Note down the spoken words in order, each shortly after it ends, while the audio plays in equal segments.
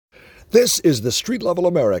This is the Street Level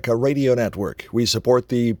America Radio Network. We support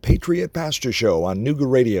the Patriot Pastor Show on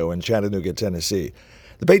Nooga Radio in Chattanooga, Tennessee.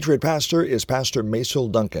 The Patriot Pastor is Pastor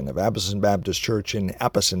Maisel Duncan of Appleton Baptist Church in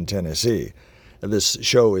Appleton, Tennessee. This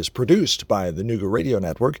show is produced by the Nooga Radio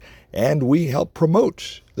Network, and we help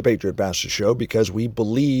promote the Patriot Pastor Show because we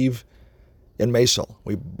believe in Maisel.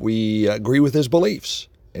 We agree with his beliefs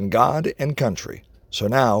in God and country. So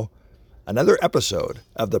now, another episode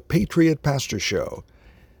of the Patriot Pastor Show,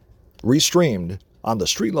 restreamed on the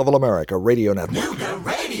Street Level America Radio Network. Nooga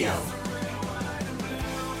Radio.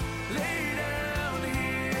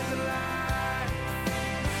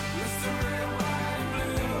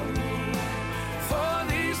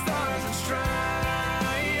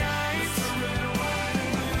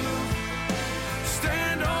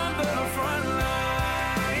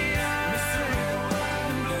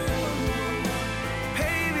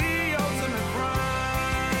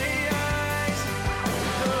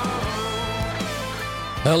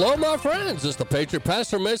 Hello, my friends. It's the Patriot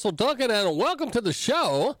Pastor Maisel Duncan, and welcome to the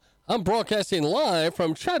show. I'm broadcasting live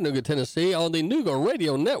from Chattanooga, Tennessee on the Nooga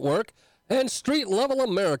Radio Network and Street Level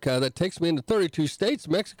America that takes me into 32 states,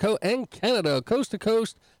 Mexico, and Canada, coast to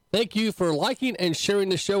coast. Thank you for liking and sharing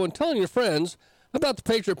the show and telling your friends about the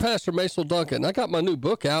Patriot Pastor Maisel Duncan. I got my new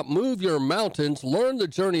book out, Move Your Mountains, Learn the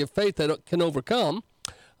Journey of Faith That Can Overcome.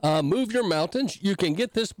 Move Your Mountains. You can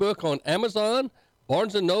get this book on Amazon,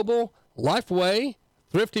 Barnes & Noble, Lifeway,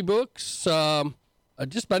 Thrifty Books,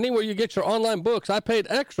 just about anywhere you get your online books. I paid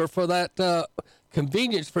extra for that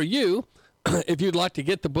convenience for you. If you'd like to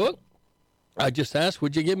get the book, I just asked,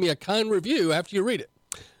 would you give me a kind review after you read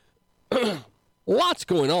it? Lots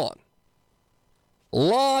going on.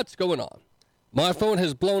 Lots going on. My phone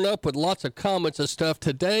has blown up with lots of comments and stuff.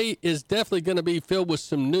 Today is definitely going to be filled with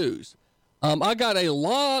some news. I got a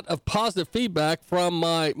lot of positive feedback from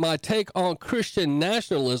my take on Christian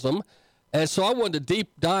nationalism. And so I wanted to deep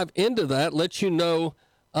dive into that, let you know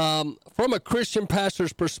from a Christian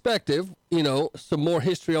pastor's perspective, some more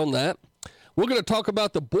history on that. We're going to talk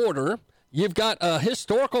about the border. You've got a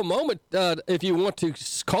historical moment, if you want to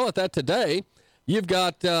call it that today. You've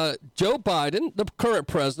got Joe Biden, the current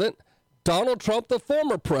president, Donald Trump, the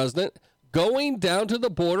former president, going down to the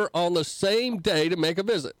border on the same day to make a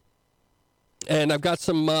visit. And I've got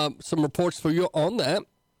some reports for you on that.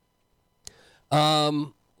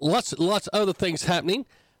 Lots of other things happening.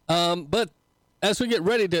 But as we get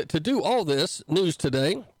ready to do all this news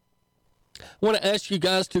today, I want to ask you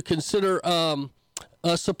guys to consider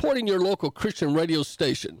supporting your local Christian radio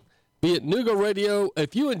station, be it Nooga Radio.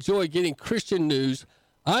 If you enjoy getting Christian news,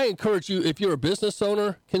 I encourage you, if you're a business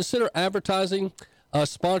owner, consider advertising,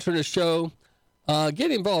 sponsoring a show. Get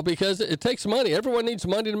involved because it takes money. Everyone needs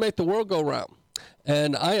money to make the world go round.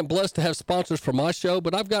 And I am blessed to have sponsors for my show,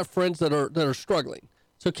 but I've got friends that are struggling.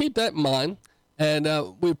 So keep that in mind, and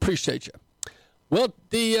we appreciate you. Well,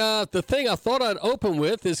 the thing I thought I'd open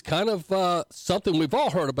with is kind of something we've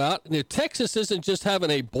all heard about. And Texas isn't just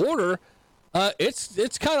having a border;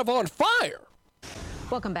 it's kind of on fire.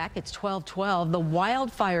 Welcome back. It's 12:12. The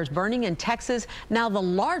wildfires burning in Texas, now the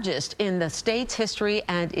largest in the state's history,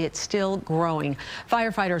 and it's still growing.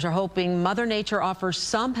 Firefighters are hoping Mother Nature offers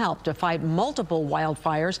some help to fight multiple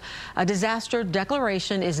wildfires. A disaster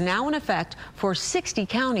declaration is now in effect for 60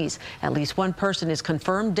 counties. At least one person is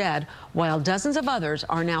confirmed dead, while dozens of others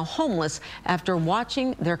are now homeless after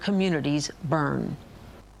watching their communities burn.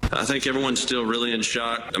 I think everyone's still really in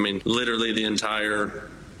shock. I mean, literally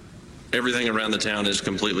everything around the town is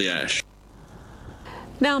completely ash.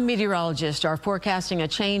 Now, meteorologists are forecasting a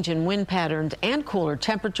change in wind patterns and cooler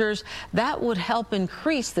temperatures that would help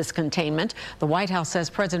increase this containment. The White House says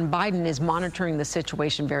President Biden is monitoring the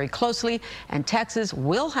situation very closely, and Texas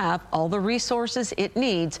will have all the resources it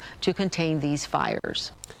needs to contain these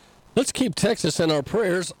fires. Let's keep Texas in our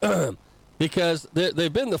prayers because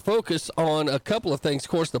they've been the focus on a couple of things.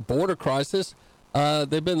 Of course, the border crisis.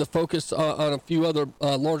 They've been the focus on a few other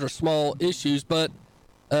larger, small issues, but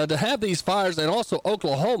to have these fires, and also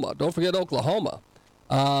Oklahoma, don't forget Oklahoma,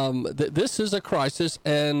 this is a crisis,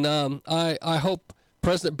 and I hope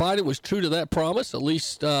President Biden was true to that promise, at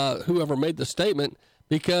least whoever made the statement,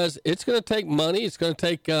 because it's going to take money, it's going to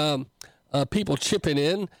take people chipping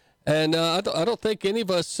in, and I don't think any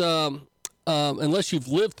of us, unless you've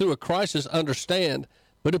lived through a crisis, understand,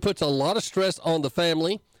 but it puts a lot of stress on the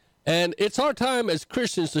family. And it's our time as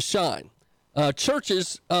Christians to shine.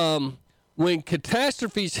 Churches, when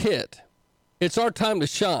catastrophes hit, it's our time to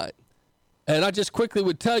shine. And I just quickly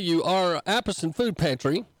would tell you, our Appleton Food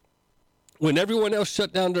Pantry, when everyone else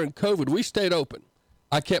shut down during COVID, we stayed open.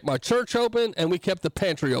 I kept my church open, and we kept the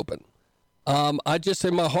pantry open. I just,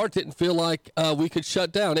 in my heart, didn't feel like we could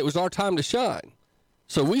shut down. It was our time to shine.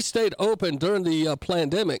 So we stayed open during the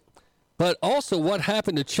pandemic. But also what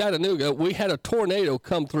happened to Chattanooga, we had a tornado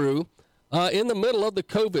come through in the middle of the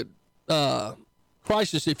COVID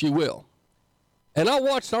crisis, if you will. And I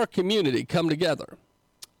watched our community come together.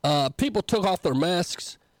 People took off their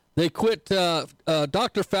masks. They quit.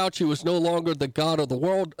 Dr. Fauci was no longer the god of the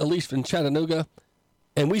world, at least in Chattanooga.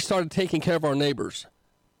 And we started taking care of our neighbors.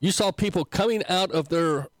 You saw people coming out of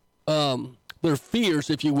their fears,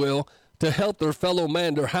 if you will, to help their fellow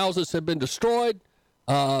man. Their houses have been destroyed,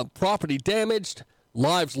 property damaged,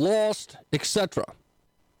 lives lost, etc.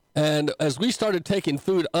 And as we started taking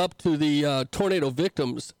food up to the tornado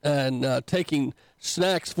victims and taking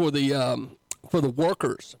snacks for the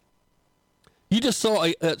workers, you just saw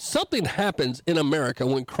something happens in America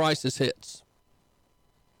when crisis hits.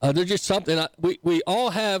 There's just something. We all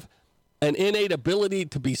have an innate ability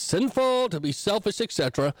to be sinful, to be selfish,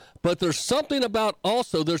 etc. But there's something about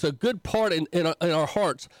also, there's a good part in our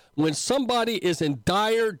hearts when somebody is in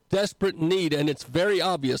dire, desperate need, and it's very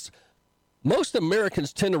obvious. Most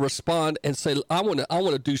Americans tend to respond and say, I want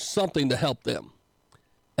to do something to help them.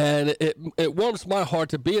 And it warms my heart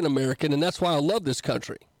to be an American, and that's why I love this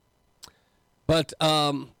country. But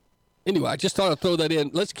anyway, I just thought I'd throw that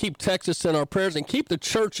in. Let's keep Texas in our prayers and keep the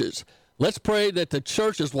churches. Let's pray that the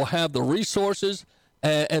churches will have the resources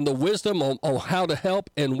and the wisdom on how to help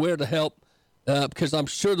and where to help, because I'm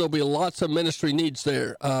sure there'll be lots of ministry needs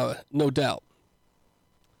there, no doubt.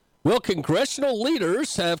 Well, congressional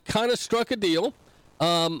leaders have kind of struck a deal.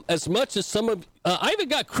 As much as some of, I even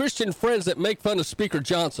got Christian friends that make fun of Speaker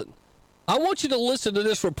Johnson. I want you to listen to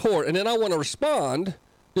this report, and then I want to respond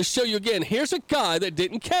to show you again. Here's a guy that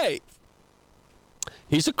didn't cave.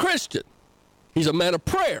 He's a Christian. He's a man of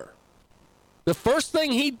prayer. The first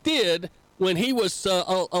thing he did when he was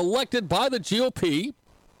elected by the GOP,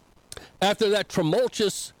 after that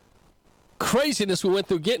tumultuous craziness we went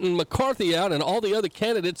through getting McCarthy out and all the other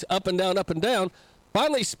candidates up and down,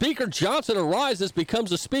 finally Speaker Johnson arises,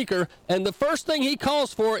 becomes a speaker, and the first thing he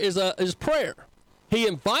calls for is prayer. He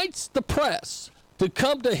invites the press to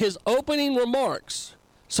come to his opening remarks.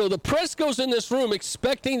 So the press goes in this room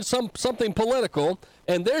expecting something political,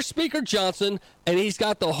 and there's Speaker Johnson, and he's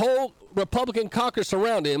got the whole Republican caucus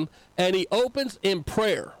around him, and he opens in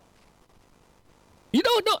prayer. You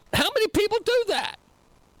don't know how many people do that.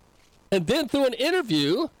 And then through an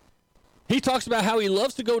interview, he talks about how he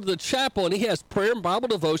loves to go to the chapel, and he has prayer and Bible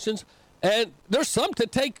devotions, and there's some to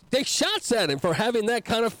take shots at him for having that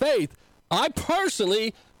kind of faith. I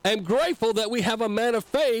personally am grateful that we have a man of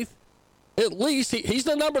faith. At least he's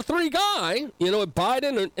the number 3 guy. You know, if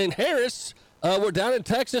Biden and Harris were down in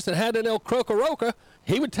Texas and had an El Crocoroca,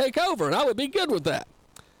 he would take over, and I would be good with that.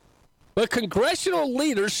 But congressional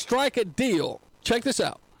leaders strike a deal. Check this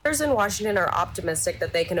out. Leaders in Washington are optimistic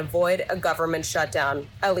that they can avoid a government shutdown,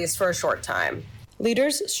 at least for a short time.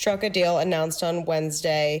 Leaders struck a deal announced on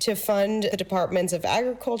Wednesday to fund the Departments of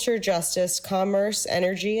Agriculture, Justice, Commerce,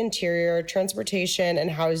 Energy, Interior, Transportation, and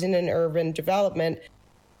Housing and Urban Development.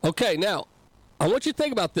 Okay, now, I want you to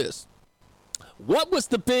think about this. What was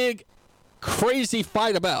the big, crazy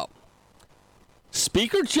fight about?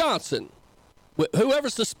 Speaker Johnson,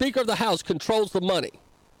 whoever's the Speaker of the House, controls the money.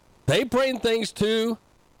 They bring things to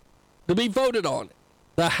be voted on.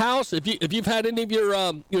 The House, if you've had any of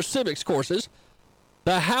your civics courses,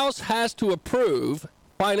 the House has to approve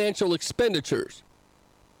financial expenditures.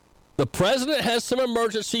 The president has some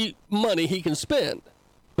emergency money he can spend,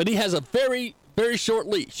 but he has a very, very short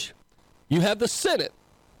leash. You have the Senate,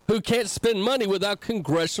 who can't spend money without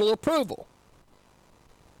congressional approval.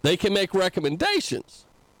 They can make recommendations,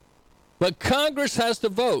 but Congress has to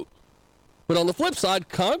vote. But on the flip side,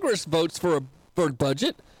 Congress votes for a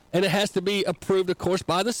budget, and it has to be approved, of course,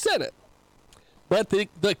 by the Senate. But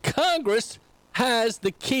the Congress has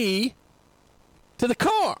the key to the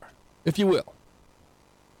car, if you will.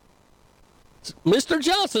 Mr.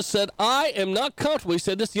 Johnson said, I am not comfortable, he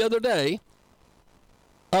said this the other day,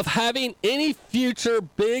 of having any future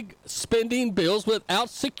big spending bills without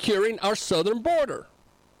securing our southern border.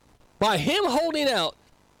 By him holding out,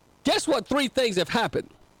 guess what 3 things have happened?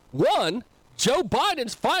 1, Joe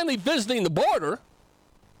Biden's finally visiting the border.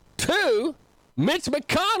 2, Mitch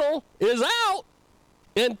McConnell is out.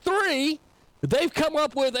 And 3, they've come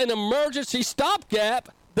up with an emergency stopgap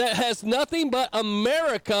that has nothing but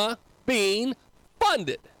America being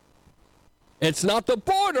funded. It's not the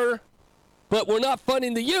border, but we're not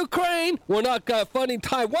funding the Ukraine. We're not funding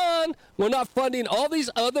Taiwan. We're not funding all these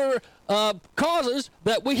other causes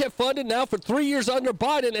that we have funded now for 3 years under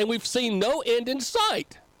Biden, and we've seen no end in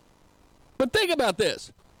sight. But think about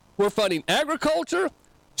this. We're funding agriculture,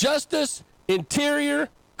 justice, interior,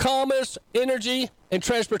 commerce, energy, and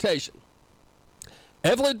transportation.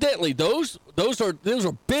 Evidently, those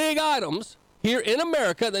are big items here in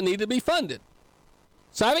America that need to be funded.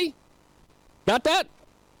 Savvy? Got that?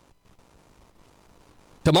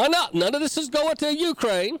 To my knowledge, none of this is going to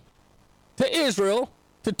Ukraine, to Israel,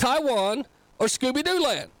 to Taiwan, or Scooby-Doo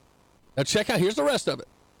land. Now check out, here's the rest of it.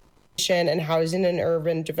 And housing and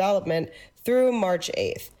urban development through March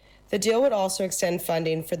 8th. The deal would also extend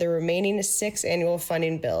funding for the remaining 6 annual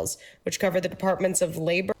funding bills, which cover the Departments of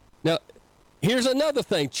Labor. Now, here's another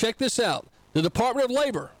thing. Check this out. The Department of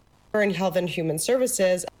Labor. And Health and Human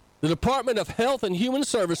Services. The Department of Health and Human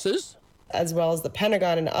Services. As well as the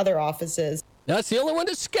Pentagon and other offices. That's the only one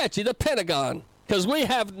that's sketchy, the Pentagon, because we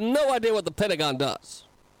have no idea what the Pentagon does.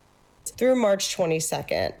 Through March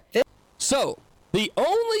 22nd. So, the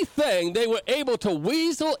only thing they were able to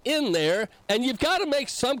weasel in there, and you've got to make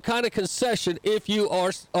some kind of concession if you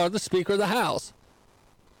are the Speaker of the House,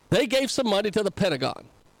 they gave some money to the Pentagon.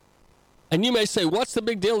 And you may say, what's the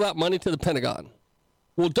big deal about money to the Pentagon?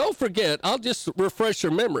 Well, don't forget, I'll just refresh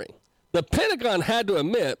your memory. The Pentagon had to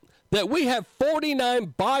admit that we have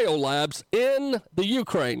 49 biolabs in the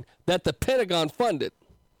Ukraine that the Pentagon funded.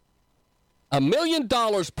 $1 million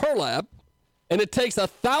per lab, and it takes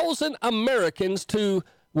 1,000 Americans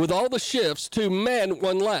with all the shifts, to man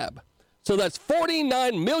one lab. So that's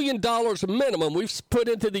 $49 million minimum we've put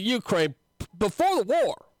into the Ukraine before the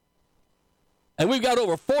war. And we've got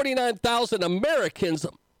over 49,000 Americans,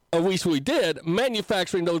 at least we did,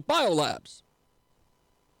 manufacturing those biolabs.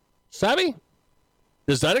 Savvy?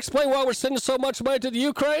 Does that explain why we're sending so much money to the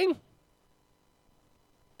Ukraine?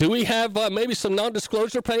 Do we have maybe some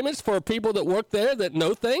non-disclosure payments for people that work there that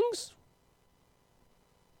know things?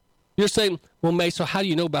 You're saying, well, May, so how do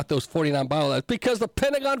you know about those 49 biolabs? Because the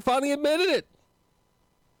Pentagon finally admitted it.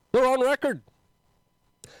 They're on record.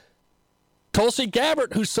 Tulsi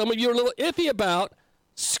Gabbard, who some of you are a little iffy about,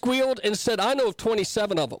 squealed and said, I know of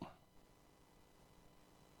 27 of them.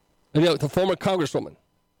 You know, the former congresswoman.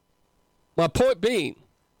 My point being,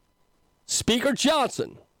 Speaker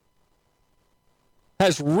Johnson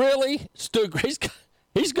has really stood,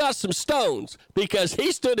 he's got some stones, because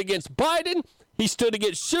he stood against Biden, he stood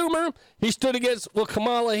against Schumer, he stood against, well,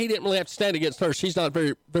 Kamala, he didn't really have to stand against her. She's not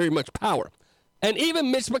very, very much power. And even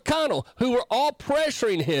Mitch McConnell, who were all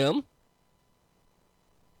pressuring him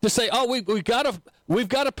to say, oh, we've got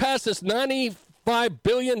to pass this $95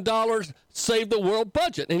 billion save the world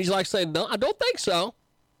budget. And he's like saying, no, I don't think so.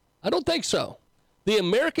 I don't think so. The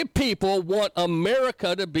American people want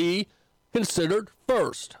America to be considered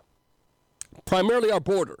first, primarily our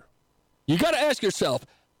border. You got to ask yourself,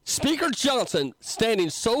 Speaker Johnson standing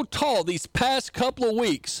so tall these past couple of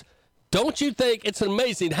weeks, don't you think it's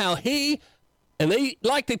amazing how and they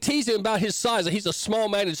like to tease him about his size, that he's a small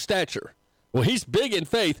man in stature. Well, he's big in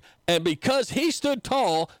faith, and because he stood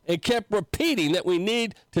tall and kept repeating that we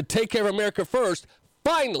need to take care of America first,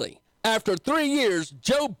 finally, after 3 years,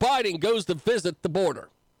 Joe Biden goes to visit the border.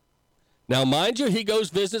 Now, mind you, he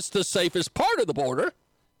visits the safest part of the border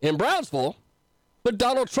in Brownsville, but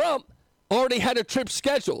Donald Trump already had a trip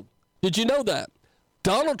scheduled. Did you know that?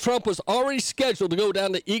 Donald Trump was already scheduled to go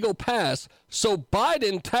down to Eagle Pass, so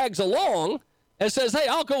Biden tags along and says, hey,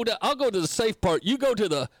 I'll go to the safe part. You go to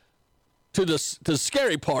the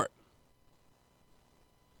scary part.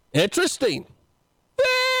 Interesting.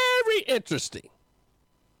 Very interesting.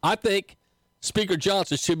 I think Speaker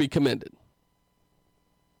Johnson should be commended.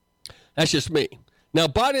 That's just me. Now,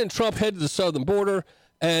 Biden and Trump head to the southern border,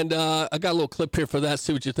 and I got a little clip here for that.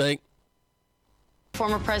 See what you think.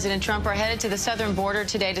 Former President Trump are headed to the southern border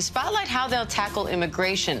today to spotlight how they'll tackle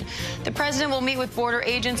immigration. The president will meet with border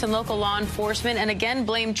agents and local law enforcement and again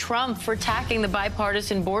blame Trump for tacking the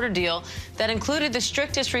bipartisan border deal that included the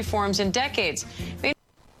strictest reforms in decades.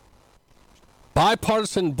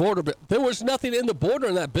 Bipartisan border bill. There was nothing in the border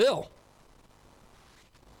in that bill.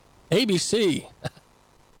 ABC.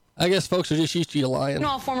 I guess folks are just used to you lying.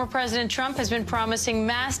 Meanwhile, former President Trump has been promising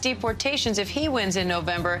mass deportations if he wins in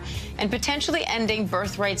November and potentially ending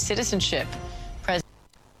birthright citizenship.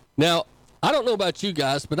 Now, I don't know about you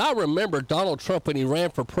guys, but I remember Donald Trump when he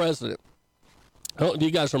ran for president. I don't know if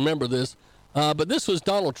you guys remember this, but this was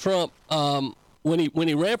Donald Trump when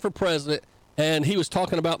he ran for president, and he was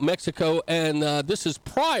talking about Mexico, and this is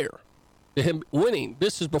prior to him winning.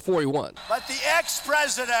 This is before he won. But the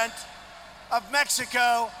ex-president of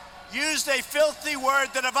Mexico used a filthy word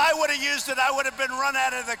that if I would have used it, I would have been run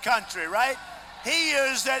out of the country, right? He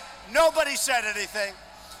used it. Nobody said anything.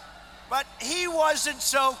 But he wasn't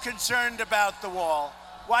so concerned about the wall.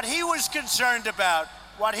 What he was concerned about,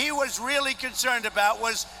 what he was really concerned about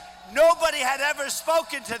was Nobody had ever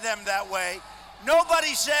spoken to them that way.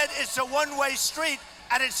 Nobody said it's a one-way street,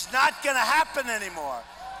 and it's not going to happen anymore.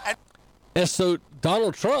 And so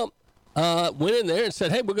Donald Trump went in there and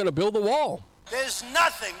said, hey, we're going to build the wall. There's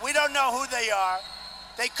nothing. We don't know who they are.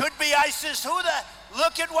 They could be ISIS.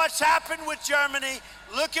 Look at what's happened with Germany.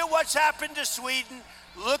 Look at what's happened to Sweden.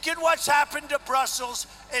 Look at what's happened to Brussels.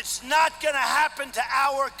 It's not going to happen to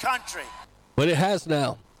our country. But it has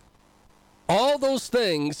now. All those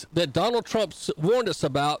things that Donald Trump warned us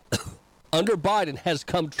about under Biden has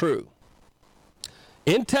come true.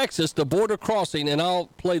 In Texas, the border crossing, and I'll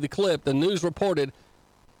play the clip, the news reported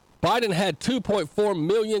Biden had 2.4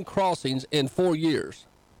 million crossings in 4 years.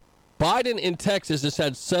 Biden in Texas has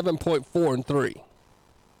had 7.4 in 3.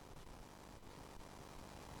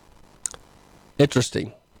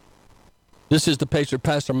 Interesting. This is the Patriot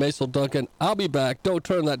Pastor Maysel Duncan. I'll be back. Don't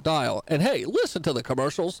turn that dial. And hey, listen to the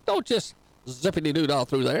commercials. Don't just zippity-doo-dah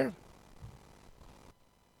through there.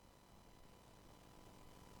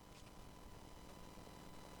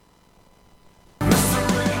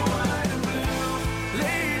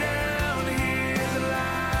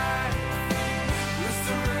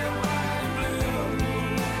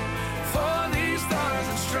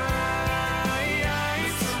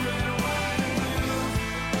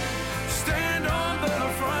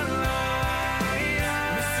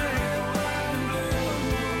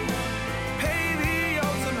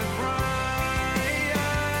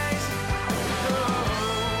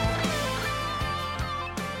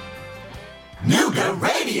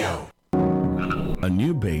 Radio. A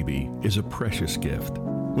new baby is a precious gift.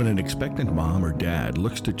 When an expectant mom or dad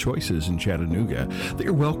looks to Choices in Chattanooga, they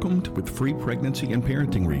are welcomed with free pregnancy and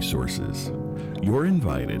parenting resources. You're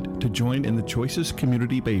invited to join in the Choices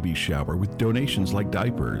Community Baby Shower with donations like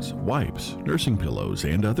diapers, wipes, nursing pillows,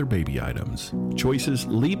 and other baby items. Choices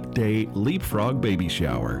Leap Day Leapfrog Baby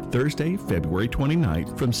Shower, Thursday, February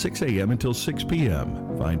 29th from 6 a.m. until 6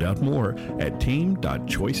 p.m. Find out more at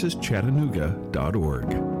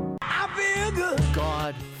team.choiceschattanooga.org.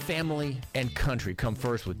 God, family, and country come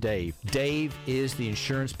first with Dave. Dave is the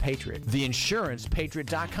Insurance Patriot.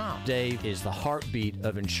 TheInsurancePatriot.com. Dave is the heartbeat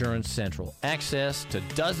of Insurance Central. Access to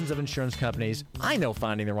dozens of insurance companies. I know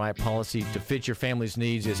finding the right policy to fit your family's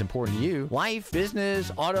needs is important to you. Life,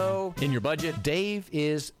 business, auto, in your budget. Dave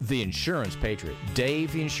is the Insurance Patriot.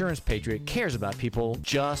 Dave, the Insurance Patriot, cares about people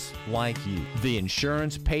just like you.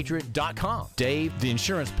 TheInsurancePatriot.com. Dave,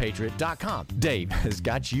 TheInsurancePatriot.com. Dave has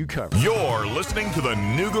got you covered. You're listening to the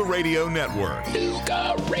Nooga Radio Network.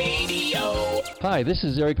 Nooga Radio. Hi, this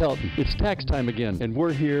is Eric Helton. It's tax time again, and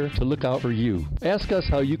we're here to look out for you. Ask us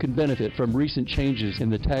how you can benefit from recent changes in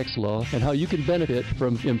the tax law and how you can benefit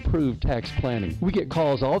from improved tax planning. We get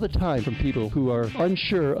calls all the time from people who are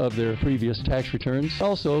unsure of their previous tax returns.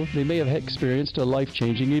 Also, they may have experienced a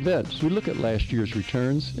life-changing event. We look at last year's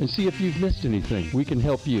returns and see if you've missed anything. We can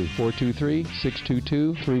help you.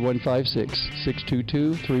 423-622-3156.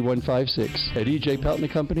 622-3156. At E.J. Pelton &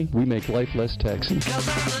 Company, we make life less taxing.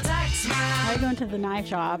 I go into the knife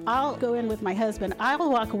shop. I'll go in with my husband.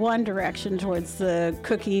 I'll walk one direction towards the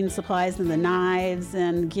cooking supplies and the knives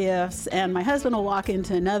and gifts, and my husband will walk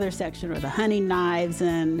into another section with the hunting knives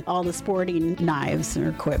and all the sporting knives or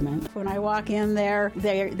equipment. When I walk in there,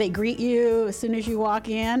 they greet you as soon as you walk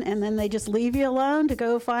in, and then they just leave you alone to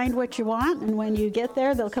go find what you want. And when you get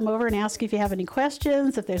there, they'll come over and ask you if you have any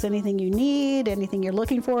questions, if there's anything you need, anything you're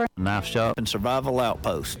looking for. Knife Shop and Survival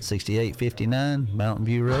Outpost, 6859 Mountain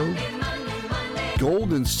View Road.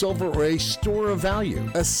 Gold and silver are a store of value,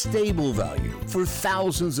 a stable value for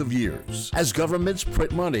thousands of years. As governments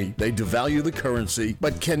print money, they devalue the currency,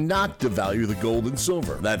 but cannot devalue the gold and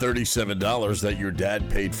silver. That $37 that your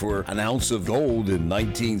dad paid for an ounce of gold in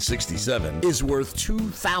 1967 is worth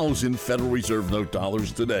 2,000 Federal Reserve note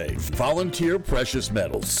dollars today. Volunteer Precious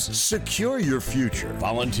Metals. Secure your future.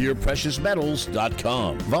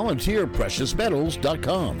 VolunteerPreciousMetals.com.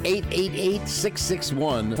 VolunteerPreciousMetals.com.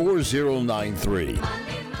 888-661-4093.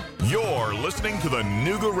 You're listening to the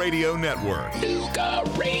Nooga Radio Network.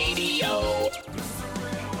 Nooga Radio.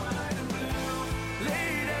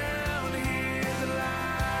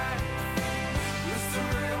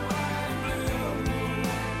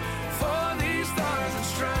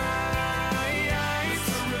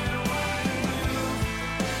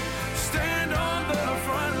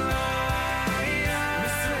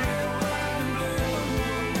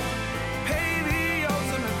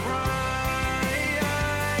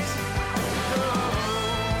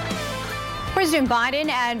 President Biden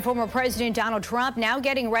and former President Donald Trump now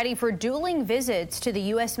getting ready for dueling visits to the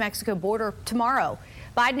U.S.-Mexico border tomorrow.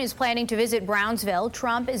 Biden is planning to visit Brownsville.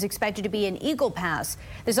 Trump is expected to be in Eagle Pass.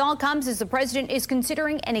 This all comes as the president is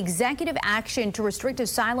considering an executive action to restrict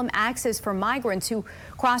asylum access for migrants who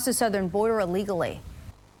cross the southern border illegally.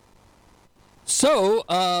 So,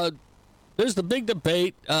 there's the big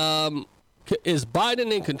debate. Is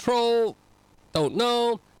Biden in control? Don't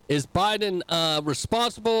know. Is Biden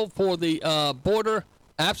responsible for the border?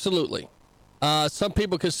 Absolutely. Some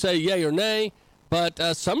people could say yay or nay, but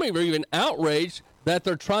some are even outraged that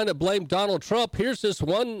they're trying to blame Donald Trump. Here's this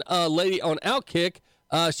one lady on Outkick.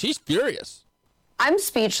 She's furious. I'm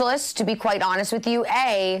speechless, to be quite honest with you.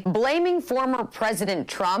 Blaming former President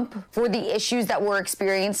Trump for the issues that we're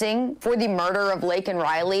experiencing, for the murder of Lake and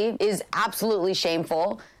Riley, is absolutely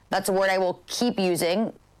shameful. That's a word I will keep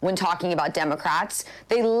using when talking about Democrats.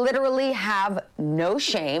 They literally have no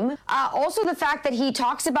shame. Also, the fact that he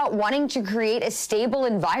talks about wanting to create a stable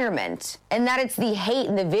environment, and that it's the hate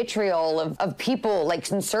and the vitriol of people like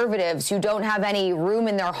conservatives who don't have any room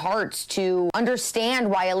in their hearts to understand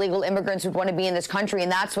why illegal immigrants would want to be in this country,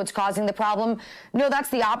 and that's what's causing the problem. No, that's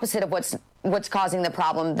the opposite of what's causing the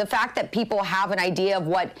problem. The fact that people have an idea of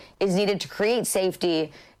what is needed to create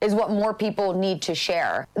safety is what more people need to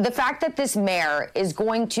share. The fact that this mayor is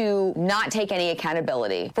going to not take any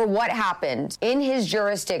accountability for what happened in his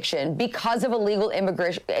jurisdiction because of illegal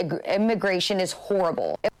immigration is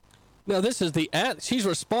horrible. Now, this is she's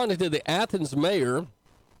responding to the Athens mayor,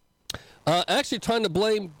 actually trying to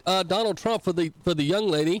blame Donald Trump for the young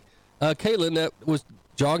lady, Caitlin, that was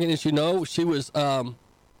jogging. As you know, she was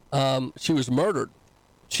murdered.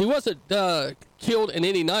 She wasn't killed in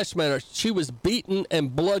any nice manner. She was beaten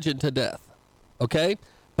and bludgeoned to death, okay,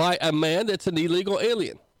 by a man that's an illegal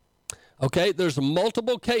alien. Okay, there's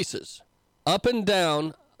multiple cases up and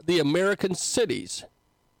down the American cities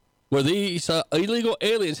where these illegal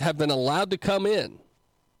aliens have been allowed to come in,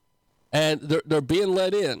 and they're being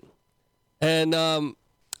let in. And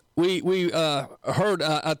we heard,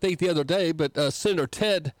 I think the other day, but Senator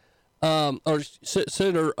Ted, or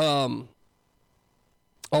Senator,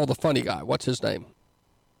 the funny guy, what's his name?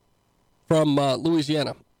 From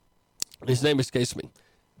Louisiana. His name escapes me.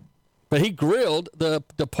 But he grilled the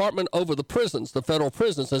department over the prisons, the federal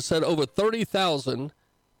prisons, and said over 30,000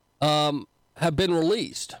 have been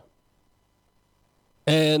released.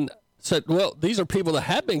 And said, well, these are people that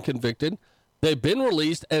have been convicted. They've been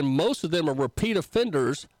released, and most of them are repeat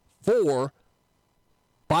offenders for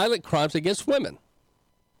violent crimes against women.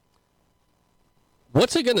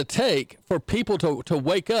 What's it going to take for people to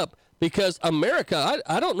wake up? Because America,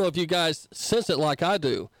 I don't know if you guys sense it like I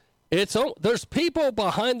do. There's people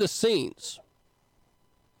behind the scenes.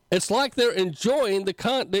 It's like they're enjoying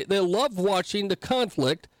they love watching the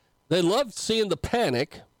conflict. They love seeing the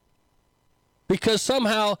panic because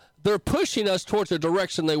somehow they're pushing us towards the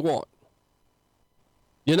direction they want.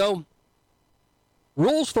 You know,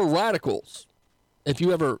 Rules for Radicals. If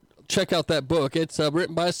you ever check out that book, it's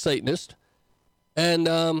written by a Satanist.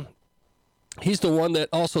 And he's the one that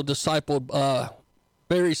also discipled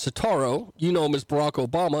Barry Soetoro. You know him as Barack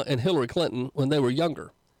Obama and Hillary Clinton when they were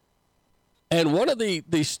younger. And one of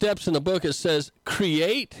the steps in the book, it says,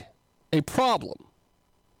 create a problem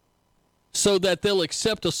so that they'll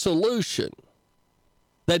accept a solution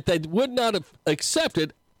that they would not have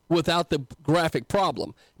accepted without the graphic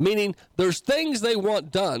problem. Meaning there's things they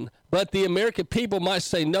want done, but the American people might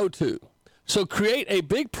say no to. So create a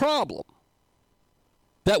big problem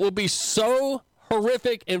that will be so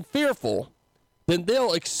horrific and fearful, then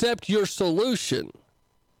they'll accept your solution.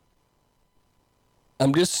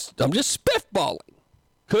 I'm just spitballing.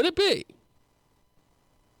 Could it be?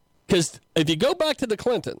 Because if you go back to the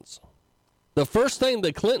Clintons, the first thing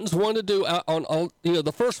the Clintons wanted to do on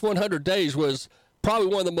the first 100 days was probably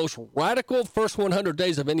one of the most radical first 100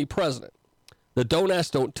 days of any president. The don't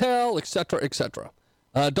ask, don't tell, et cetera, et cetera.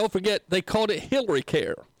 Don't forget, they called it Hillary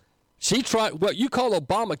Care. She tried, what you call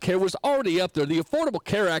Obamacare was already up there. The Affordable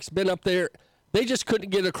Care Act's been up there. They just couldn't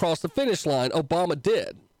get across the finish line. Obama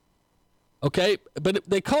did. Okay? But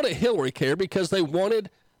they called it Hillary Care because they wanted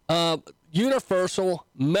universal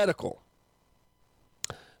medical.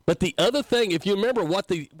 But the other thing, if you remember what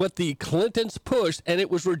the Clintons pushed, and it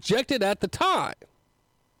was rejected at the time,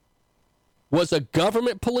 was a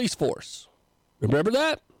government police force. Remember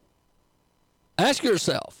that? Ask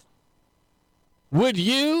yourself, would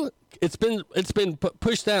you... It's been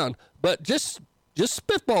pushed down, but just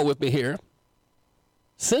spitball with me here.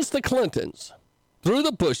 Since the Clintons, through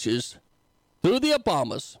the Bushes, through the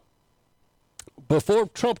Obamas, before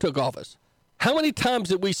Trump took office, how many times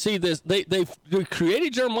did we see this? They've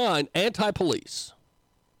created your mind anti-police,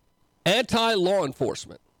 anti-law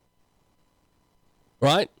enforcement,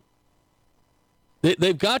 right?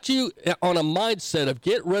 They've got you on a mindset of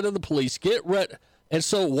get rid of the police, get rid. And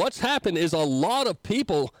so what's happened is a lot of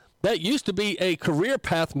people that used to be a career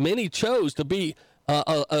path many chose to be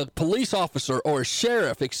a police officer or a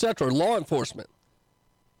sheriff, etc., law enforcement.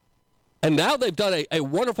 And now they've done a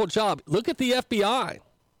wonderful job. Look at the FBI.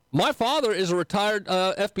 My father is a retired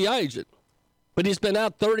FBI agent, but he's been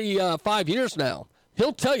out 35 years now.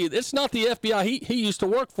 He'll tell you it's not the FBI he used to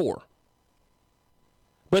work for.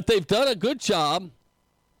 But they've done a good job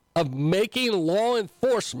of making law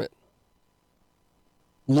enforcement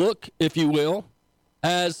look, if you will,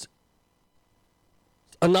 as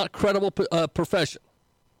a not credible profession.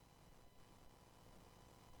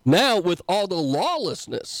 Now, with all the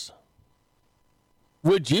lawlessness,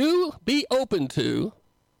 would you be open to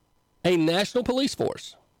a national police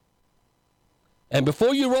force? And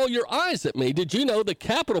before you roll your eyes at me, did you know the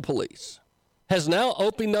Capitol Police has now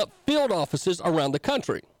opened up field offices around the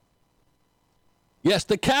country? Yes,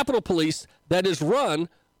 the Capitol Police that is run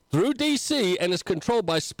through D.C. and is controlled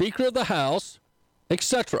by Speaker of the House,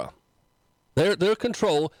 etc. Their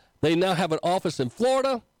control. They now have an office in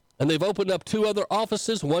Florida, and they've opened up 2 other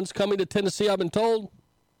offices. One's coming to Tennessee, I've been told.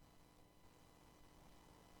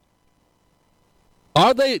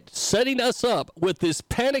 Are they setting us up with this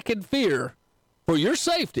panic and fear for your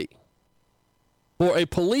safety, for a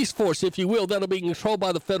police force, if you will, that'll be controlled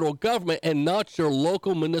by the federal government and not your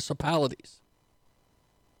local municipalities?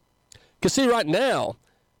 Because see, right now,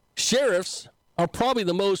 sheriffs are probably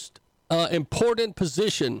the most important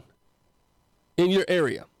position in your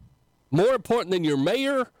area. More important than your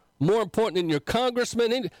mayor, more important than your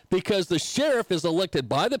congressman, because the sheriff is elected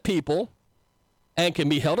by the people and can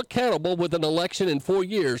be held accountable with an election in 4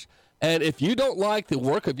 years. And if you don't like the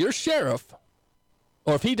work of your sheriff,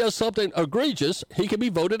 or if he does something egregious, he can be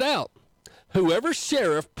voted out. Whoever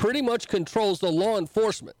sheriff pretty much controls the law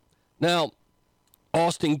enforcement. Now,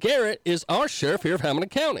 Austin Garrett is our sheriff here of Hamilton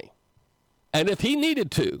County. And if he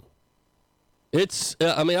needed to,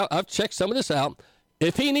 I've checked some of this out.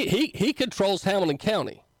 If he controls Hamilton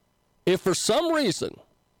County. If for some reason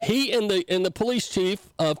he and the police chief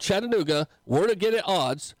of Chattanooga were to get at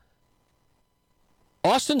odds,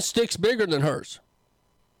 Austin's stick's bigger than hers.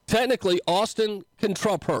 Technically, Austin can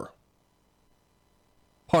trump her.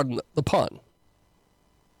 Pardon the pun.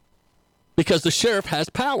 Because the sheriff has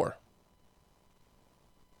power.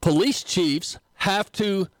 Police chiefs have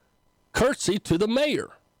to curtsy to the mayor.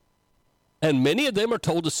 And many of them are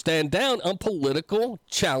told to stand down on political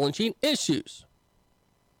challenging issues.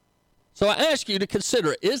 So I ask you to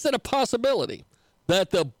consider, is it a possibility that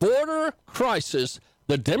the border crisis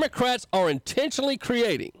the Democrats are intentionally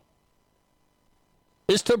creating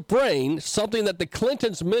is to bring something that the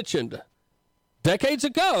Clintons mentioned decades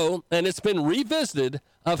ago, and it's been revisited,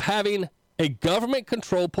 of having a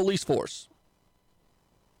government-controlled police force?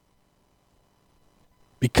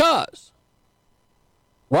 Because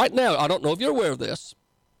right now, I don't know if you're aware of this,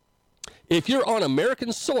 if you're on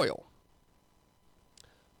American soil,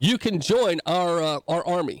 you can join our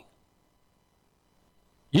Army.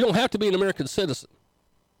 You don't have to be an American citizen.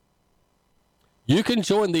 You can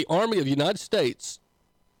join the Army of the United States.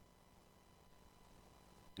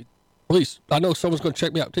 Please, I know someone's going to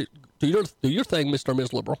check me out. Do your thing, Mr. and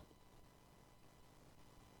Ms. Liberal.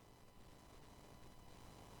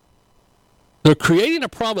 They're creating a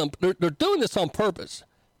problem. They're doing this on purpose.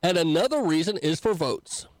 And another reason is for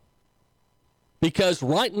votes. Because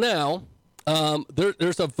right now,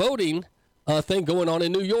 there's a voting thing going on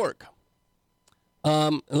in New York.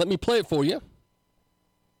 Let me play it for you.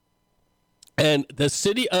 And the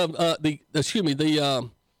city of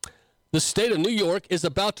the state of New York is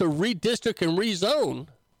about to redistrict and rezone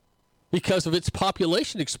because of its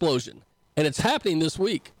population explosion, and it's happening this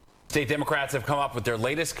week. State Democrats have come up with their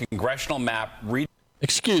latest congressional map.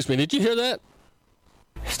 Excuse me, did you hear that?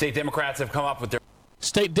 State Democrats have come up with their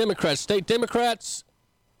State Democrats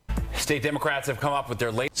have come up with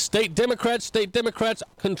their latest. State Democrats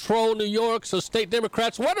control New York, so state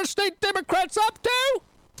Democrats, what are state Democrats up to?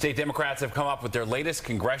 State Democrats have come up with their latest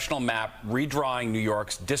congressional map redrawing New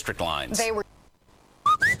York's district lines.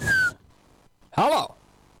 Hello.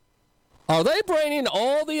 Are they bringing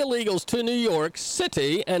all the illegals to New York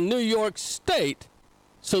City and New York State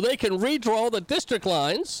so they can redraw the district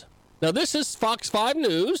lines? Now, this is Fox 5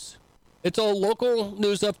 News. It's all local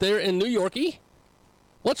news up there in New Yorkie.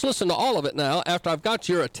 Let's listen to all of it now after I've got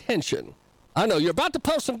your attention. I know you're about to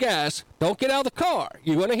pump some gas. Don't get out of the car.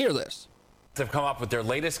 You want to hear this. Have come up with their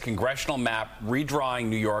latest congressional map redrawing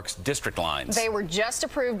New York's district lines. They were just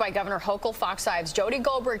approved by Governor Hochul. Fox 5's Jody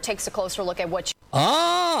Goldberg takes a closer look at what.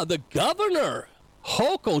 The governor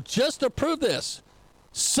Hochul just approved this.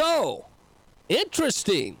 So,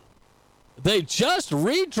 interesting. They just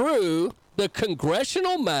redrew the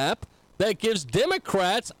congressional map that gives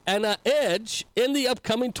Democrats an edge in the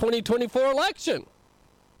upcoming 2024 election.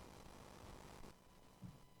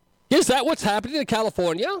 Is that what's happening in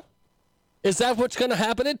California? Is that what's going to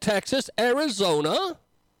happen in Texas, Arizona?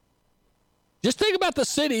 Just think about the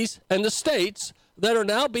cities and the states that are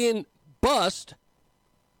now being bussed.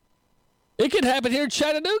 It could happen here in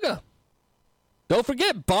Chattanooga. Don't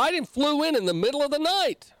forget, Biden flew in the middle of the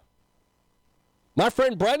night. My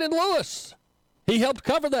friend Brandon Lewis, he helped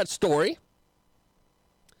cover that story.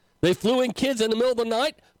 They flew in kids in the middle of the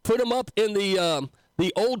night, put them up in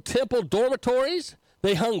the old temple dormitories.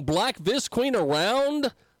 They hung black visqueen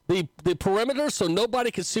around the perimeter so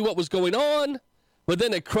nobody could see what was going on. But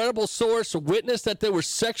then a credible source witnessed that there was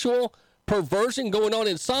sexual perversion going on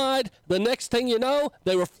inside. The next thing you know,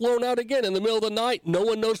 they were flown out again in the middle of the night. No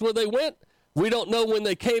one knows where they went. We don't know when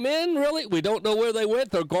they came in, really. We don't know where they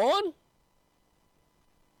went. They're gone.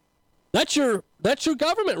 That's your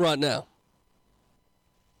government right now.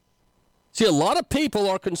 See, a lot of people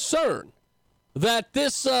are concerned that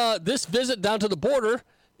this visit down to the border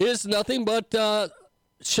is nothing but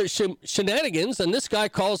shenanigans, and this guy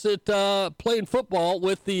calls it playing football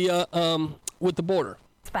with the border.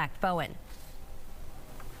 Back, Bowen.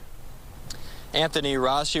 Anthony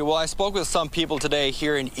Rashi. Well, I spoke with some people today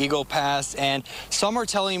here in Eagle Pass, and some are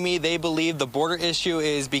telling me they believe the border issue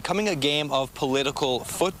is becoming a game of political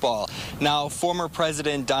football. Now, former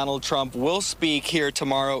President Donald Trump will speak here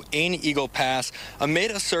tomorrow in Eagle Pass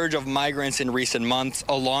amid a surge of migrants in recent months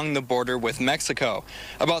along the border with Mexico.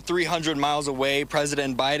 About 300 miles away,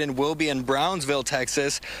 President Biden will be in Brownsville,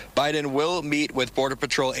 Texas. Biden will meet with Border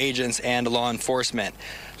Patrol agents and law enforcement.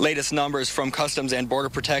 Latest numbers from Customs and Border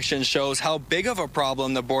Protection shows how big of a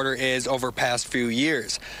problem the border is over past few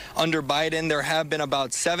years. Under Biden, there have been about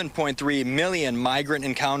 7.3 million migrant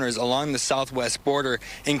encounters along the southwest border,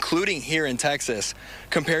 including here in Texas,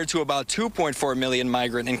 compared to about 2.4 million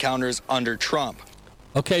migrant encounters under Trump.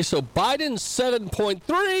 Okay, so Biden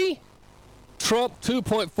 7.3, Trump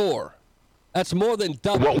 2.4. That's more than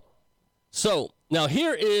double. So now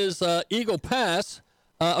here is Eagle Pass.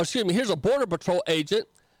 Here's a Border Patrol agent.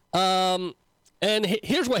 And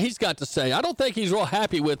here's what he's got to say. I don't think he's real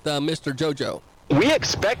happy with Mr. JoJo. We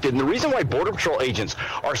expected, and the reason why Border Patrol agents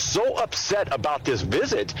are so upset about this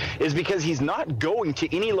visit is because he's not going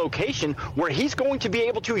to any location where he's going to be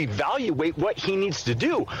able to evaluate what he needs to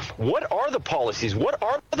do. What are the policies? What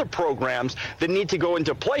are the programs that need to go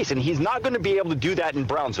into place? And he's not going to be able to do that in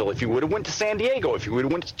Brownsville. If he would have went to San Diego, if he would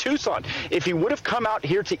have went to Tucson, if he would have come out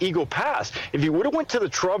here to Eagle Pass, if he would have went to the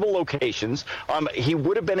trouble locations, he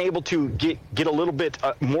would have been able to get a little bit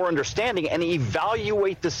more understanding and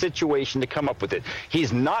evaluate the situation to come up with it.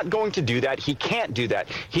 He's not going to do that. He can't do that.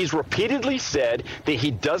 He's repeatedly said that he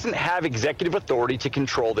doesn't have executive authority to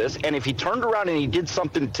control this, and if he turned around and he did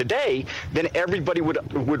something today, then everybody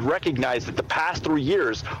would recognize that the past 3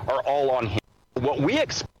 years are all on him. What we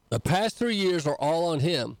expect. The past 3 years are all on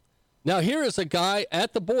him. Now, here is a guy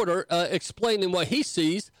at the border explaining what he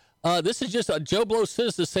sees. This is just a Joe Blow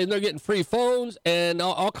citizen saying they're getting free phones and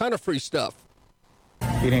all kind of free stuff.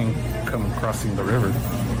 He didn't come crossing the river.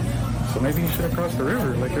 So maybe he should have crossed the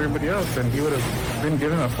river like everybody else, and he would have been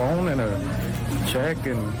given a phone and a check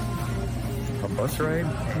and a bus ride. You know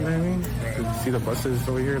what I mean? To see the buses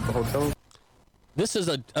over here at the hotel. This is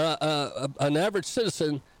an average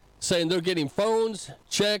citizen saying they're getting phones,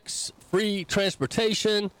 checks, free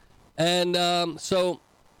transportation, and so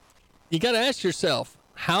you got to ask yourself,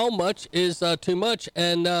 how much is too much?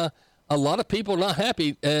 And a lot of people not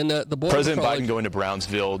happy, and the Border President Patrol Biden going to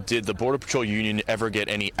Brownsville, did the Border Patrol Union ever get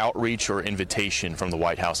any outreach or invitation from the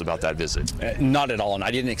White House about that visit? Not at all, and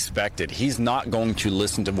I didn't expect it. He's not going to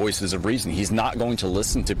listen to voices of reason. He's not going to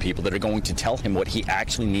listen to people that are going to tell him what he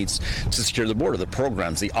actually needs to secure the border, the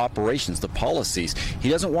programs, the operations, the policies. He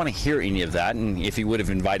doesn't want to hear any of that, and if he would have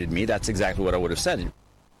invited me, that's exactly what I would have said.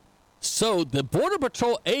 So the Border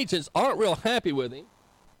Patrol agents aren't real happy with him.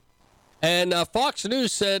 And Fox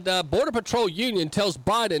News said Border Patrol Union tells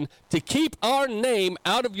Biden to keep our name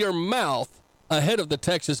out of your mouth ahead of the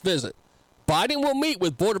Texas visit. Biden will meet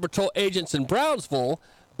with Border Patrol agents in Brownsville,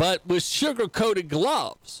 but with sugar-coated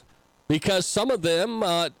gloves, because some of them,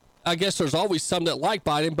 I guess there's always some that like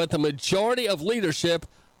Biden, but the majority of leadership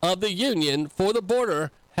of the union for the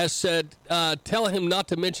border has said, tell him not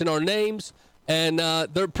to mention our names, and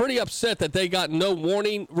they're pretty upset that they got no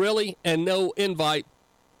warning, really, and no invite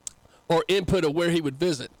or input of where he would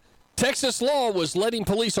visit. Texas law was letting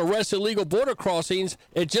police arrest illegal border crossings.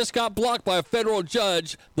 It just got blocked by a federal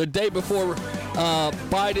judge the day before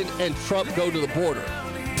Biden and Trump go to the border.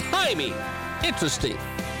 Timing. Interesting.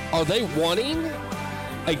 Are they wanting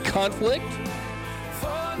a conflict?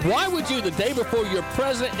 Why would you, the day before your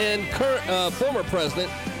president and current former president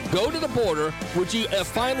go to the border, would you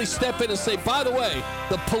finally step in and say, by the way,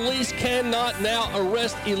 the police cannot now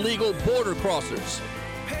arrest illegal border crossers?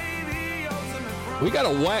 We got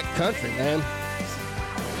a whack country, man.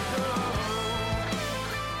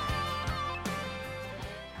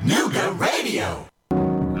 Nuga Radio.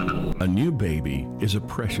 A new baby is a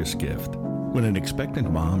precious gift. When an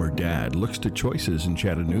expectant mom or dad looks to Choices in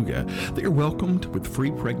Chattanooga, they are welcomed with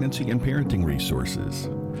free pregnancy and parenting resources.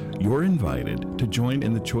 You're invited to join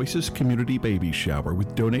in the Choices Community Baby Shower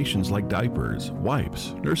with donations like diapers,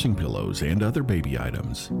 wipes, nursing pillows, and other baby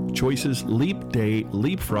items. Choices Leap Day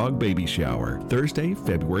Leapfrog Baby Shower, Thursday,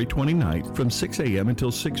 February 29th from 6 a.m.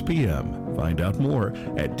 until 6 p.m. Find out more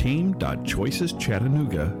at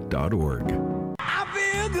team.choiceschattanooga.org.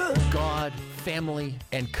 God, family,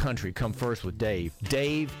 and country come first with Dave.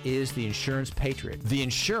 Dave is the Insurance Patriot.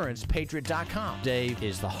 TheInsurancePatriot.com. Dave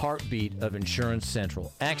is the heartbeat of Insurance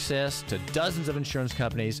Central. Access to dozens of insurance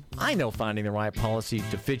companies. I know finding the right policy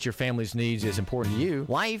to fit your family's needs is important to you.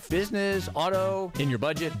 Life, business, auto, in your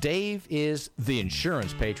budget. Dave is the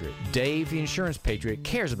Insurance Patriot. Dave, the Insurance Patriot,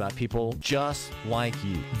 cares about people just like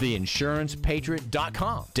you.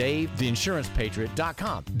 TheInsurancePatriot.com. Dave,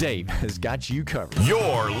 TheInsurancePatriot.com. Dave has got you covered.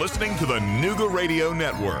 You're listening to the Nuga Radio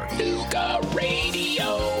Network. Nuga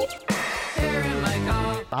Radio.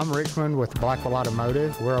 I'm Richmond with Blackwell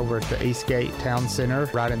Automotive. We're over at the Eastgate Town Center,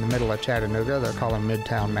 right in the middle of Chattanooga. They're calling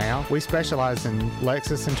Midtown now. We specialize in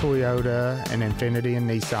Lexus and Toyota and Infiniti and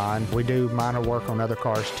Nissan. We do minor work on other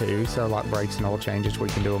cars too, so like brakes and oil changes we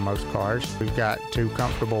can do on most cars. We've got 2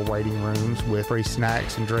 comfortable waiting rooms with free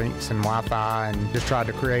snacks and drinks and Wi-Fi, and just tried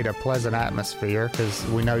to create a pleasant atmosphere because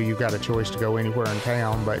we know you've got a choice to go anywhere in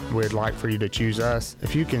town, but we'd like for you to choose us.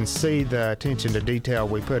 If you can see the attention to detail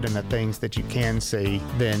we put in the things that you can see,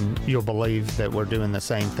 then you'll believe that we're doing the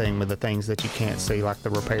same thing with the things that you can't see, like the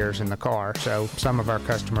repairs in the car. So some of our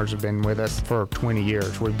customers have been with us for 20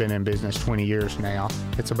 years. We've been in business 20 years now.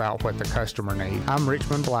 It's about what the customer needs. I'm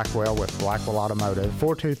Richmond Blackwell with Blackwell Automotive.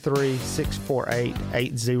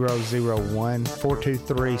 423-648-8001.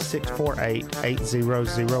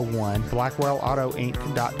 423-648-8001.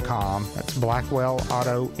 BlackwellAutoInc.com. That's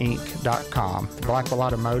BlackwellAutoInc.com. Blackwell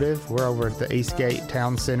Automotive. We're over at the Eastgate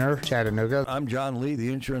Town Center, Chattanooga. I'm John Lee,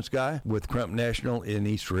 the insurance guy with Crump National in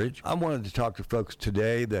East Ridge. I wanted to talk to folks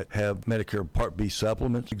today that have Medicare Part B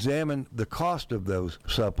supplements, examine the cost of those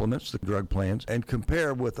supplements, the drug plans, and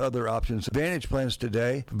compare with other options. Advantage plans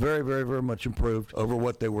today, very, very, very much improved over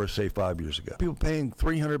what they were, say, 5 years ago. People paying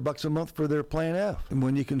 $300 a month for their Plan F. And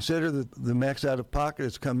when you consider the max out of pocket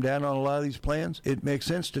has come down on a lot of these plans, it makes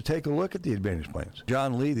sense to take a look at the Advantage plans.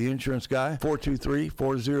 John Lee, the insurance guy,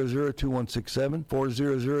 423-400-2167,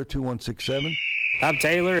 400-2167. I'm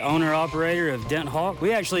Taylor, owner-operator of Dent Hawk.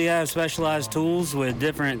 We actually have specialized tools with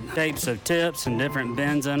different shapes of tips and different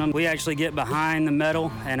bends in them. We actually get behind the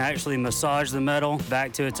metal and actually massage the metal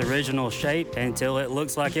back to its original shape until it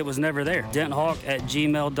looks like it was never there.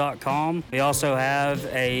 denthawk@gmail.com. We also have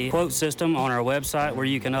a quote system on our website where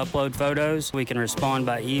you can upload photos. We can respond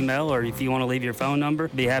by email, or if you want to leave your phone number,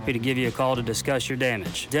 be happy to give you a call to discuss your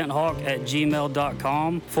damage.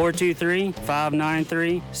 denthawk@gmail.com,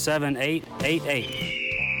 423-593-7888.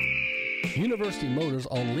 University Motors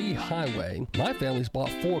on Lee Highway. My family's bought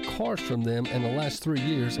 4 cars from them in the last 3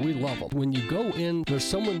 years, and we love them. When you go in, there's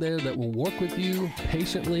someone there that will work with you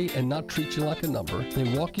patiently and not treat you like a number. They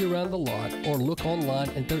walk you around the lot or look online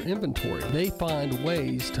at their inventory. They find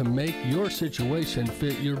ways to make your situation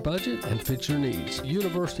fit your budget and fit your needs.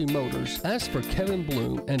 University Motors. Ask for Kevin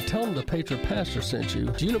Bloom and tell him the Patriot Pastor sent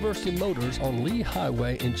you. University Motors on Lee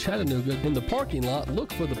Highway in Chattanooga. In the parking lot,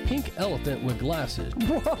 look for the pink elephant with glasses.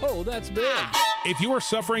 Whoa, that's big. If you are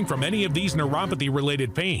suffering from any of these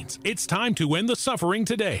neuropathy-related pains, it's time to end the suffering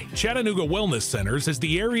today. Chattanooga Wellness Centers is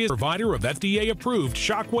the area's provider of FDA-approved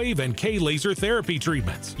shockwave and K-laser therapy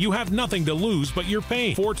treatments. You have nothing to lose but your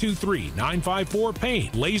pain.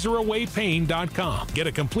 423-954-PAIN. LaserAwayPain.com. Get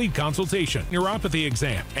a complete consultation, neuropathy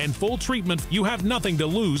exam, and full treatment. You have nothing to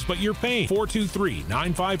lose but your pain.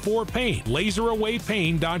 423-954-PAIN.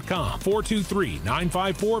 LaserAwayPain.com.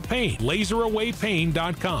 423-954-PAIN.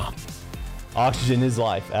 LaserAwayPain.com. Oxygen is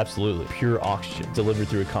life, absolutely. Pure oxygen delivered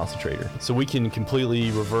through a concentrator. So we can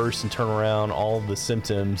completely reverse and turn around all of the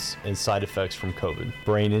symptoms and side effects from COVID.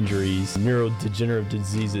 Brain injuries, neurodegenerative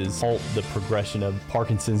diseases, halt the progression of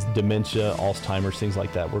Parkinson's, dementia, Alzheimer's, things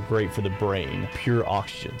like that. We're great for the brain. Pure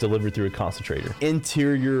oxygen delivered through a concentrator.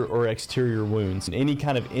 Interior or exterior wounds, any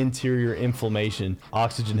kind of interior inflammation,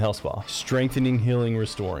 Oxygen Health Spa. Strengthening, healing,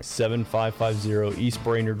 restoring. 7550 East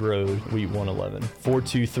Brainerd Road, Suite 111.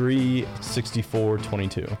 423-6422.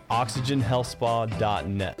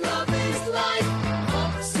 OxygenHealthSpa.net.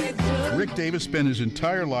 Rick Davis spent his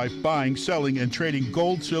entire life buying, selling, and trading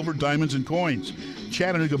gold, silver, diamonds, and coins.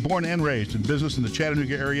 Chattanooga born and raised in business in the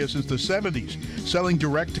Chattanooga area since the 70s, selling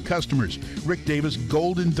direct to customers. Rick Davis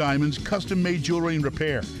Gold and Diamonds, custom-made jewelry and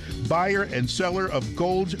repair. Buyer and seller of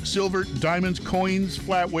gold, silver, diamonds, coins,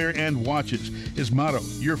 flatware, and watches. His motto,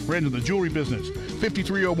 your friend in the jewelry business.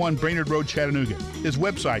 5301 Brainerd Road, Chattanooga. His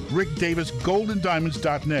website,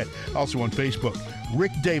 rickdavisgoldanddiamonds.net. Also on Facebook,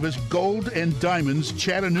 Rick Davis Gold and Diamonds,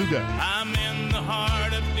 Chattanooga. I'm in the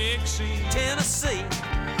heart of Dixie, Tennessee.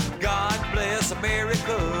 God bless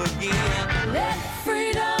America again. Let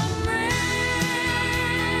freedom ring.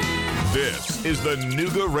 This is the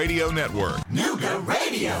Nooga Radio Network. Nooga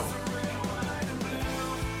Radio.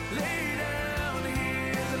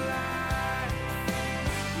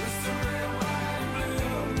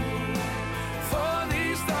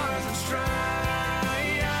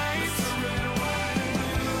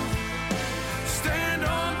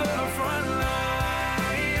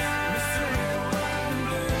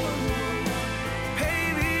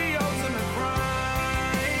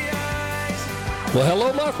 Well,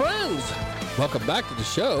 hello, my friends. Welcome back to the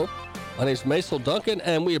show. My name is Maisel Duncan,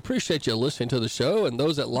 and we appreciate you listening to the show. And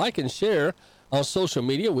those that like and share on social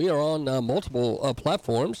media, we are on multiple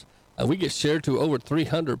platforms. We get shared to over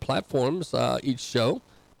 300 platforms each show,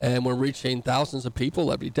 and we're reaching thousands of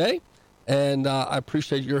people every day. And I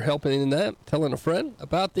appreciate your helping in that, telling a friend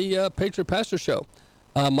about the Patriot Pastor Show.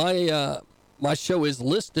 My show is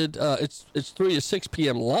listed. It's 3 to 6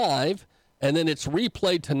 p.m. live. And then it's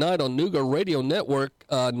replayed tonight on Nooga Radio Network,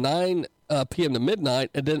 9 p.m. to midnight,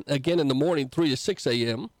 and then again in the morning, 3 to 6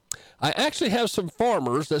 a.m. I actually have some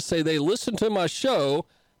farmers that say they listen to my show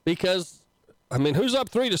because, I mean, who's up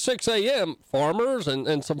 3 to 6 a.m.? Farmers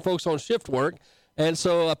and some folks on shift work. And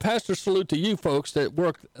so a pastor salute to you folks that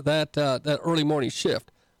work that early morning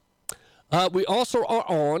shift. We also are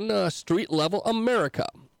on Street Level America.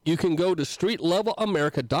 You can go to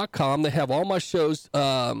streetlevelamerica.com. They have all my shows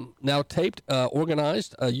now taped,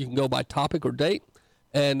 organized. You can go by topic or date,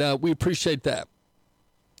 and we appreciate that.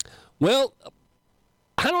 Well,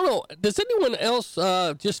 I don't know. Does anyone else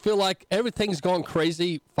just feel like everything's gone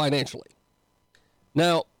crazy financially?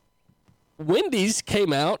 Now, Wendy's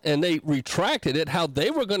came out, and they retracted it, how they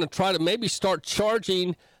were going to try to maybe start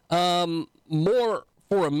charging more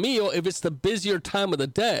for a meal if it's the busier time of the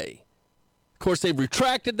day. Of course, they've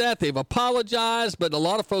retracted that. They've apologized, but a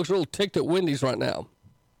lot of folks are a little ticked at Wendy's right now.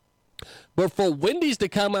 But for Wendy's to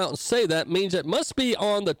come out and say that means it must be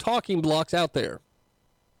on the talking blocks out there.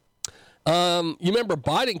 You remember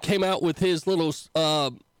Biden came out with his little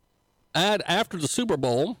ad after the Super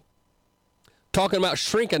Bowl talking about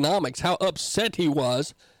shrinkonomics, how upset he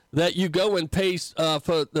was that you go and pay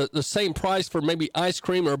for the same price for maybe ice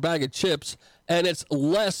cream or a bag of chips, and it's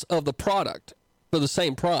less of the product for the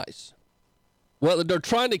same price. Well, they're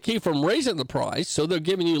trying to keep from raising the price, so they're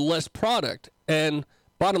giving you less product. And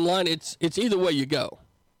bottom line, it's either way you go.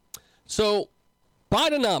 So,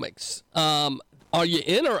 Bidenomics, are you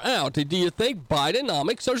in or out? Do you think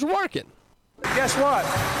Bidenomics is working? Guess what?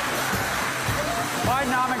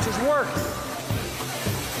 Bidenomics is working.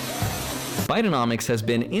 Bidenomics has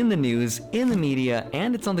been in the news, in the media,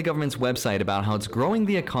 and it's on the government's website about how it's growing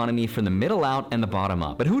the economy from the middle out and the bottom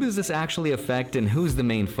up. But who does this actually affect, and who's the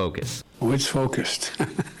main focus? Oh, it's focused.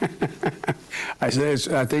 I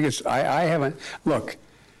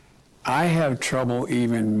have trouble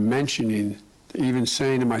even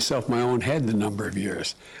saying to myself my own head the number of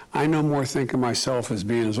years. I no more think of myself as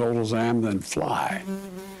being as old as I am than fly.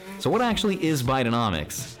 So what actually is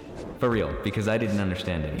Bidenomics? For real, because I didn't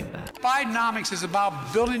understand any of that. Bidenomics is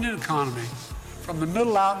about building an economy from the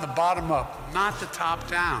middle out and the bottom up, not the top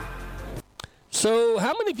down. So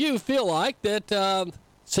how many of you feel like that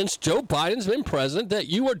since Joe Biden's been president that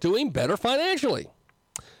you are doing better financially?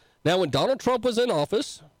 Now, when Donald Trump was in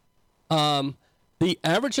office, the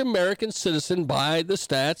average American citizen, by the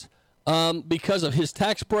stats, because of his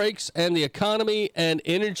tax breaks and the economy and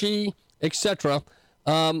energy, etc.,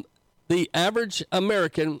 the average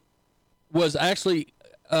American was actually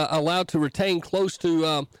allowed to retain close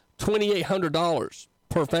to $2,800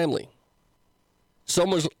 per family. Some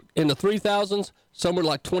was in the 3,000s, some were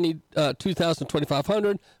like 2,000,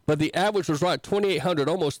 2,500, but the average was right 2,800,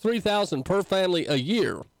 almost 3,000 per family a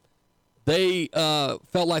year. They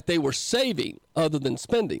felt like they were saving other than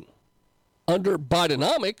spending. Under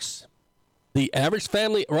Bidenomics, the average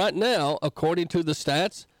family right now, according to the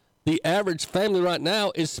stats, the average family right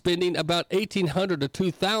now is spending about $1,800 to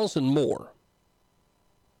 $2,000 more.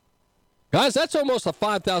 Guys, that's almost a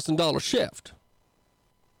 $5,000 shift.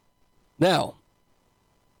 Now,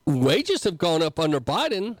 wages have gone up under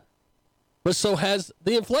Biden, but so has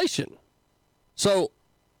the inflation. So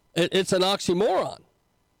it's an oxymoron.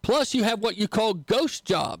 Plus, you have what you call ghost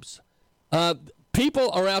jobs. People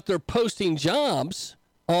are out there posting jobs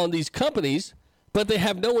on these companies, but they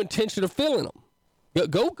have no intention of filling them.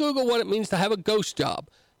 Go Google what it means to have a ghost job.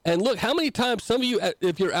 And look how many times some of you,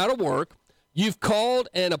 if you're out of work, you've called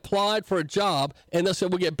and applied for a job, and they'll say,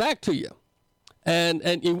 we'll get back to you.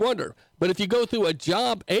 And you wonder. But if you go through a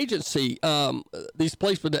job agency, these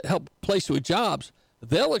places that help place you with jobs,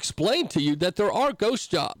 they'll explain to you that there are ghost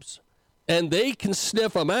jobs. And they can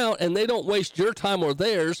sniff them out, and they don't waste your time or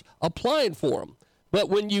theirs applying for them. But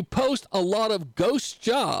when you post a lot of ghost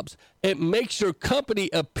jobs, it makes your company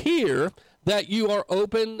appear that you are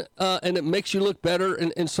open, and it makes you look better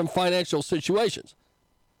in some financial situations,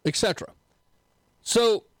 etc.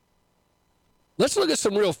 So let's look at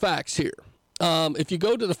some real facts here. If you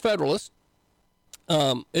go to the Federalist,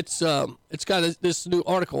 it's got this new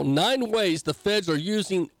article, 9 ways the feds are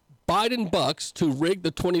using Biden bucks to rig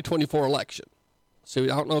the 2024 election. So I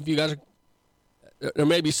don't know if you guys are, there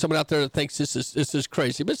may be someone out there that thinks this is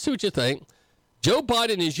crazy, but see what you think. Joe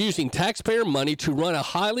Biden is using taxpayer money to run a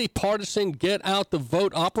highly partisan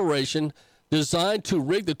get-out-the-vote operation designed to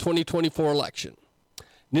rig the 2024 election.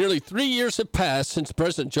 Nearly 3 years have passed since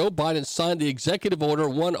President Joe Biden signed the Executive Order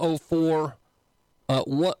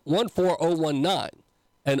 14019,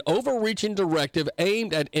 an overreaching directive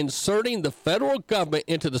aimed at inserting the federal government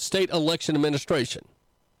into the state election administration.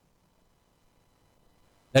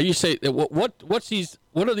 Now you say, what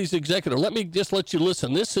are these executive? Let me just let you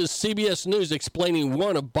listen. This is CBS News explaining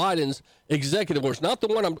one of Biden's executive orders, not the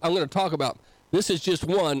one I'm going to talk about. This is just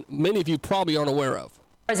one many of you probably aren't aware of.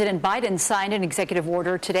 President Biden signed an executive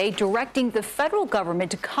order today directing the federal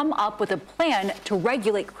government to come up with a plan to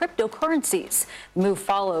regulate cryptocurrencies. The move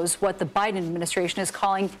follows what the Biden administration is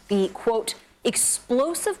calling the, quote,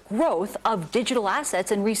 explosive growth of digital assets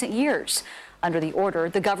in recent years. Under the order,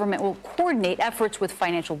 the government will coordinate efforts with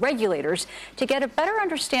financial regulators to get a better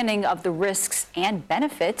understanding of the risks and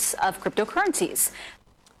benefits of cryptocurrencies.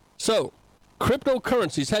 So,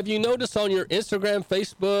 cryptocurrencies, have you noticed on your Instagram,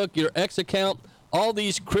 Facebook, your X account, all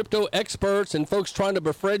these crypto experts and folks trying to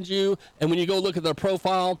befriend you, and when you go look at their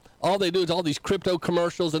profile, all they do is all these crypto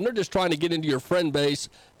commercials, and they're just trying to get into your friend base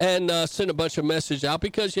and send a bunch of messages out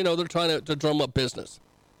because, you know, they're trying to drum up business.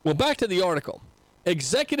 Well, back to the article.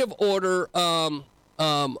 Executive Order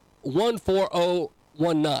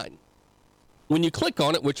 14019. When you click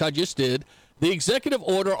on it, which I just did, the executive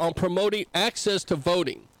order on promoting access to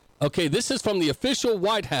voting. Okay, this is from the official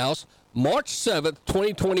White House, March 7th,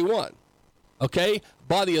 2021. Okay,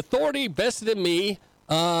 by the authority vested in me,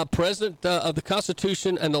 President of the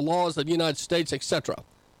Constitution and the laws of the United States, etc.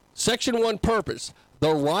 Section 1 purpose.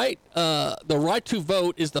 The right to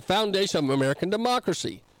vote is the foundation of American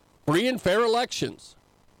democracy. Free and fair elections.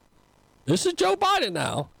 This is Joe Biden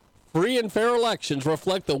now. Free and fair elections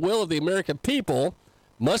reflect the will of the American people,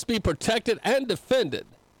 must be protected and defended.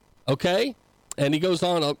 Okay? And he goes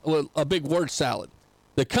on a big word salad.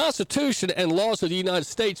 The Constitution and laws of the United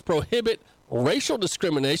States prohibit racial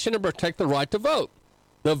discrimination and protect the right to vote.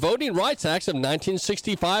 The Voting Rights Acts of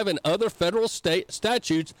 1965 and other federal state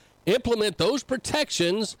statutes implement those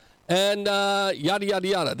protections and yada, yada,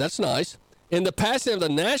 yada. That's nice. In the passing of the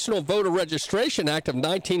National Voter Registration Act of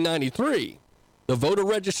 1993, the Voter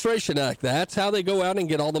Registration Act, that's how they go out and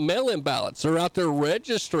get all the mail-in ballots. They're out there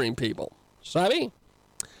registering people. Savvy?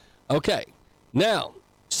 Okay. Now,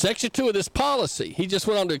 Section 2 of this policy, he just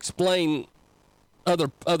went on to explain other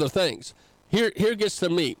things. Here gets the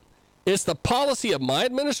meat. It's the policy of my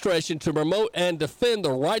administration to promote and defend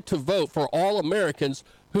the right to vote for all Americans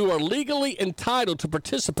who are legally entitled to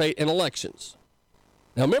participate in elections.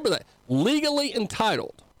 Now remember that, legally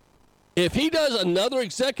entitled. If he does another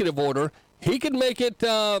executive order, he can make it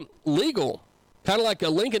legal, kind of like a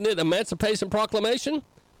Lincoln did Emancipation Proclamation,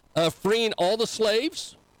 freeing all the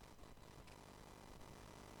slaves,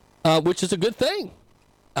 which is a good thing.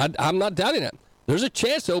 I'm not doubting that. There's a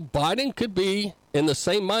chance, though, Biden could be in the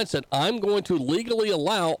same mindset. I'm going to legally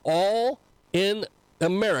allow all in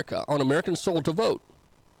America, on American soil, to vote,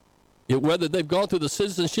 whether they've gone through the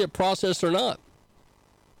citizenship process or not.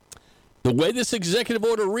 The way this executive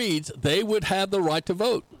order reads, they would have the right to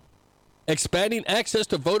vote. Expanding access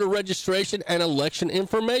to voter registration and election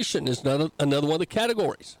information is another one of the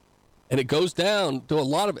categories. And it goes down to a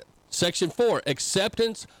lot of it. Section 4,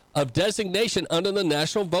 acceptance of designation under the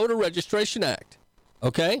National Voter Registration Act.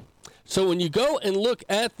 Okay? So when you go and look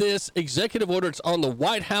at this executive order, it's on the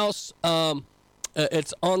White House,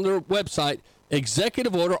 it's on their website,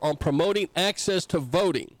 Executive Order on Promoting Access to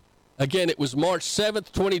Voting. Again, it was March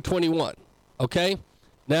 7th, 2021. Okay?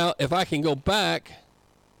 Now, if I can go back.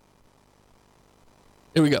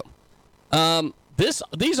 Here we go.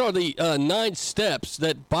 These are the 9 steps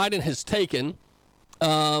that Biden has taken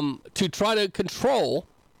to try to control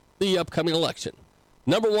the upcoming election.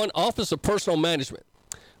 Number 1, Office of Personnel Management.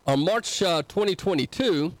 On March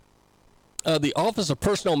 2022, the Office of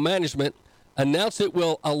Personnel Management announced it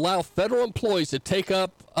will allow federal employees to take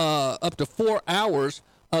up to 4 hours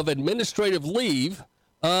of administrative leave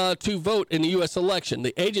to vote in the U.S. election.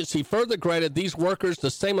 The agency further granted these workers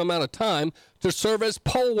the same amount of time to serve as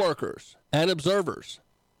poll workers and observers.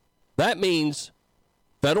 That means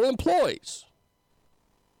federal employees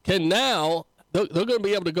can now, they're going to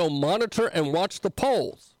be able to go monitor and watch the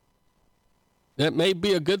polls. That may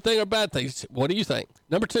be a good thing or bad thing. What do you think?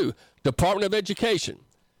 Number 2, Department of Education.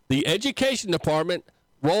 The Education Department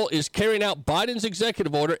role is carrying out Biden's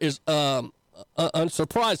executive order is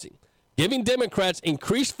unsurprising, giving Democrats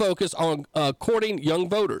increased focus on courting young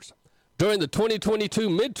voters. During the 2022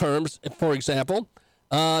 midterms, for example,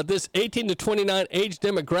 this 18 to 29 age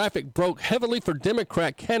demographic broke heavily for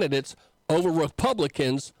Democrat candidates over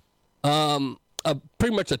Republicans,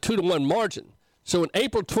 pretty much a 2-to-1 margin. So in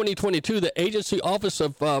April 2022, the Agency Office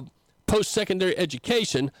of Post-Secondary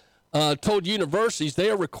Education told universities they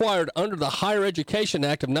are required under the Higher Education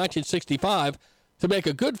Act of 1965 to make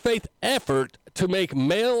a good faith effort to make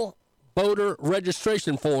mail voter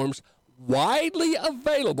registration forms widely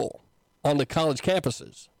available on the college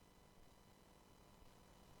campuses.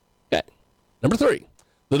 Okay. Number 3,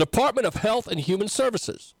 the Department of Health and Human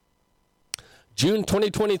Services. June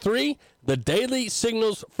 2023, the Daily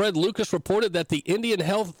Signal's Fred Lucas reported that the Indian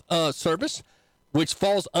Health Service, which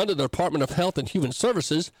falls under the Department of Health and Human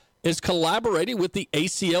Services, is collaborating with the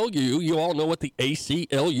ACLU. You all know what the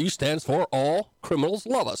ACLU stands for, All Criminals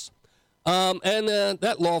Love Us. And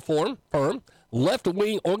that law firm,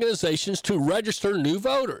 left-wing organizations to register new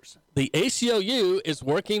voters. The ACLU is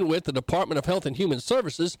working with the Department of Health and Human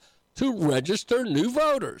Services to register new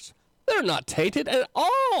voters. They're not tainted at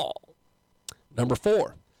all. Number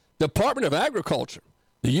 4, Department of Agriculture.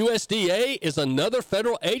 The USDA is another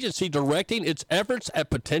federal agency directing its efforts at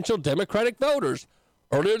potential Democratic voters.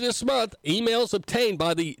 Earlier this month, emails obtained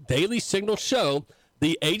by the Daily Signal show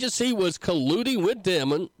the agency was colluding with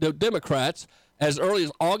the Democrats as early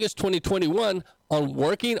as August 2021 on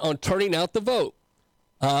working on turning out the vote.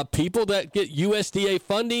 People that get USDA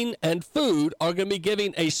funding and food are going to be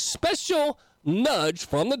giving a special nudge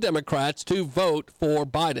from the Democrats to vote for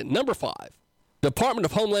Biden. Number 5, Department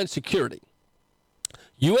of Homeland Security.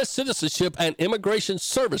 U.S. Citizenship and Immigration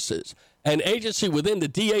Services, an agency within the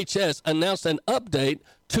DHS, announced an update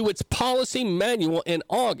to its policy manual in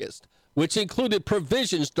August, which included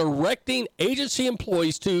provisions directing agency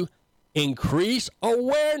employees to increase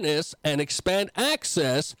awareness and expand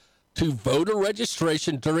access to voter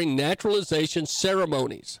registration during naturalization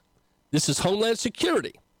ceremonies. This is Homeland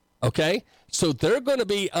Security, okay? So they're going to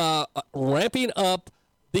be ramping up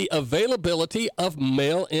the availability of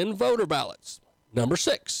mail-in voter ballots. Number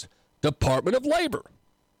 6, Department of Labor.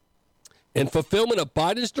 In fulfillment of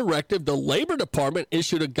Biden's directive, the Labor Department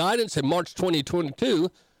issued a guidance in March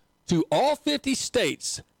 2022 to all 50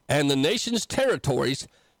 states and the nation's territories,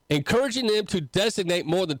 encouraging them to designate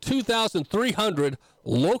more than 2,300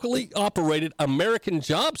 locally operated American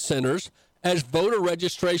job centers as voter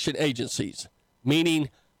registration agencies, meaning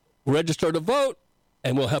register to vote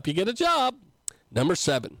and we'll help you get a job. Number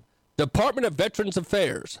 7, Department of Veterans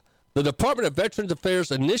Affairs. The Department of Veterans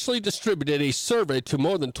Affairs initially distributed a survey to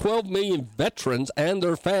more than 12 million veterans and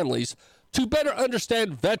their families to better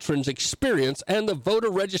understand veterans' experience and the voter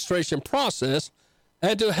registration process,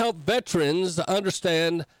 and to help veterans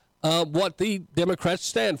understand what the Democrats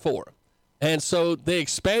stand for. And so they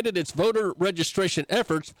expanded its voter registration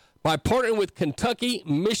efforts by partnering with Kentucky,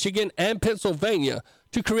 Michigan, and Pennsylvania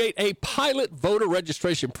to create a pilot voter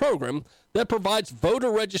registration program that provides voter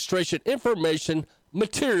registration information,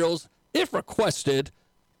 materials, if requested,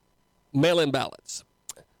 mail-in ballots.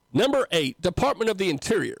 Number 8, Department of the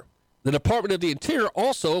Interior. The Department of the Interior,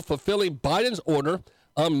 also fulfilling Biden's order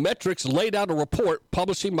on metrics, laid out a report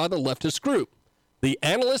publishing by the leftist group. The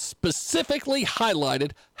analysts specifically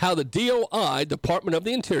highlighted how the DOI, Department of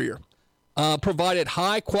the Interior, provided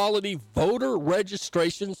high-quality voter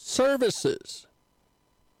registration services.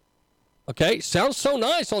 Okay, sounds so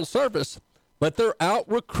nice on surface, but they're out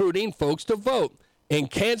recruiting folks to vote. In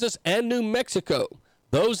Kansas and New Mexico,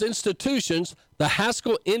 those institutions, the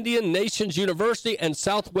Haskell Indian Nations University and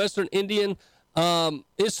Southwestern Indian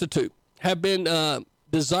Institute, have been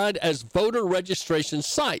designed as voter registration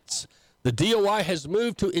sites. The DOI has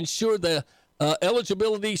moved to ensure the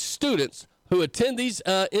eligibility students who attend these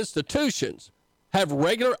institutions have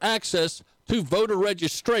regular access to voter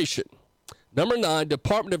registration. Number 9,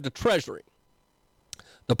 Department of the Treasury.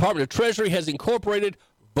 Department of Treasury has incorporated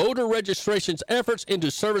voter registration's efforts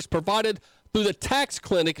into service provided through the Tax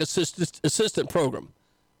Clinic Assistant Program,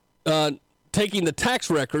 taking the tax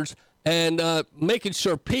records and making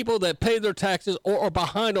sure people that pay their taxes or are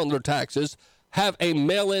behind on their taxes have a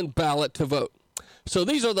mail-in ballot to vote. So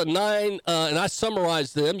these are the 9, and I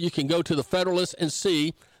summarized them. You can go to the Federalist and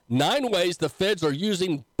see 9 ways the feds are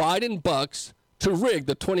using Biden bucks to rig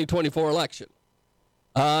the 2024 election.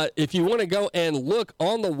 If you want to go and look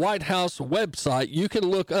on the White House website, you can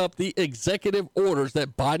look up the executive orders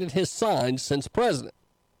that Biden has signed since president.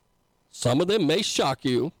 Some of them may shock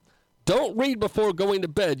you. Don't read before going to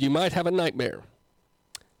bed. You might have a nightmare.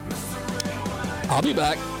 I'll be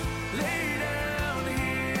back.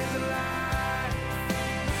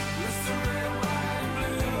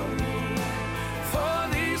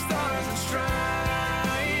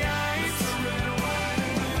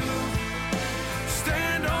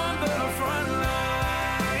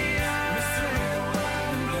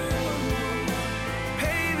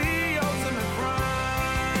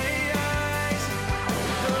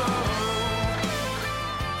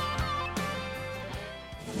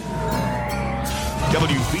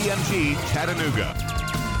 WBMG Chattanooga.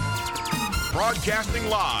 Broadcasting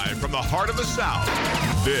live from the heart of the South.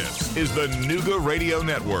 This is the Nooga Radio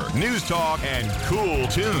Network. News talk and cool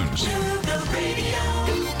tunes. Nooga Radio.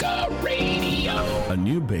 Nooga Radio. A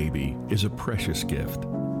new baby is a precious gift.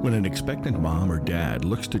 When an expectant mom or dad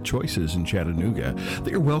looks to choices in Chattanooga,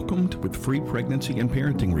 they are welcomed with free pregnancy and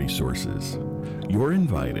parenting resources. You're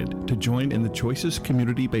invited to join in the Choices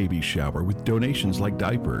Community Baby Shower with donations like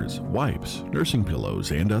diapers, wipes, nursing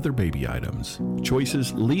pillows, and other baby items.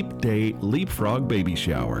 Choices Leap Day Leapfrog Baby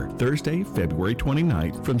Shower, Thursday, February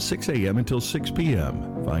 29th from 6 a.m. until 6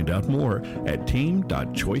 p.m. Find out more at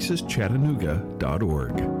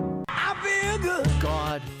team.choiceschattanooga.org. I feel good.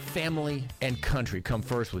 God, family, and country come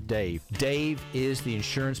first with Dave. Dave is the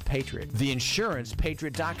insurance patriot.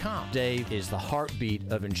 TheInsurancePatriot.com. Dave is the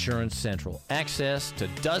heartbeat of Insurance Central. Access to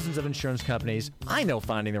dozens of insurance companies. I know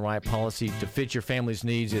finding the right policy to fit your family's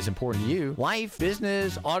needs is important to you. Life,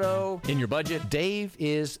 business, auto, in your budget. Dave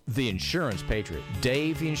is the insurance patriot.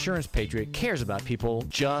 Dave, the insurance patriot, cares about people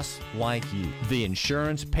just like you.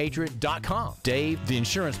 TheInsurancePatriot.com. Dave,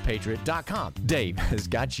 TheInsurancePatriot.com. Dave has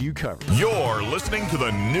got you covered. You're listening to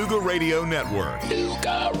the Nooga Radio Network.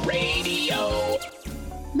 Nooga Radio.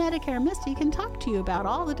 Medicare Misty can talk to you about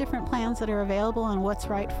all the different plans that are available and what's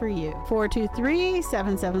right for you.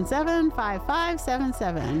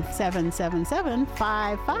 423-777-5577.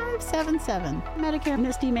 777-5577. Medicare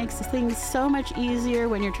Misty makes things so much easier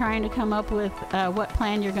when you're trying to come up with what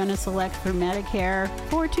plan you're going to select for Medicare.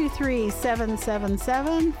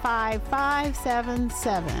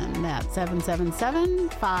 423-777-5577. That's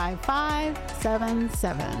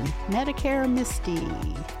 777-5577. Medicare Misty.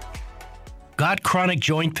 Got chronic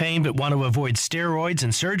joint pain but want to avoid steroids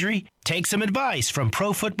and surgery? Take some advice from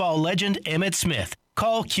pro football legend Emmitt Smith.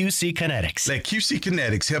 Call QC Kinetics. Let QC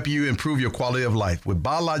Kinetics help you improve your quality of life with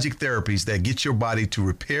biologic therapies that get your body to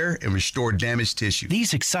repair and restore damaged tissue.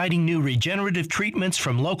 These exciting new regenerative treatments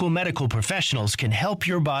from local medical professionals can help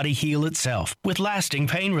your body heal itself with lasting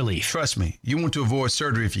pain relief. Trust me, you want to avoid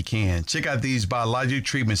surgery if you can. Check out these biologic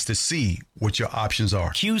treatments to see what your options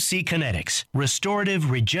are. QC Kinetics. Restorative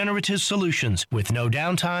regenerative solutions with no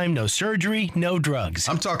downtime, no surgery, no drugs.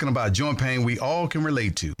 I'm talking about joint pain we all can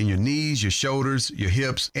relate to in your knees, your shoulders, your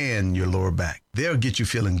hips, and your lower back. They'll get you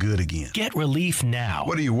feeling good again. Get relief now.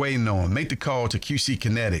 What are you waiting on? Make the call to QC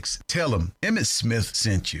Kinetics. Tell them Emmitt Smith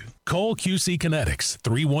sent you. Call QC Kinetics,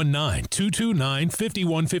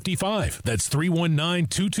 319-229-5155. That's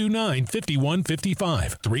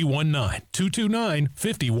 319-229-5155.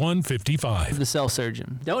 319-229-5155. The cell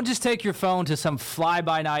surgeon. Don't just take your phone to some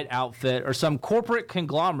fly-by-night outfit or some corporate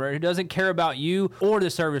conglomerate who doesn't care about you or the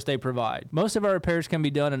service they provide. Most of our repairs can be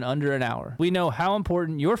done in under an hour. We know how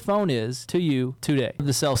important your phone is to you you today.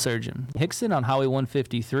 The Cell Surgeon. Hickson on Highway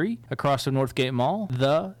 153 across from Northgate Mall.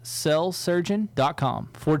 TheCellSurgeon.com.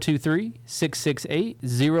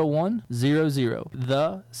 423-668-0100.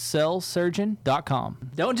 TheCellSurgeon.com.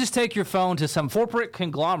 Don't just take your phone to some corporate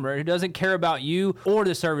conglomerate who doesn't care about you or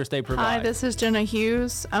the service they provide. Hi, this is Jenna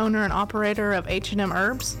Hughes, owner and operator of H&M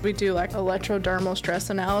Herbs. We do like electrodermal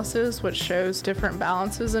stress analysis, which shows different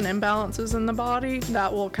balances and imbalances in the body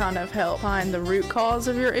that will kind of help find the root cause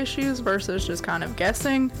of your issues versus just kind of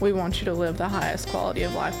guessing. We want you to live the highest quality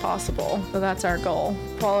of life possible. So that's our goal.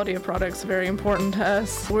 Quality of products is very important to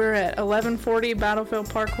us. We're at 1140 Battlefield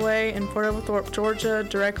Parkway in Port Overthorpe, Georgia,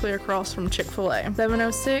 directly across from Chick-fil-A.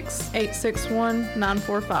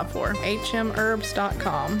 706-861-9454.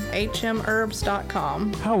 HMHerbs.com.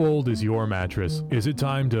 HMHerbs.com. How old is your mattress? Is it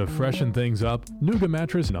time to freshen things up? Nuga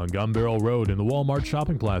Mattress on Gun Barrel Road in the Walmart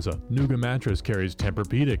Shopping Plaza. Nuga Mattress carries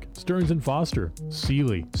Tempur-Pedic, Stearns & Foster,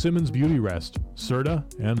 Sealy, Simmons Beauty Rest, Serta,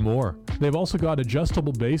 and more. They've also got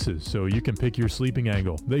adjustable bases so you can pick your sleeping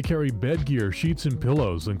angle. They carry bed gear, sheets, and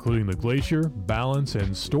pillows, including the Glacier, Balance,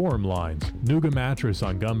 and Storm lines. Nuga Mattress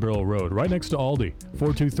on Gun Barrel Road, right next to Aldi.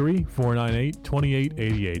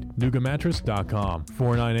 423-498-2888. NugaMattress.com.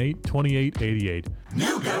 498-2888.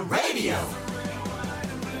 Nuga Radio.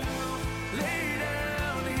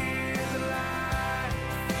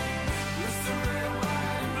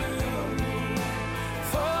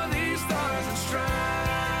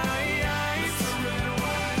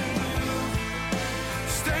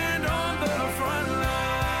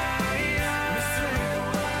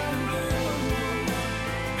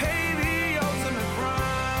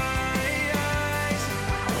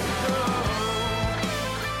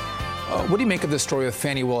 What do you make of this story of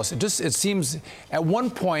Fani Willis? It seems at one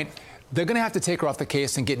point they're going to have to take her off the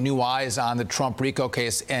case and get new eyes on the Trump RICO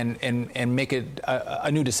case and make it a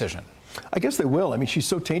new decision. I guess they will. I mean, she's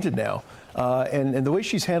so tainted now. And the way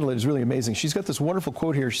she's handled it is really amazing. She's got this wonderful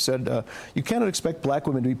quote here. She said, you cannot expect black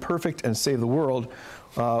women to be perfect and save the world.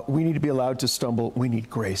 We need to be allowed to stumble. We need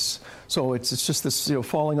grace. So it's just this,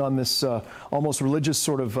 falling on this almost religious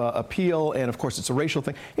sort of appeal. And of course, it's a racial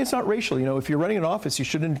thing. It's not racial. If you're running an office, you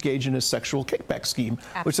shouldn't engage in a sexual kickback scheme,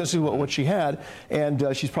 which is essentially what she had. And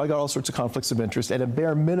she's probably got all sorts of conflicts of interest. At a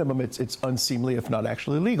bare minimum, it's unseemly, if not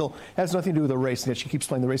actually illegal. It has nothing to do with the race. And yet she keeps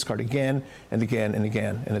playing the race card again and again and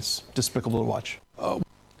again. And it's despicable to watch.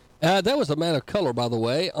 That was a man of color, by the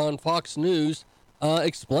way, on Fox News,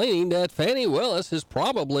 explaining that Fani Willis has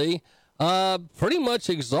probably pretty much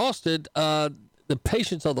exhausted the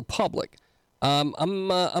patience of the public. I'm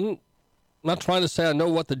not trying to say I know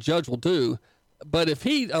what the judge will do, but if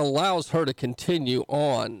he allows her to continue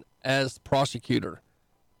on as prosecutor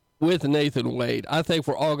with Nathan Wade, I think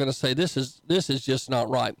we're all going to say this is just not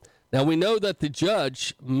right. Now, we know that the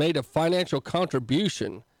judge made a financial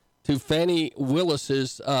contribution to Fani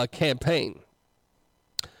Willis's campaign.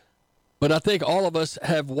 But I think all of us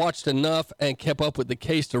have watched enough and kept up with the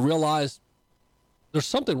case to realize there's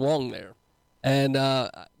something wrong there. And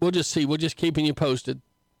we'll just see. We're just keeping you posted.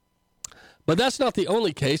 But that's not the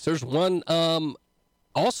only case. There's one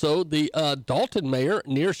also, the Dalton mayor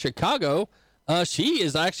near Chicago. She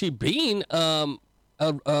is actually being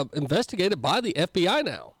investigated by the FBI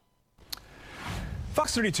now.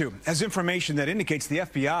 Fox 32 has information that indicates the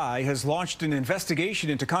FBI has launched an investigation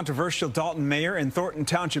into controversial Dalton mayor and Thornton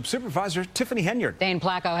Township Supervisor Tiffany Henyard. Dane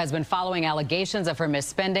Placco has been following allegations of her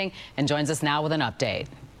misspending and joins us now with an update.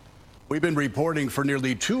 We've been reporting for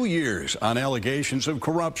nearly 2 years on allegations of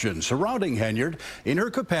corruption surrounding Henyard in her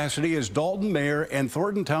capacity as Dalton mayor and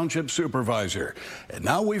Thornton Township Supervisor. And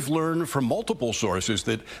now we've learned from multiple sources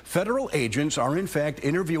that federal agents are in fact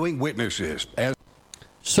interviewing witnesses.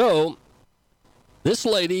 This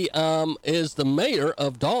lady is the mayor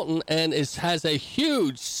of Dalton and has a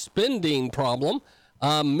huge spending problem.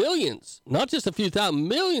 Millions, not just a few thousand,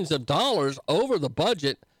 millions of dollars over the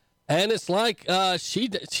budget. And it's like she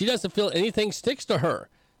doesn't feel anything sticks to her.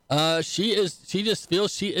 She just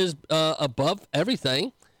feels she is above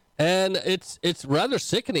everything. And it's rather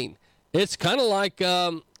sickening. It's kind of like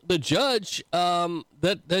the judge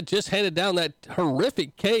that just handed down that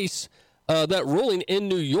horrific case, that ruling in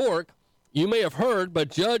New York. You may have heard, but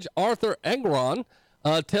Judge Arthur Engeron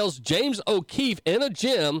tells James O'Keefe in a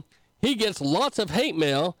gym he gets lots of hate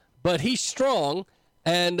mail, but he's strong.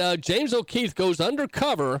 And James O'Keefe goes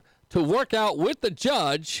undercover to work out with the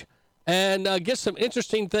judge and get some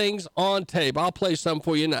interesting things on tape. I'll play some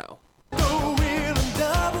for you now.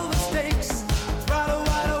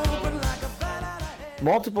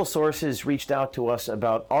 Multiple sources reached out to us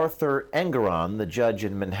about Arthur Engeron, the judge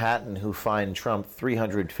in Manhattan who fined Trump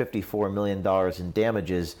 $354 million in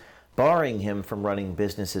damages, barring him from running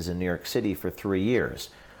businesses in New York City for 3 years.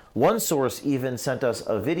 One source even sent us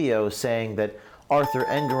a video saying that Arthur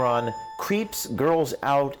Engoron creeps girls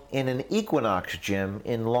out in an Equinox gym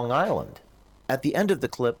in Long Island. At the end of the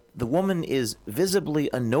clip, the woman is visibly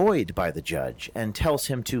annoyed by the judge and tells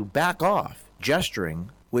him to back off, gesturing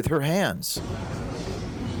with her hands.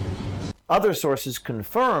 Other sources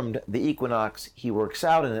confirmed the Equinox he works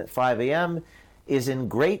out in at 5 a.m. is in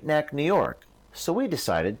Great Neck, New York, so we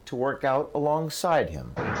decided to work out alongside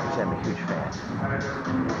him. I'm a huge fan.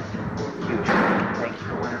 Huge fan. Thank you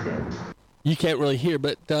for what you did. You can't really hear,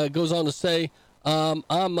 but goes on to say,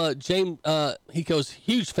 I'm James, he goes,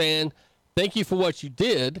 huge fan. Thank you for what you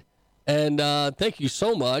did, and thank you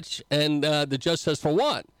so much. And the judge says, for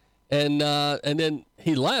what? And then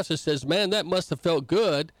he laughs and says, man, that must have felt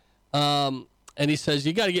good. And he says,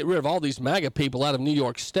 you got to get rid of all these MAGA people out of New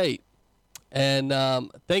York State. And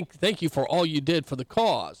thank you for all you did for the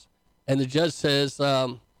cause. And the judge says,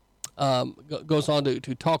 goes on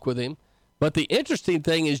to talk with him. But the interesting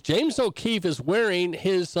thing is James O'Keefe is wearing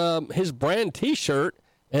his brand T-shirt,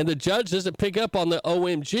 and the judge doesn't pick up on the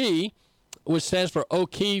OMG, which stands for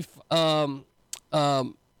O'Keefe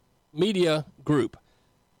Media Group.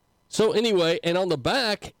 So anyway, and on the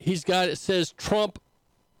back, it says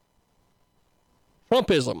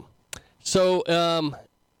Trumpism. So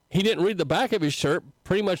he didn't read the back of his shirt,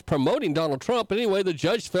 pretty much promoting Donald Trump. But anyway, the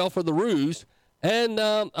judge fell for the ruse and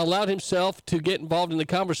allowed himself to get involved in the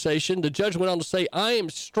conversation. The judge went on to say, I am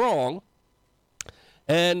strong,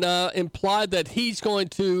 and implied that he's going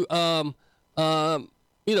to,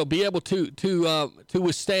 be able to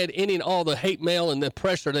withstand any and all the hate mail and the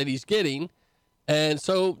pressure that he's getting. And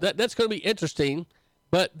so that's going to be interesting.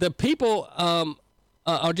 But the people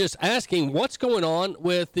are just asking what's going on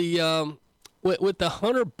with the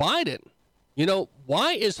Hunter Biden.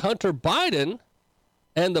 Why is Hunter Biden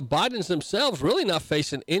and the Bidens themselves really not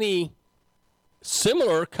facing any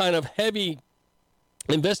similar kind of heavy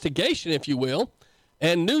investigation, if you will?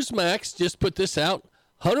 And Newsmax just put this out.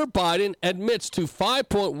 Hunter Biden admits to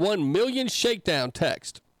 5.1 million shakedown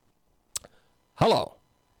text. Hello.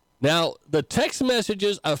 Now, the text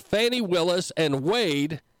messages of Fani Willis and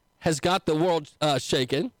Wade has got the world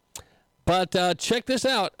shaken. But check this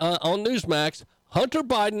out on Newsmax. Hunter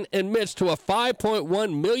Biden admits to a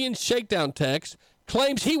 5.1 million shakedown text,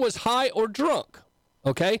 claims he was high or drunk.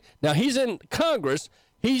 Okay? Now, he's in Congress.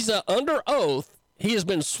 He's under oath. He has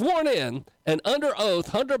been sworn in, and under oath,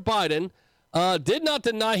 Hunter Biden did not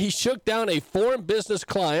deny he shook down a foreign business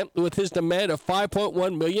client with his demand of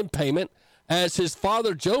 $5.1 million payment as his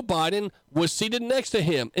father, Joe Biden, was seated next to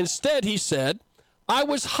him. Instead, he said, I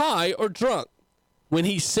was high or drunk when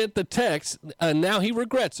he sent the text, and now he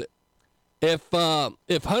regrets it. If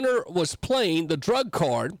Hunter was playing the drug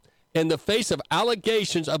card in the face of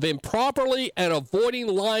allegations of improperly and avoiding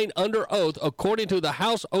lying under oath, according to the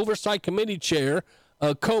House Oversight Committee Chair,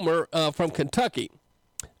 Comer from Kentucky,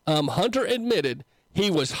 Hunter admitted he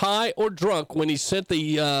was high or drunk when he sent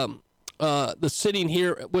the sitting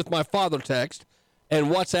here with my father text and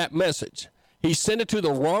WhatsApp message. He sent it to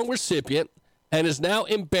the wrong recipient and is now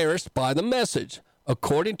embarrassed by the message,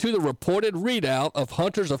 according to the reported readout of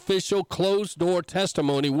Hunter's official closed-door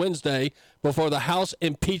testimony Wednesday before the House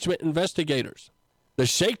impeachment investigators. The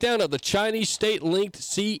shakedown of the Chinese state-linked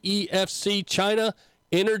CEFC China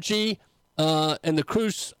Energy and the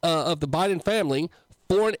cruise of the Biden family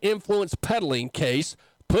foreign influence peddling case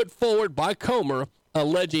put forward by Comer,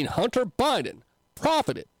 alleging Hunter Biden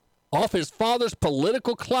profited off his father's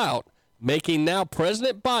political clout, making now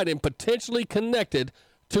President Biden potentially connected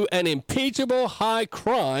to an impeachable high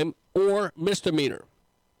crime or misdemeanor.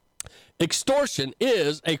 Extortion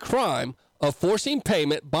is a crime of forcing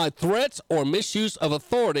payment by threats or misuse of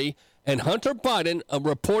authority, and Hunter Biden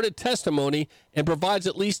reported testimony and provides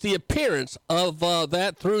at least the appearance of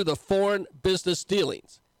that through the foreign business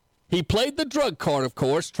dealings. He played the drug card, of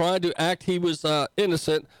course, trying to act he was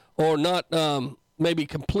innocent or not maybe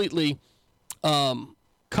completely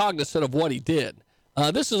cognizant of what he did.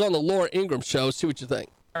 This is on the Laura Ingraham Show. See what you think.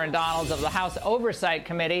 Aaron Donalds of the House Oversight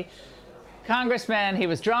Committee. Congressman, he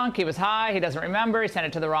was drunk, he was high, he doesn't remember, he sent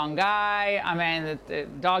it to the wrong guy. I mean, the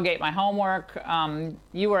dog ate my homework.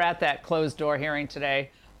 You were at that closed-door hearing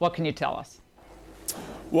today. What can you tell us?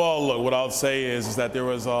 Well, look, what I would say is that there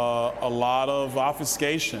was a lot of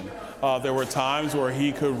obfuscation. There were times where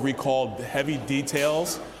he could recall heavy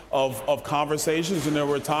details of conversations, and there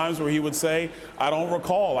were times where he would say, I don't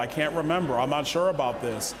recall, I can't remember, I'm not sure about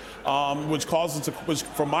this, which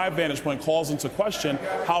from my vantage point calls into question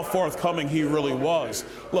how forthcoming he really was.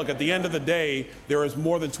 Look, at the end of the day, there is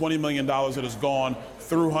more than $20 million that has gone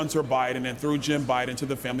through Hunter Biden and through Jim Biden to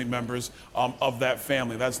the family members of that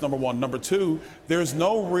family. That's number one. Number two, there's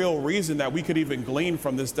no real reason that we could even glean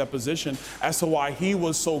from this deposition as to why he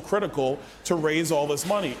was so critical to raise all this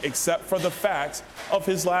money, except for the fact of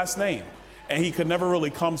his last name. And he could never really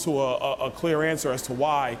come to a clear answer as to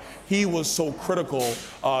why he was so critical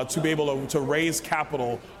to be able to raise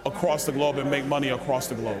capital across the globe and make money across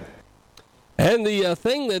the globe. And the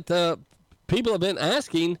thing that people have been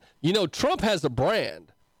asking, Trump has a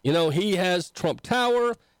brand. He has Trump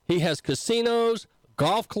Tower, he has casinos,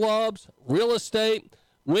 golf clubs, real estate.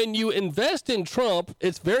 When you invest in Trump,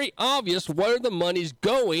 it's very obvious where the money's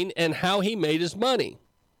going and how he made his money.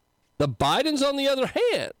 The Bidens, on the other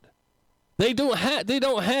hand, they don't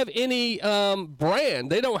have any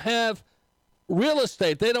brand. They don't have real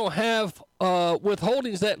estate. They don't have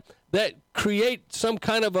withholdings that create some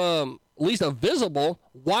kind of at least a visible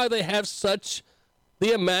why they have such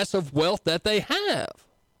the massive wealth that they have.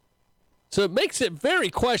 So it makes it very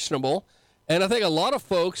questionable, and I think a lot of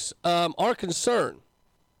folks are concerned.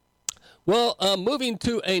 Well, moving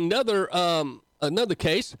to another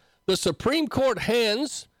case, the Supreme Court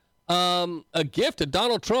hands a gift to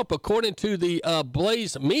Donald Trump, according to the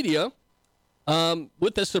Blaze Media,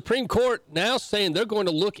 with the Supreme Court now saying they're going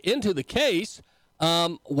to look into the case.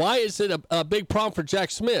 Why is it a big problem for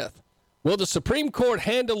Jack Smith? Well, the Supreme Court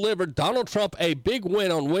hand-delivered Donald Trump a big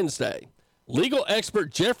win on Wednesday. Legal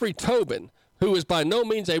expert Jeffrey Tobin, who is by no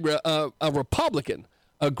means a Republican,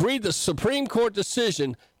 agreed the Supreme Court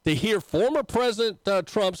decision to hear former President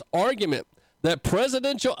Trump's argument that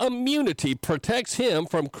presidential immunity protects him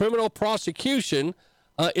from criminal prosecution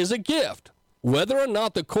is a gift. Whether or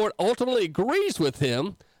not the court ultimately agrees with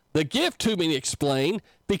him, the gift, Tobin explained,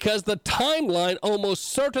 because the timeline almost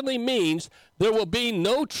certainly means there will be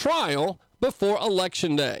no trial before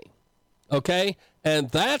Election Day. Okay? And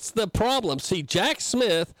that's the problem. See, Jack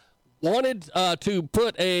Smith wanted to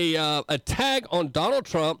put a tag on Donald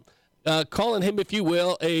Trump, calling him, if you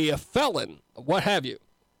will, a felon, what have you.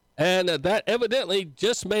 And that evidently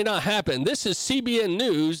just may not happen. This is CBN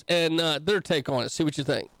News and their take on it. See what you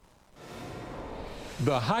think.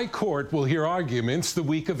 The High Court will hear arguments the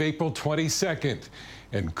week of April 22nd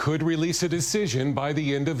and could release a decision by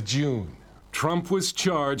the end of June. Trump was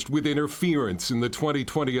charged with interference in the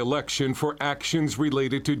 2020 election for actions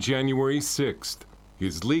related to January 6th.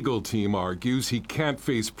 His legal team argues he can't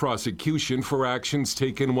face prosecution for actions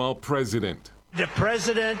taken while president. The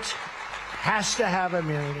president has to have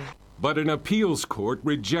immunity. But an appeals court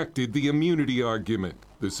rejected the immunity argument.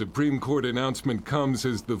 The Supreme Court announcement comes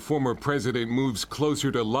as the former president moves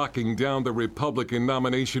closer to locking down the Republican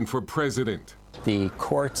nomination for president. The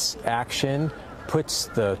court's action puts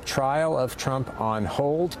the trial of Trump on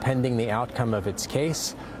hold pending the outcome of its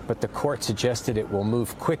case, but the court suggested it will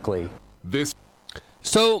move quickly.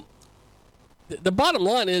 So the bottom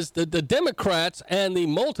line is that the Democrats and the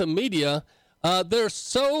multimedia, they're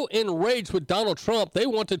so enraged with Donald Trump, they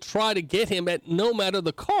want to try to get him at no matter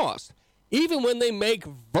the cost, even when they make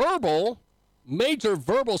major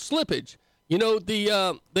verbal slippage.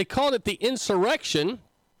 They called it the insurrection,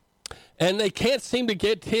 and they can't seem to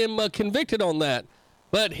get him convicted on that.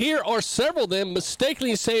 But here are several of them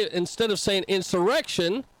mistakenly say, instead of saying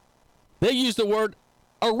insurrection, they use the word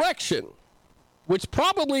erection, which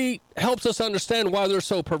probably helps us understand why they're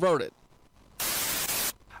so perverted.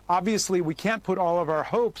 Obviously, we can't put all of our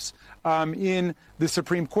hopes in the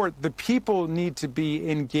Supreme Court. The people need to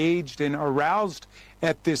be engaged and aroused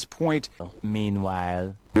at this point.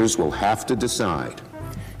 Meanwhile, voters will have to decide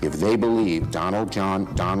if they believe Donald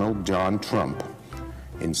John Trump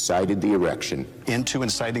incited the erection. Into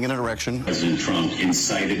inciting an erection. President Trump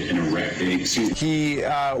incited an erection. He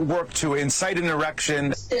worked to incite an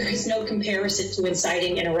erection. There is no comparison to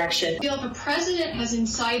inciting an erection. If a president has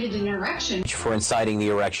incited an erection. For inciting the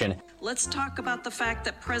erection. Let's talk about the fact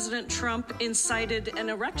that President Trump incited an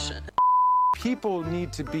erection. People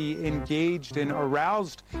need to be engaged and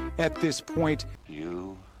aroused at this point.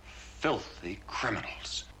 You filthy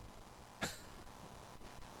criminals.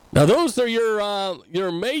 Now, those are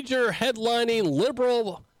your major headlining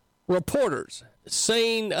liberal reporters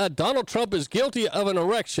saying Donald Trump is guilty of an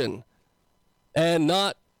erection and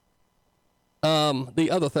not the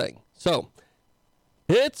other thing. So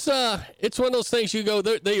it's one of those things you go,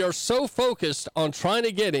 they are so focused on trying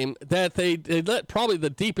to get him that they let probably the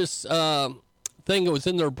deepest thing that was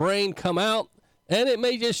in their brain come out, and it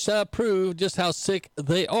may just prove just how sick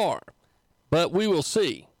they are. But we will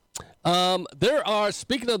see.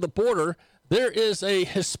 Speaking of the border, there is a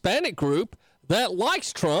Hispanic group that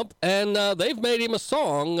likes Trump, and they've made him a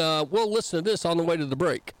song. We'll listen to this on the way to the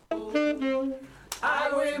break. I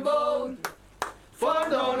will vote for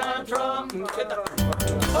Donald Trump.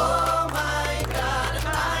 Oh my God,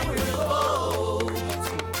 I will vote.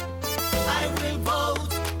 I will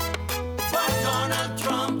vote for Donald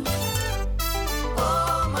Trump.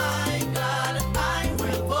 Oh my God, I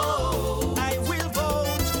will vote. I will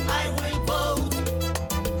vote. I will vote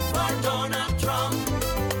for Donald Trump.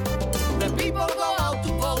 The people go out to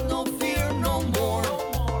vote, no fear, no more.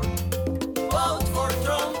 Vote for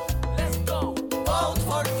Trump. Let's go. Vote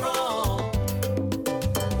for Trump.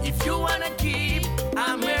 If you wanna keep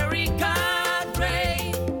America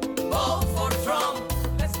great, vote for Trump.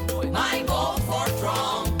 Let's do it. I vote for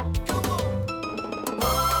Trump. Come on.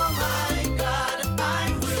 Oh my God,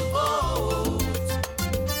 I will vote.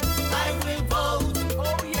 I will vote.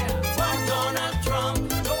 Oh yeah. For Donald Trump.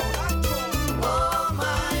 Donald Trump. Oh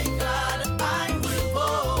my God, I will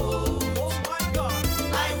vote. Oh my God,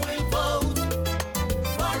 I will vote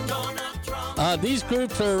for Donald Trump. These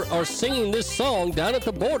groups are singing this song down at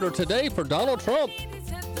the border today for Donald Trump.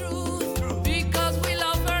 Because we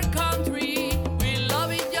love our country, we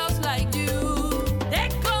love it just like you. The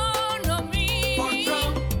economy, for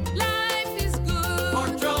Trump. Life is good, for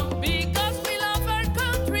Trump. Because we love our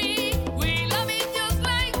country, we love it just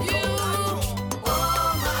like you.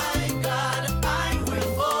 Oh my God, I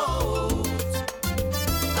will vote.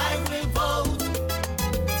 I will vote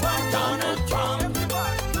for Donald Trump.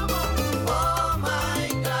 Oh my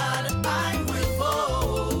God, I will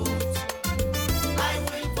vote. I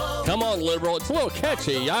will vote. Come on, liberal. It's a little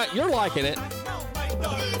catchy. You're liking it.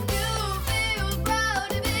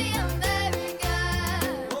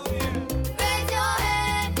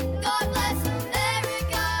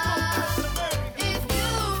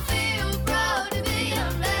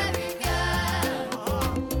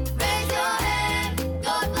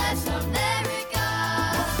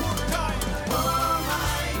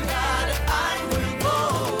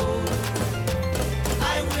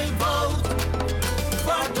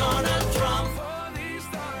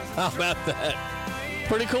 How about that?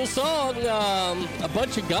 Pretty cool song. A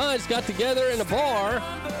bunch of guys got together in a bar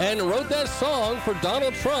and wrote that song for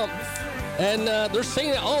Donald Trump, and they're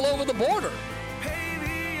singing it all over the border.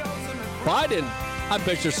 Biden, I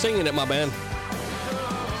bet you're singing it, my man.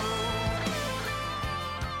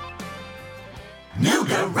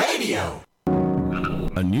 Nuga Radio.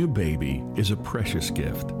 A new baby is a precious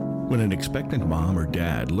gift. When an expectant mom or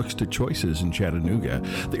dad looks to Choices in Chattanooga,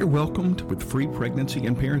 they are welcomed with free pregnancy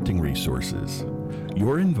and parenting resources.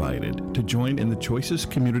 You're invited to join in the Choices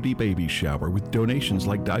Community Baby Shower with donations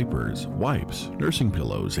like diapers, wipes, nursing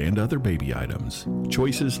pillows, and other baby items.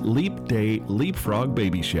 Choices Leap Day Leapfrog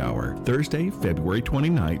Baby Shower, Thursday, February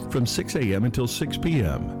 29th from 6 a.m. until 6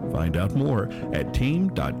 p.m. Find out more at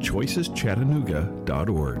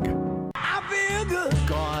team.choiceschattanooga.org.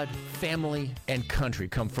 God, family, and country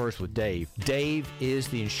come first with Dave. Dave is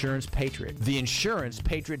the insurance patriot.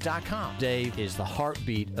 TheInsurancePatriot.com. Dave is the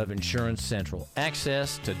heartbeat of Insurance Central.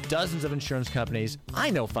 Access to dozens of insurance companies. I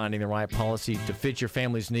know finding the right policy to fit your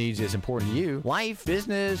family's needs is important to you. Life,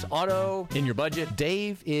 business, auto, in your budget.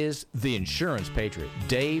 Dave is the insurance patriot.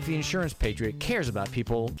 Dave, the insurance patriot, cares about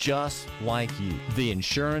people just like you.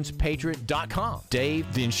 TheInsurancePatriot.com. Dave,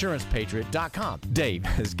 TheInsurancePatriot.com. Dave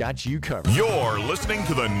has got you covered. You're listening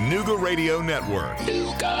to the Nuga Radio Network.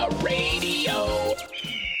 Nuga Radio.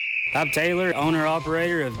 I'm Taylor,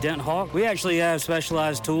 owner-operator of Dent Hawk. We actually have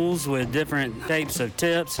specialized tools with different shapes of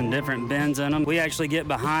tips and different bends in them. We actually get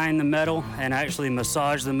behind the metal and actually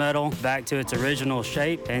massage the metal back to its original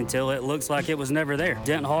shape until it looks like it was never there.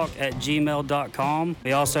 DentHawk@gmail.com.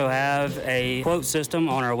 We also have a quote system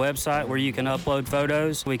on our website where you can upload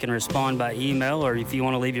photos. We can respond by email, or if you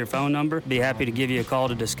want to leave your phone number, be happy to give you a call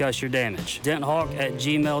to discuss your damage.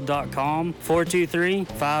 DentHawk@gmail.com,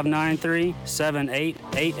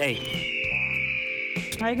 423-593-7888.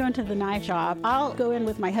 I go into the knife shop. I'll go in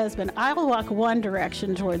with my husband. I'll walk one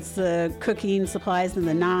direction towards the cooking supplies and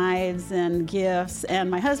the knives and gifts,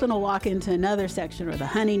 and my husband will walk into another section where the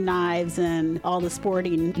hunting knives and all the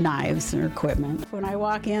sporting knives or equipment. When I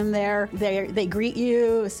walk in there, they greet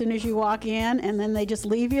you as soon as you walk in, and then they just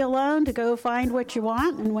leave you alone to go find what you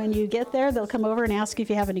want. And when you get there, they'll come over and ask you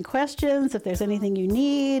if you have any questions, if there's anything you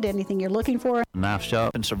need, anything you're looking for. Knife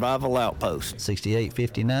Shop and Survival Outpost,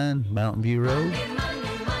 6859 Mountain View Road.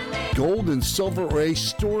 Monday, Gold and silver are a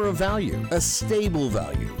store of value, a stable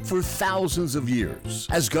value for thousands of years.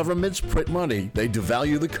 As governments print money, they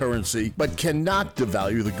devalue the currency, but cannot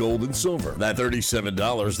devalue the gold and silver. That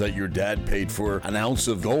 $37 that your dad paid for an ounce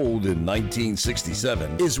of gold in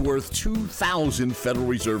 1967 is worth 2,000 Federal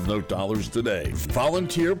Reserve note dollars today.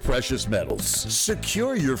 Volunteer Precious Metals.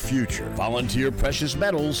 Secure your future.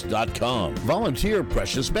 VolunteerPreciousMetals.com.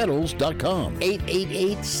 VolunteerPreciousMetals.com.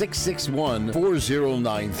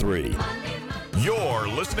 888-661-4093. You're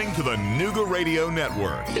listening to the Nooga Radio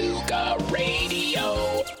Network. Nooga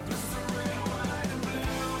Radio.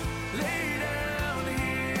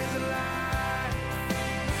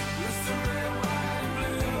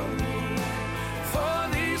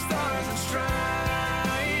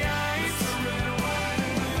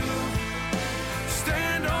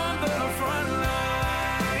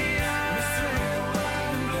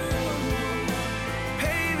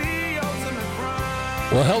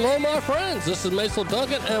 Well, hello, my friends. This is Mason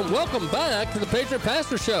Duncan, and welcome back to the Patriot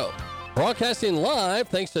Pastor Show. Broadcasting live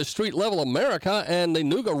thanks to Street Level America and the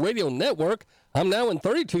Nooga Radio Network. I'm now in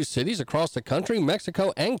 32 cities across the country,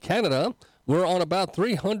 Mexico, and Canada. We're on about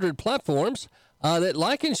 300 platforms that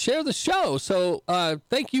like and share the show. So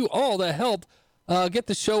thank you all that help get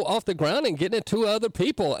the show off the ground and getting it to other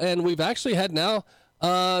people. And we've actually had now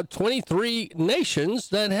 23 nations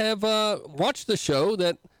that have watched the show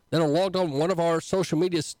that are logged on one of our social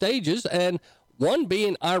media stages, and one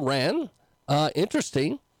being Iran.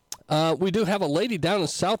 Interesting. We do have a lady down in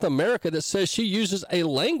South America that says she uses a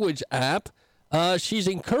language app. She's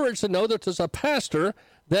encouraged to know that there's a pastor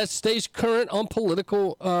that stays current on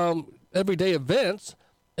political everyday events,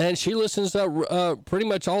 and she listens pretty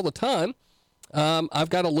much all the time. I've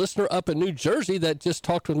got a listener up in New Jersey that just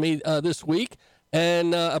talked with me this week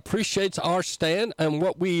and appreciates our stand and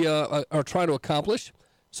what we are trying to accomplish.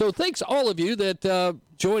 So thanks all of you that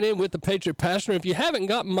join in with the Patriot Pastor. If you haven't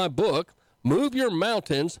gotten my book, Move Your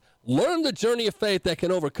Mountains, Learn the Journey of Faith That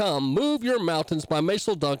Can Overcome, Move Your Mountains by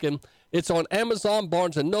Mason Duncan. It's on Amazon,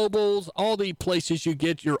 Barnes & Nobles, all the places you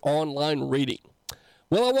get your online reading.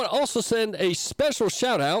 Well, I want to also send a special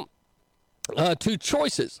shout-out to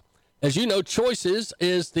Choices. As you know, Choices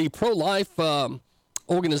is the pro-life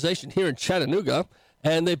organization here in Chattanooga,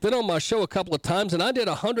 and they've been on my show a couple of times, and I did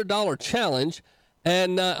a $100 challenge.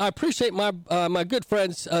 And I appreciate my good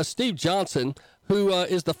friend Steve Johnson, who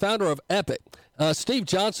is the founder of Epic. Steve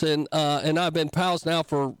Johnson and I have been pals now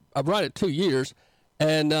for right at 2 years,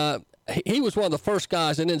 and he was one of the first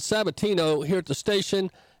guys. And then Sabatino here at the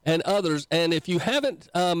station and others. And if you haven't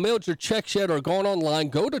mailed your checks yet or gone online,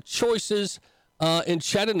 go to Choices in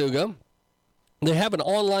Chattanooga. They have an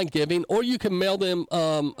online giving, or you can mail them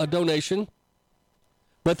a donation.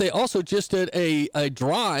 But they also just did a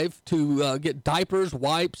drive to get diapers,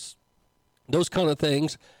 wipes, those kind of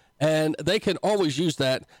things, and they can always use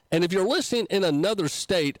that. And if you're listening in another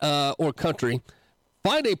state or country,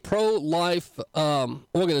 find a pro-life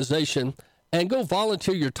organization and go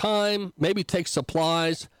volunteer your time, maybe take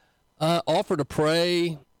supplies, offer to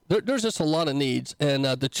pray. There's just a lot of needs, and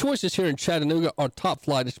the Choices here in Chattanooga are top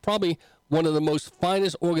flight. It's probably one of the most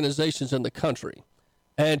finest organizations in the country.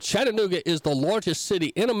 And Chattanooga is the largest city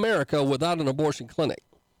in America without an abortion clinic.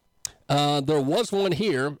 There was one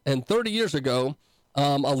here, and 30 years ago,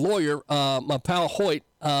 a lawyer, my pal Hoyt,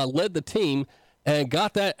 led the team and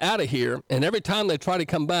got that out of here. And every time they try to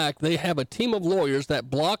come back, they have a team of lawyers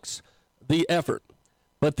that blocks the effort.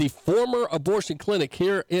 But the former abortion clinic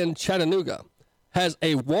here in Chattanooga has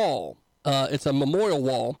a wall. It's a memorial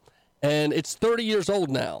wall, and it's 30 years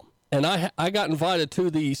old now. And I got invited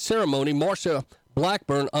to the ceremony. Marsha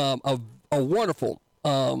Blackburn, a wonderful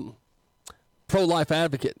pro-life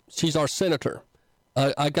advocate. She's our senator.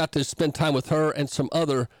 I got to spend time with her and some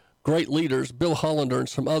other great leaders, Bill Hollander and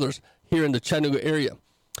some others here in the Chattanooga area.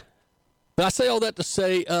 But I say all that to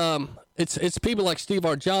say it's people like Steve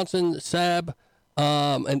R. Johnson, Sab,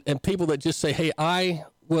 and people that just say, hey, I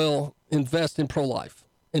will invest in pro-life.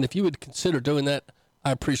 And if you would consider doing that,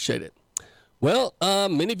 I appreciate it. Well,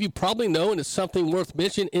 many of you probably know, and it's something worth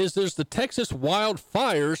mentioning, is there's the Texas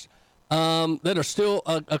wildfires that are still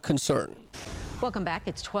a concern. Welcome back.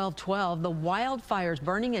 It's 12:12. The wildfires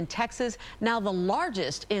burning in Texas, now the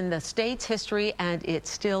largest in the state's history, and it's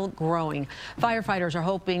still growing. Firefighters are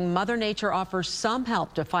hoping Mother Nature offers some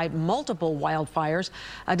help to fight multiple wildfires.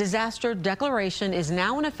 A disaster declaration is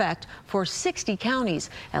now in effect for 60 counties.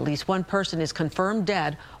 At least one person is confirmed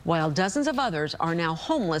dead, while dozens of others are now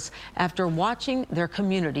homeless after watching their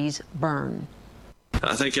communities burn.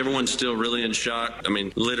 I think everyone's still really in shock. I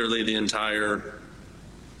mean, literally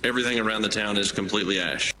everything around the town is completely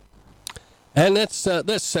ash. And that's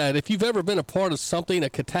sad. If you've ever been a part of something, a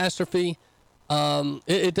catastrophe,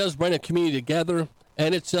 it does bring a community together,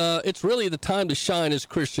 and it's really the time to shine as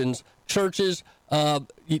Christians. Churches,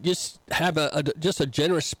 you just have a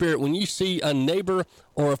generous spirit when you see a neighbor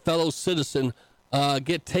or a fellow citizen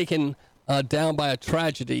get taken down by a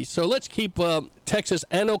tragedy. So let's keep Texas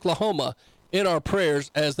and Oklahoma in our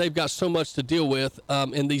prayers as they've got so much to deal with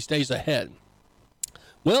in these days ahead.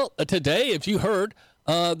 Well, today, if you heard,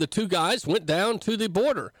 the two guys went down to the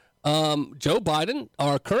border. Joe Biden,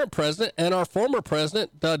 our current president, and our former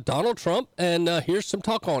president, Donald Trump, and here's some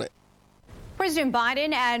talk on it. President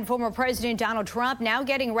Biden and former President Donald Trump now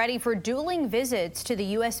getting ready for dueling visits to the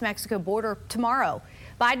U.S.-Mexico border tomorrow.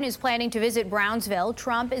 Biden is planning to visit Brownsville.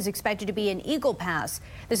 Trump is expected to be in Eagle Pass.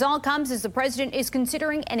 This all comes as the president is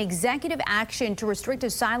considering an executive action to restrict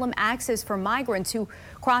asylum access for migrants who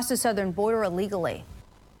cross the southern border illegally.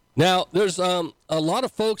 Now, there's a lot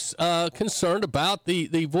of folks concerned about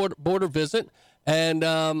the border visit, and,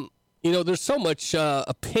 there's so much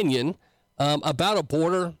opinion about a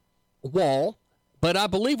border wall, but I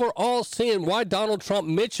believe we're all seeing why Donald Trump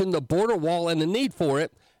mentioned the border wall and the need for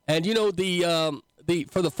it. And,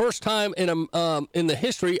 for the first time in the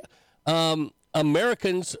history,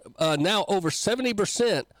 Americans now over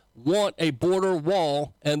 70% want a border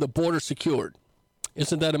wall and the border secured.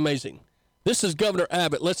 Isn't that amazing? This is Governor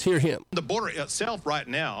Abbott. Let's hear him. The border itself right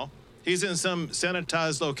now, he's in some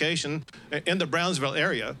sanitized location in the Brownsville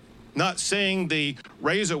area, not seeing the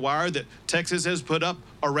razor wire that Texas has put up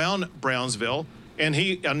around Brownsville. And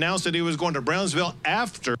he announced that he was going to Brownsville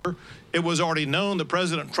after it was already known that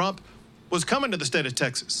President Trump was coming to the state of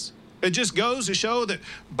Texas. It just goes to show that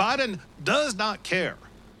Biden does not care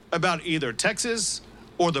about either Texas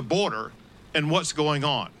or the border and what's going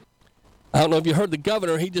on. I don't know if you heard the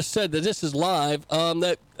governor. He just said that this is live,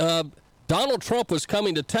 that Donald Trump was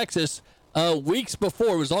coming to Texas weeks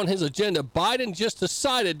before. It was on his agenda. Biden just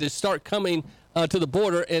decided to start coming to the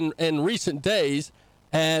border in recent days.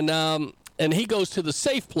 And he goes to the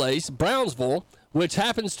safe place, Brownsville, which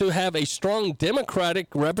happens to have a strong Democratic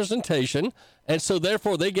representation. And so,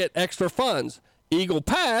 therefore, they get extra funds. Eagle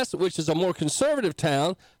Pass, which is a more conservative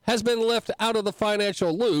town, has been left out of the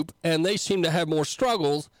financial loop, and they seem to have more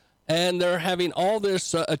struggles. And they're having all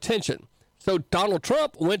this attention. So Donald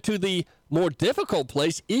Trump went to the more difficult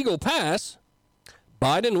place, Eagle Pass.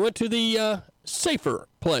 Biden went to the safer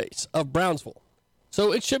place of Brownsville.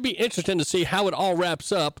 So it should be interesting to see how it all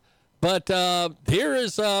wraps up. But here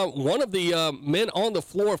is one of the men on the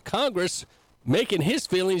floor of Congress making his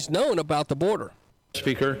feelings known about the border.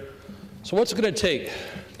 Speaker, so what's it going to take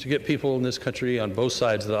to get people in this country on both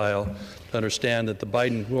sides of the aisle to understand that the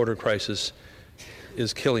Biden border crisis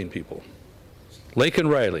is killing people? Laken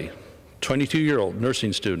Riley, 22-year-old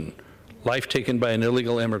nursing student, life taken by an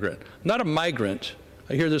illegal immigrant. Not a migrant.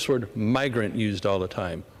 I hear this word migrant used all the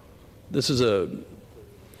time. This is a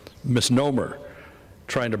misnomer,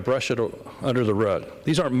 trying to brush it under the rug.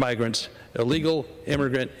 These aren't migrants. Illegal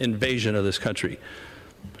immigrant invasion of this country.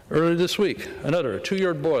 Earlier this week, another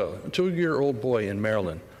two-year-old boy in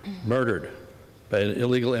Maryland, murdered by an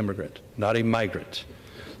illegal immigrant, not a migrant.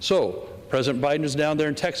 So President Biden is down there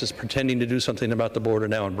in Texas pretending to do something about the border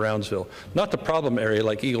now in Brownsville. Not the problem area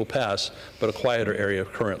like Eagle Pass, but a quieter area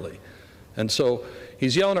currently. And so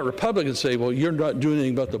he's yelling at Republicans, say, well, you're not doing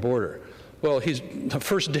anything about the border. Well, the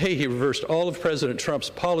first day he reversed all of President Trump's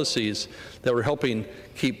policies that were helping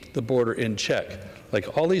keep the border in check.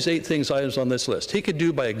 Like all these 8 items on this list, he could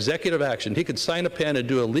do by executive action. He could sign a pen and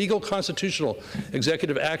do a legal constitutional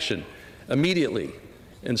executive action immediately.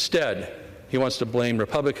 Instead, he wants to blame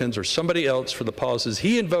Republicans or somebody else for the policies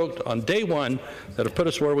he invoked on day one that have put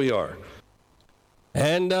us where we are.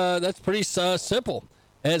 And that's pretty simple.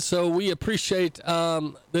 And so we appreciate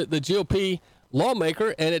the GOP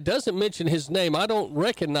lawmaker, and it doesn't mention his name. I don't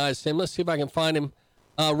recognize him. Let's see if I can find him.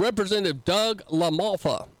 Representative Doug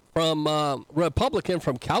LaMalfa, from Republican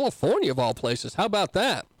from California, of all places. How about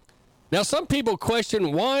that? Now, some people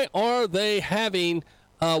question, why are they having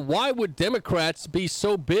why would Democrats be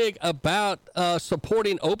so big about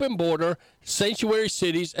supporting open border, sanctuary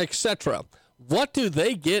cities, etc.? What do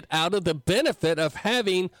they get out of the benefit of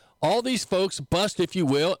having all these folks bust, if you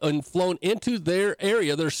will, and flown into their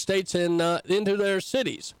area, their states, and into their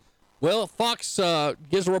cities? Well, Fox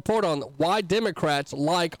gives a report on why Democrats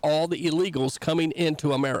like all the illegals coming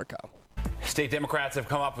into America. State Democrats have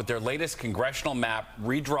come up with their latest congressional map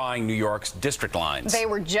redrawing New York's district lines. They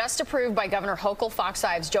were just approved by Governor Hochul. Fox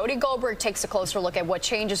 5's Jody Goldberg takes a closer look at what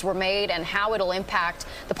changes were made and how it'll impact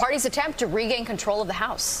the party's attempt to regain control of the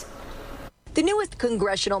House. The newest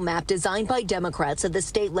congressional map designed by Democrats of the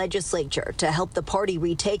state legislature to help the party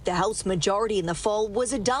retake the House majority in the fall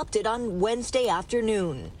was adopted on Wednesday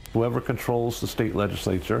afternoon. Whoever controls the state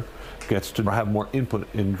legislature gets to have more input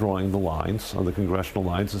in drawing the lines, on the congressional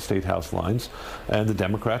lines, the state house lines, and the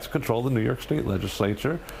Democrats control the New York State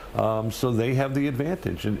legislature, so they have the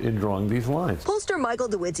advantage in drawing these lines. Pollster Michael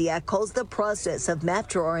DeWitziak calls the process of map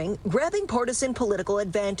drawing grabbing partisan political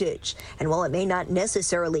advantage. And while it may not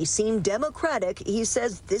necessarily seem democratic, he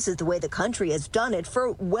says this is the way the country has done it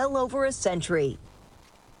for well over a century.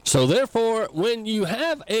 So therefore, when you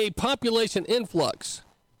have a population influx,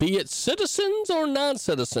 be it citizens or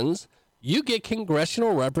non-citizens, you get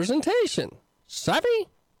congressional representation. Savvy?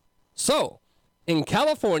 So, in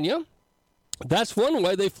California, that's one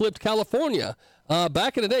way they flipped California.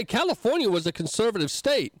 Back in the day, California was a conservative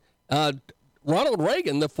state. Ronald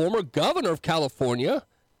Reagan, the former governor of California,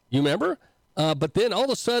 you remember? But then all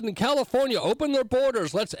of a sudden, California opened their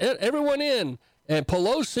borders. Let's everyone in. And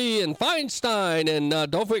Pelosi and Feinstein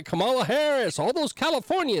and don't forget Kamala Harris, all those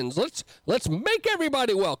Californians. Let's make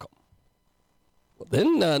everybody welcome. Well,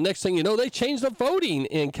 then next thing you know, they changed the voting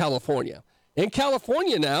in California. In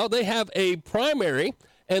California now, they have a primary,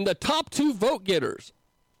 and the top two vote getters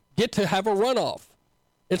get to have a runoff.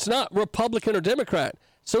 It's not Republican or Democrat.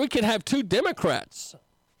 So we can have two Democrats.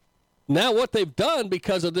 Now what they've done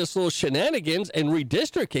because of this little shenanigans and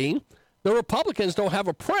redistricting, the Republicans don't have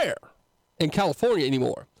a prayer in California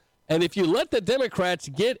anymore. And if you let the Democrats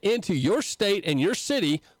get into your state and your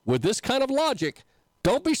city with this kind of logic,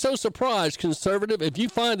 don't be so surprised, conservative, if you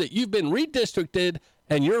find that you've been redistricted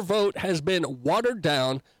and your vote has been watered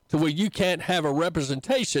down to where you can't have a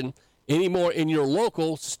representation anymore in your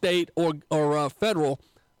local, state, or federal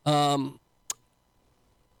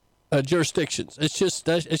jurisdictions. It's just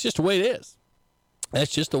the way it is.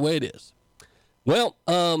 That's just the way it is. Well,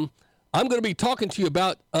 I'm going to be talking to you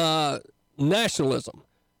about nationalism,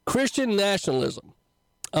 Christian nationalism.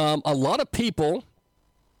 A lot of people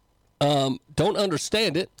don't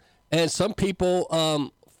understand it, and some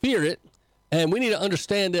people fear it. And we need to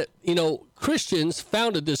understand that, Christians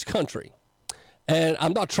founded this country. And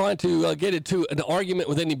I'm not trying to get into an argument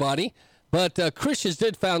with anybody, but Christians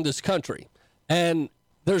did found this country. And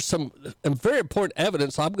there's some very important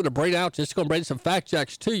evidence I'm going to bring out. Just going to bring some fact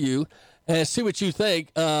checks to you and see what you think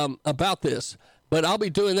about this. But I'll be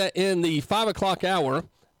doing that in the 5 o'clock hour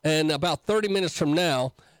and about 30 minutes from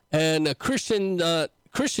now. And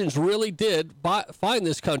Christians really did find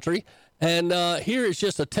this country. And here is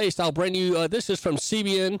just a taste I'll bring you. This is from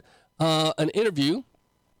CBN, an interview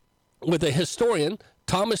with a historian,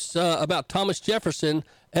 about Thomas Jefferson,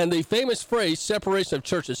 and the famous phrase, separation of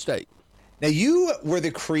church and state. Now, you were the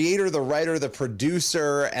creator, the writer, the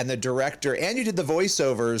producer, and the director, and you did the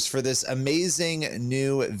voiceovers for this amazing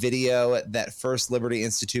new video that First Liberty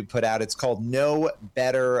Institute put out. It's called No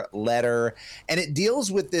Better Letter, and it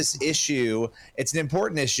deals with this issue. It's an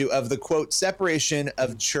important issue of the, quote, separation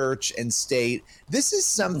of church and state. This is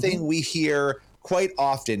something we hear quite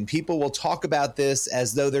often. People will talk about this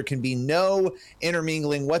as though there can be no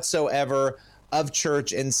intermingling whatsoever of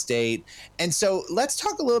church and state. And so let's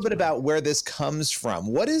talk a little bit about where this comes from.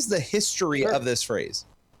 What is the history of this phrase?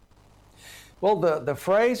 Well, the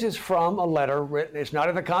phrase is from a letter written. It's not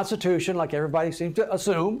in the Constitution like everybody seems to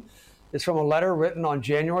assume. It's from a letter written on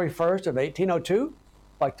January 1st of 1802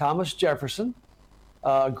 by Thomas Jefferson.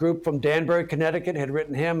 A group from Danbury, Connecticut had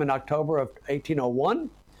written him in October of 1801,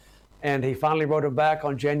 and he finally wrote it back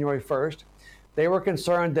on January 1st. They were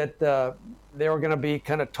concerned that they were going to be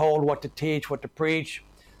kind of told what to teach, what to preach.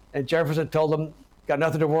 And Jefferson told them, got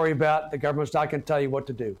nothing to worry about. The government's not going to tell you what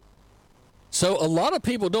to do. So a lot of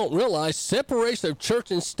people don't realize separation of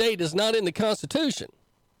church and state is not in the Constitution.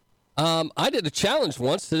 I did a challenge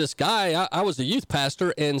once to this guy. I was a youth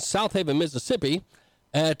pastor in South Haven, Mississippi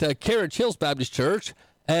at Carriage Hills Baptist Church.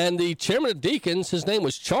 And the chairman of deacons, his name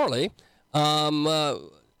was Charlie.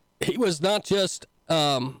 He was not just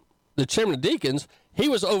the chairman of deacons. He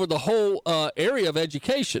was over the whole area of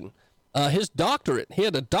education. His doctorate, he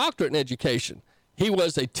had a doctorate in education. He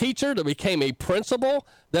was a teacher that became a principal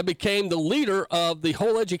that became the leader of the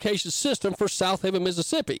whole education system for South Haven,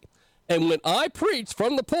 Mississippi. And when I preach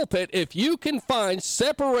from the pulpit, if you can find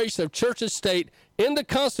separation of church and state in the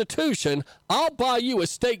Constitution, I'll buy you a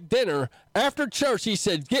steak dinner after church. He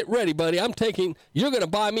said, get ready, buddy. You're going to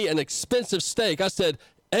buy me an expensive steak. I said,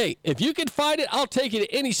 hey, if you can find it, I'll take you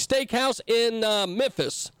to any steakhouse in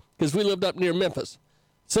Memphis, because we lived up near Memphis.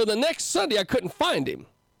 So the next Sunday, I couldn't find him.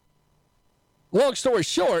 Long story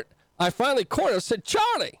short, I finally cornered him and said,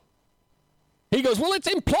 Charlie. He goes, well, it's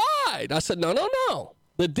implied. I said, no.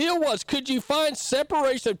 The deal was, could you find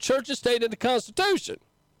separation of church and state in the Constitution?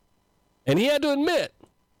 And he had to admit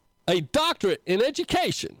a doctorate in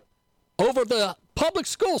education over the public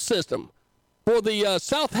school system for the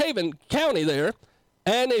South Haven County there,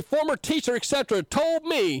 and a former teacher, etc., told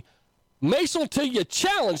me, Mason, till you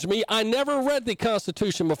challenged me, I never read the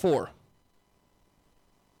Constitution before.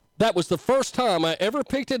 That was the first time I ever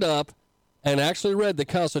picked it up and actually read the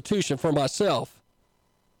Constitution for myself.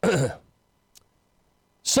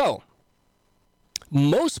 So,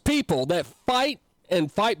 most people that fight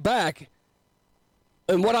and fight back,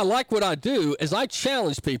 and what I do is I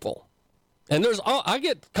challenge people. And I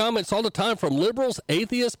get comments all the time from liberals,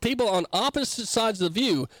 atheists, people on opposite sides of the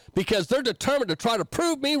view, because they're determined to try to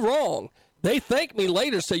prove me wrong. They thank me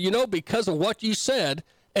later, say, because of what you said,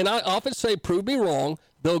 and I often say, prove me wrong.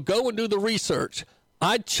 They'll go and do the research.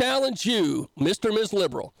 I challenge you, Mr. and Ms.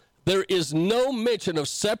 Liberal. There is no mention of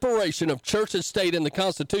separation of church and state in the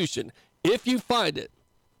Constitution. If you find it,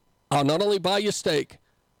 I'll not only buy you a steak,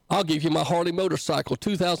 I'll give you my Harley motorcycle,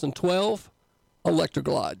 2012 Electra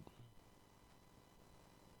Glide.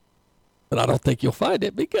 But I don't think you'll find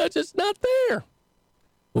it because it's not there.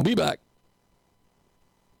 We'll be back.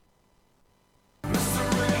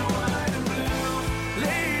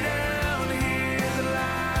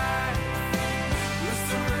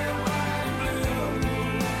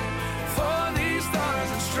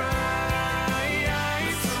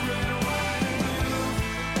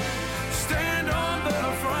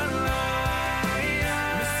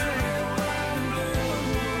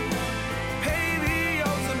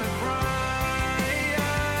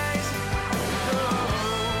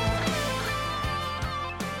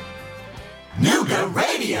 Nuga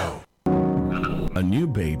Radio. A new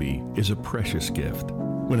baby is a precious gift.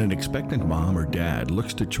 When an expectant mom or dad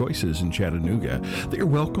looks to Choices in Chattanooga, they are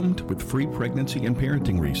welcomed with free pregnancy and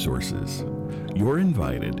parenting resources. You're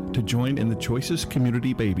invited to join in the Choices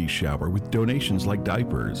Community Baby Shower with donations like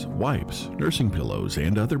diapers, wipes, nursing pillows,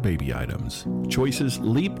 and other baby items. Choices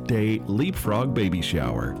Leap Day Leapfrog Baby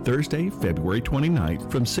Shower, Thursday, February 29th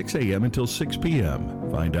from 6 a.m. until 6 p.m.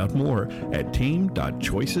 Find out more at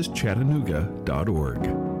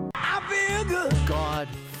team.choiceschattanooga.org. God,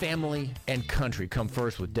 family, and country come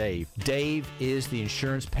first with Dave. Dave is the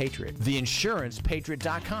insurance patriot.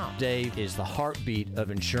 TheInsurancePatriot.com. Dave is the heartbeat of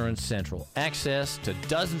Insurance Central. Access to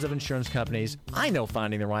dozens of insurance companies. I know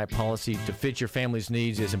finding the right policy to fit your family's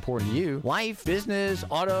needs is important to you. Life, business,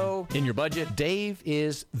 auto, in your budget. Dave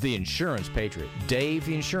is the insurance patriot. Dave,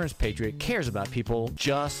 the insurance patriot, cares about people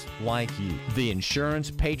just like you.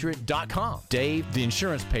 TheInsurancePatriot.com. Dave,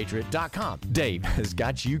 TheInsurancePatriot.com. Dave has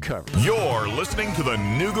got you covered. You're listening to the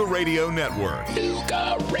Nuga Radio Network.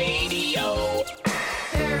 Nuga Radio.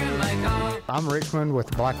 I'm Richmond with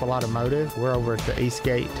Blackwell Automotive. We're over at the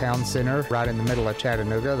Eastgate Town Center, right in the middle of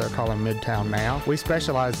Chattanooga. They're calling Midtown now. We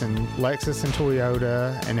specialize in Lexus and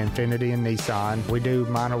Toyota and Infiniti and Nissan. We do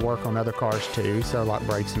minor work on other cars too, so like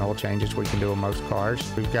brakes and oil changes we can do on most cars.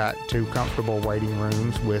 We've got 2 comfortable waiting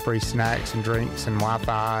rooms with free snacks and drinks and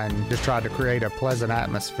Wi-Fi, and just tried to create a pleasant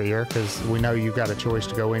atmosphere because we know you've got a choice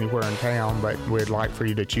to go anywhere in town, but we'd like for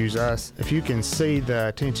you to choose us. If you can see the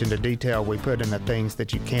attention to detail we put in the things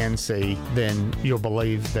that you can see, then you'll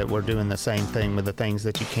believe that we're doing the same thing with the things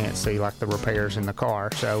that you can't see, like the repairs in the car.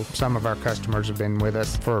 So some of our customers have been with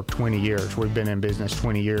us for 20 years. We've been in business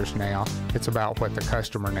 20 years now. It's about what the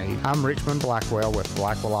customer needs. I'm Richmond Blackwell with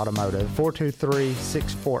Blackwell Automotive.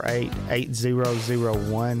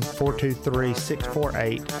 423-648-8001.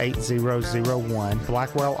 423-648-8001.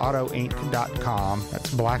 BlackwellAutoInc.com.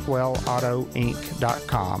 That's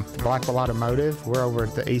BlackwellAutoInc.com. Blackwell Automotive. We're over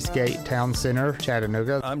at the Eastgate Town Center,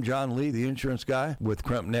 Chattanooga. I'm John Lee, the insurance guy with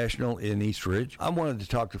Crump National in East Ridge. I wanted to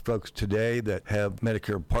talk to folks today that have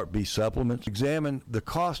Medicare Part B supplements, examine the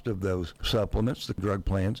cost of those supplements, the drug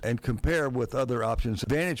plans, and compare with other options.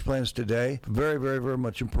 Advantage plans today, very, very, very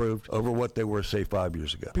much improved over what they were, say, 5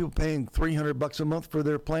 years ago. People paying $300 a month for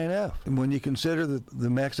their Plan F. And when you consider the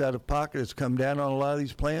max out of pocket has come down on a lot of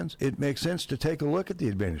these plans, it makes sense to take a look at the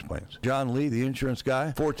Advantage plans. John Lee, the insurance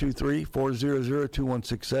guy,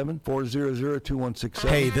 423-400-2167, 400-2167.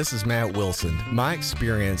 Hey, this is Matt Wilson. My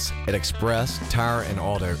experience at Express Tire and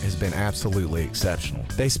Auto has been absolutely exceptional.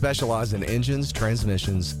 They specialize in engines,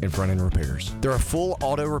 transmissions, and front-end repairs. They're a full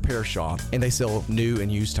auto repair shop, and they sell new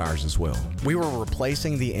and used tires as well. We were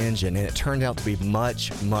replacing the engine, and it turned out to be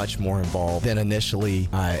much, much more involved than initially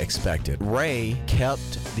I expected. Ray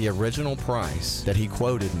kept the original price that he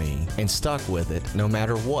quoted me and stuck with it no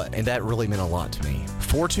matter what, and that really meant a lot to me.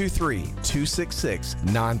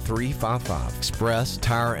 423-266-9355. Express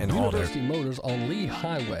Tire and Auto. University Motors on Lee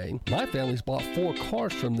Highway. My family's bought 4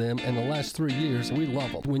 cars from them in the last 3 years, and we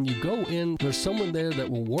love them. When you go in, there's someone there that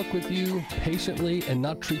will work with you patiently and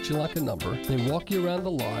not treat you like a number. They walk you around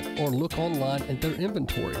the lot or look online at their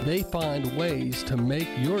inventory. They find ways to make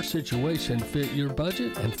your situation fit your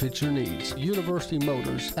budget and fit your needs. University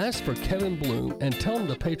Motors. Ask for Kevin Bloom and tell him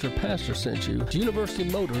the Patriot Pastor sent you. University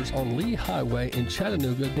Motors on Lee Highway in Chattanooga.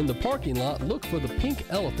 In the parking lot, look for the pink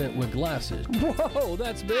elephant with glasses. Whoa,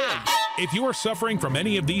 that's big. If you are suffering from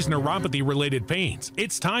any of these neuropathy-related pains,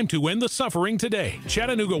 it's time to end the suffering today.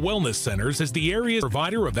 Chattanooga Wellness Centers is the area's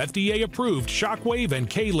provider of FDA-approved shockwave and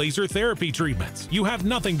K-laser therapy treatments. You have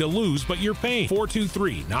nothing to lose but your pain.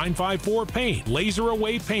 423-954-PAIN.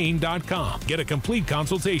 LaserAwayPain.com. Get a complete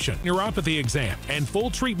consultation, neuropathy exam, and full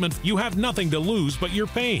treatment. You have nothing to lose but your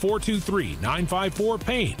pain.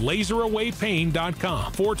 423-954-PAIN. LaserAwayPain.com.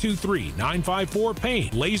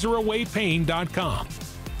 423-954-PAIN. LaserAwayPain.com.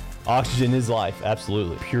 Oxygen is life,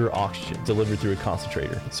 absolutely. Pure oxygen delivered through a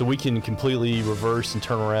concentrator. So we can completely reverse and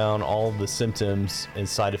turn around all the symptoms and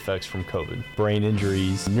side effects from COVID. Brain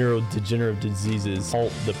injuries, neurodegenerative diseases,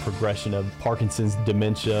 halt the progression of Parkinson's,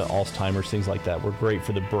 dementia, Alzheimer's, things like that. We're great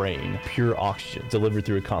for the brain. Pure oxygen delivered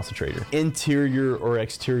through a concentrator. Interior or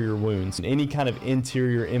exterior wounds, and any kind of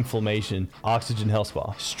interior inflammation, Oxygen Health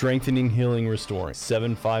Spa. Strengthening, healing, restoring.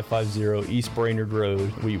 7550 East Brainerd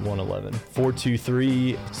Road, Suite 111.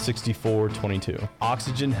 423-6422.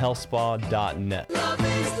 OxygenHealthSpa.net.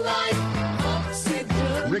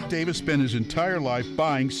 Rick Davis spent his entire life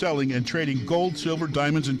buying, selling, and trading gold, silver,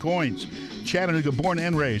 diamonds, and coins. Chattanooga born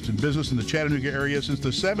and raised, in business in the Chattanooga area since the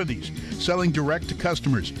 70s, selling direct to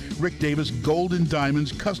customers. Rick Davis Gold and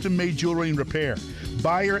Diamonds, custom-made jewelry and repair.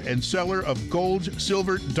 Buyer and seller of gold,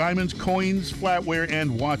 silver, diamonds, coins, flatware,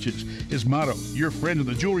 and watches. His motto, your friend in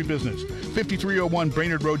the jewelry business. 5301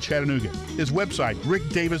 Brainerd Road, Chattanooga. His website,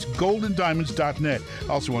 rickdavisgoldanddiamonds.net.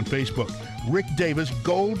 Also on Facebook, Rick Davis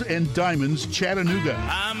Gold and Diamonds, Chattanooga.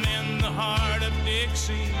 I'm in the heart of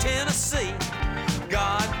Dixie, Tennessee.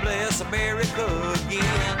 God bless America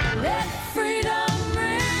again. Let freedom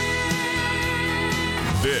ring.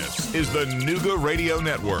 This is the Nooga Radio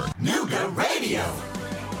Network. Nooga Radio.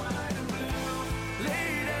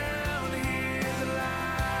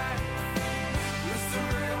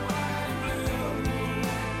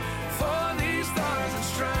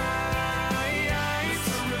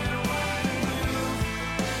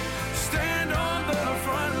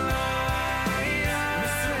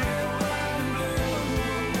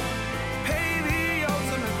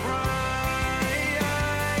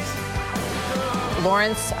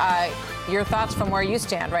 Lawrence, your thoughts from where you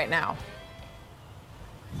stand right now?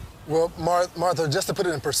 Well, Martha, just to put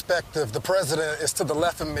it in perspective, the president is to the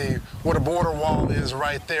left of me where the border wall is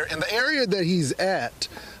right there. And the area that he's at,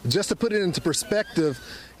 just to put it into perspective,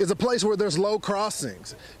 is a place where there's low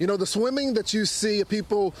crossings. You know, the swimming that you see,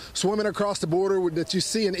 people swimming across the border that you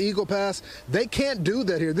see in Eagle Pass, they can't do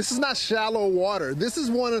that here. This is not shallow water. This is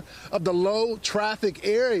one of the low traffic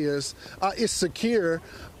areas. It's secure.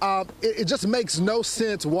 It just makes no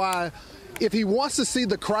sense why, if he wants to see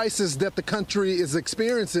the crisis that the country is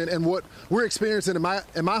experiencing and what we're experiencing in my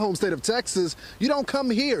home state of Texas, you don't come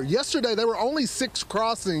here. Yesterday, there were only 6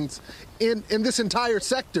 crossings in this entire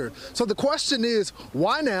sector. So the question is,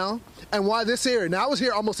 why now and why this area? Now, I was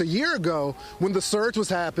here almost a year ago when the surge was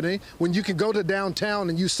happening, when you could go to downtown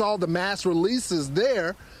and you saw the mass releases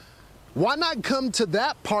there. Why not come to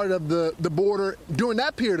that part of the border during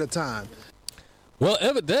that period of time? Well,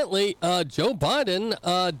 evidently, Joe Biden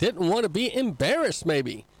didn't want to be embarrassed,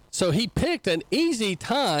 maybe. So he picked an easy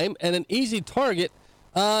time and an easy target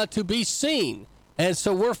to be seen. And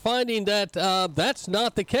so we're finding that that's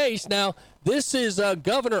not the case. Now, this is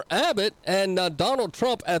Governor Abbott and Donald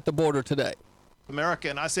Trump at the border today. America,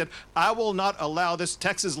 and I said, I will not allow this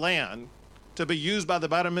Texas land to be used by the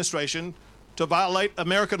Biden administration to violate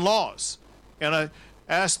American laws. And I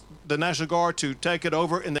asked the National Guard to take it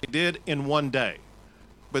over, and they did in one day.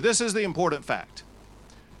 But this is the important fact.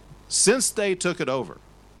 Since they took it over,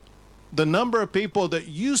 the number of people that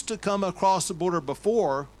used to come across the border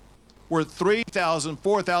before were 3,000,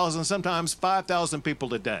 4,000, sometimes 5,000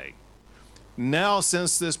 people a day. Now,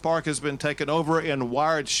 since this park has been taken over and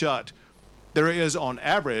wired shut, there is on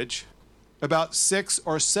average about 6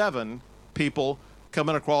 or 7 people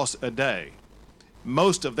coming across a day.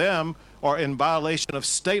 Most of them are in violation of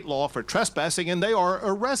state law for trespassing, and they are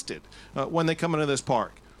arrested when they come into this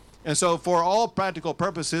park. And so for all practical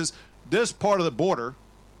purposes, this part of the border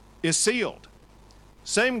is sealed.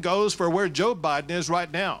 Same goes for where Joe Biden is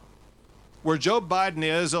right now. where Joe Biden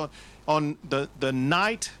is on the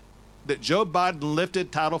night that Joe Biden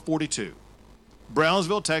lifted Title 42.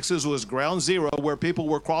 Brownsville, Texas was ground zero where people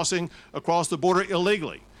were crossing across the border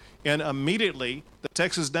illegally. And immediately, the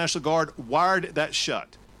Texas National Guard wired that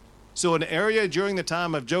shut. So an area during the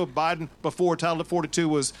time of Joe Biden before Title 42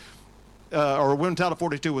 was, or when Title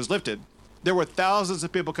 42 was lifted, there were thousands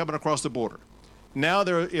of people coming across the border. Now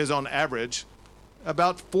there is on average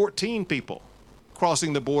about 14 people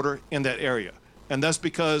crossing the border in that area. And that's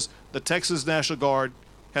because the Texas National Guard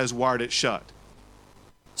has wired it shut.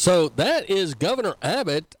 So that is Governor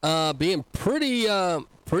Abbott being pretty out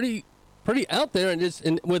there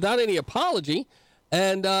and without any apology.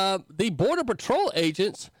 And the Border Patrol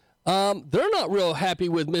agents, they're not real happy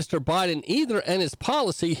with Mr. Biden either and his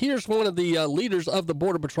policy. Here's one of the leaders of the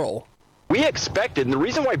Border Patrol. We expected, and the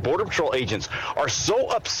reason why Border Patrol agents are so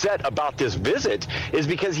upset about this visit is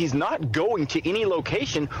because he's not going to any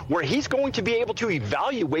location where he's going to be able to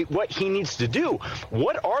evaluate what he needs to do.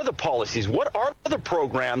 What are the policies? What are the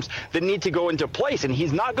programs that need to go into place? And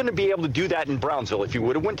he's not going to be able to do that in Brownsville. If he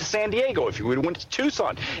would have went to San Diego, if he would have went to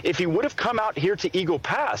Tucson, if he would have come out here to Eagle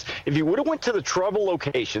Pass, if he would have went to the trouble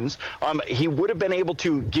locations, he would have been able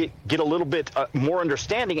to get a little bit more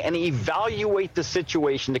understanding and evaluate the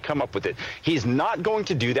situation to come up with it. He's not going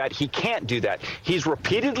to do that. He can't do that. He's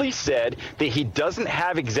repeatedly said that he doesn't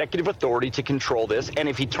have executive authority to control this. And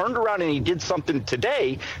if he turned around and he did something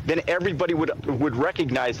today, then everybody would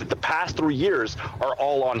recognize that the past 3 years are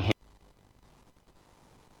all on him.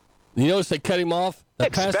 You notice they cut him off?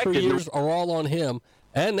 The past 3 years are all on him.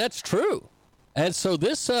 And that's true. And so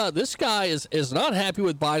this guy is not happy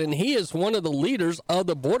with Biden. He is one of the leaders of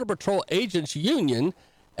the Border Patrol Agents Union.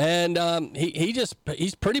 And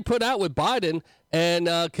he's pretty put out with Biden, and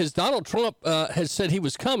because Donald Trump has said he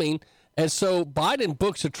was coming, and so Biden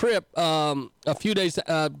books a trip a few days.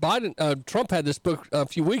 Trump had this book a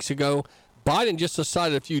few weeks ago. Biden just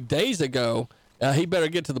decided a few days ago he better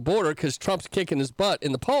get to the border because Trump's kicking his butt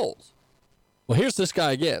in the polls. Well, here's this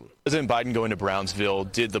guy again. President Biden going to Brownsville,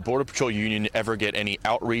 did the Border Patrol Union ever get any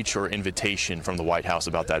outreach or invitation from the White House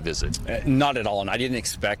about that visit? Not at all, and I didn't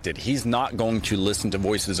expect it. He's not going to listen to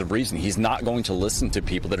voices of reason. He's not going to listen to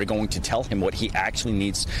people that are going to tell him what he actually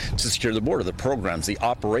needs to secure the border, the programs, the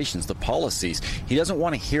operations, the policies. He doesn't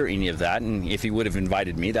want to hear any of that, and if he would have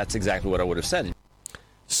invited me, that's exactly what I would have said.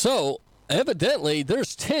 So, evidently,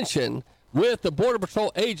 there's tension with the Border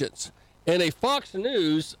Patrol agents. In a Fox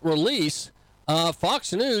News release,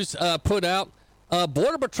 Fox News put out,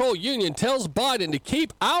 Border Patrol Union tells Biden to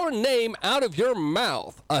keep our name out of your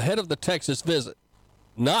mouth ahead of the Texas visit.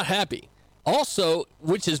 Not happy. Also,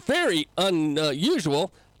 which is very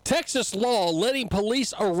unusual, Texas law letting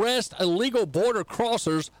police arrest illegal border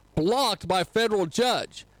crossers blocked by federal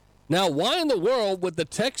judge. Now, why in the world would the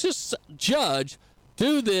Texas judge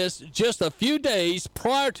do this just a few days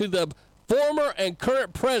prior to the former and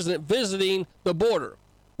current president visiting the border?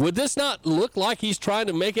 Would this not look like he's trying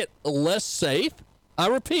to make it less safe? I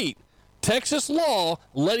repeat, Texas law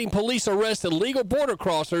letting police arrest illegal border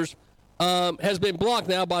crossers has been blocked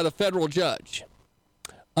now by the federal judge.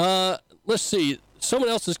 Let's see. Someone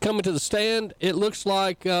else is coming to the stand. It looks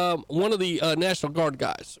like one of the National Guard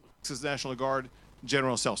guys. Texas National Guard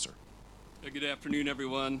General Seltzer. Good afternoon,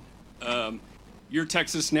 everyone. Your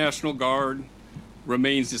Texas National Guard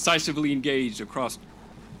remains decisively engaged across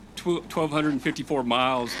 1,254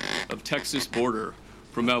 miles of Texas border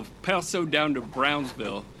from El Paso down to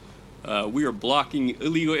Brownsville. We are blocking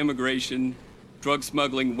illegal immigration, drug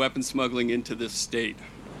smuggling, weapon smuggling into this state.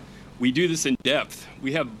 We do this in depth.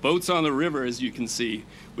 We have boats on the river, as you can see.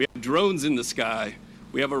 We have drones in the sky.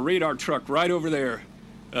 We have a radar truck right over there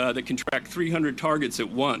that can track 300 targets at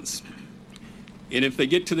once. And if they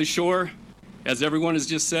get to the shore, as everyone has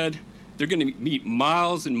just said, they're going to meet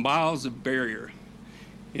miles and miles of barrier.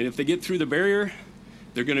 And if they get through the barrier,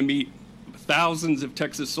 they're going to meet thousands of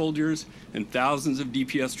Texas soldiers and thousands of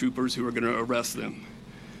DPS troopers who are going to arrest them.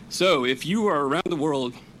 So if you are around the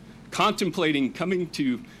world contemplating coming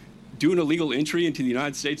to do an illegal entry into the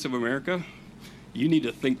United States of America, you need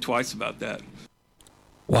to think twice about that.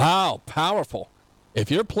 Wow, powerful. If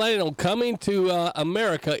you're planning on coming to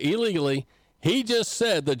America illegally, he just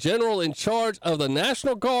said, the general in charge of the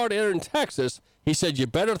National Guard here in Texas, he said, you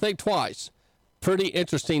better think twice. Pretty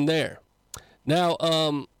interesting there. Now,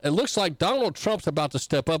 it looks like Donald Trump's about to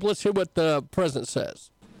step up. Let's hear what the president says.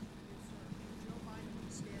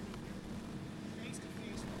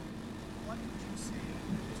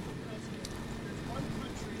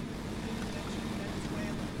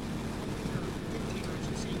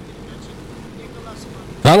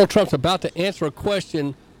 Donald Trump's about to answer a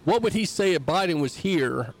question what would he say if Biden was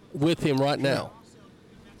here with him right now?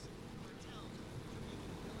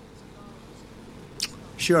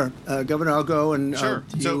 Sure. Governor, I'll go and sure.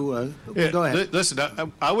 go ahead. Listen,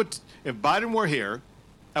 I would, if Biden were here,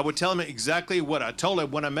 I would tell him exactly what I told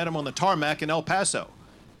him when I met him on the tarmac in El Paso.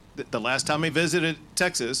 The last time he visited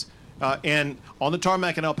Texas, and on the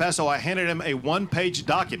tarmac in El Paso, I handed him a one-page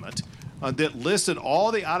document that listed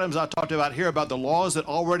all the items I talked about here about the laws that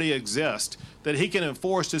already exist that he can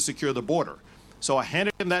enforce to secure the border. So I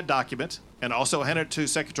handed him that document and also handed it to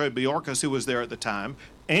Secretary Bjorkas, who was there at the time,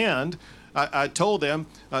 and I told them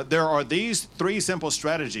there are these 3 simple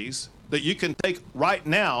strategies that you can take right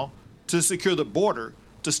now to secure the border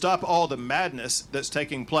to stop all the madness that's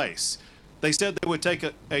taking place. They said they would take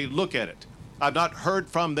a look at it. I've not heard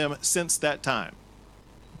from them since that time.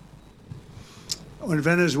 In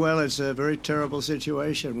Venezuela, it's a very terrible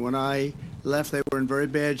situation. When I left, they were in very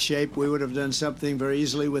bad shape. We would have done something very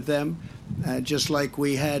easily with them, just like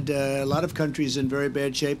we had a lot of countries in very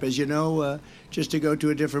bad shape. As you know, just to go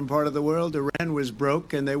to a different part of the world, Iran was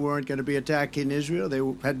broke, and they weren't going to be attacking Israel. They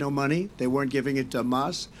had no money. They weren't giving it to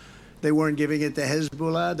Hamas. They weren't giving it to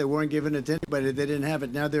Hezbollah. They weren't giving it to anybody. They didn't have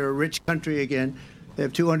it. Now they're a rich country again. They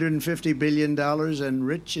have $250 billion and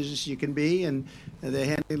rich as you can be, and they're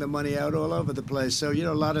handing the money out all over the place. So,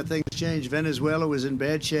 a lot of things changed. Venezuela was in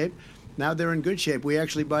bad shape. Now they're in good shape. We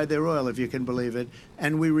actually buy their oil, if you can believe it,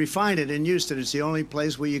 and we refine it in Houston. It's the only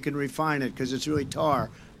place where you can refine it because it's really tar,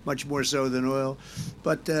 much more so than oil.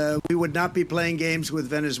 But we would not be playing games with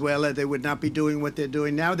Venezuela. They would not be doing what they're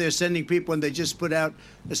doing. Now they're sending people, and they just put out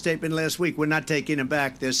a statement last week, we're not taking them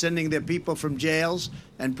back. They're sending their people from jails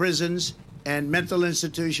and prisons and mental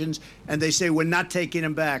institutions, and they say we're not taking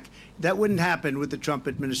them back. That wouldn't happen with the Trump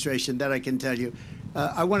administration, that I can tell you.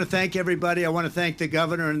 I want to thank everybody. I want to thank the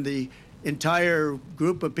governor and the entire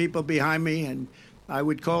group of people behind me, and I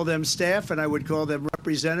would call them staff, and I would call them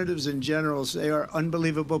representatives and generals. They are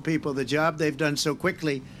unbelievable people. The job they've done so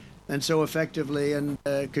quickly and so effectively, and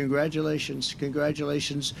congratulations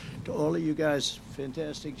to all of you guys.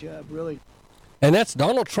 Fantastic job, really. And that's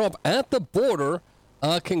Donald Trump at the border,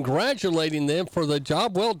 congratulating them for the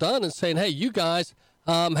job well done and saying, hey, you guys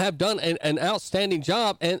have done an outstanding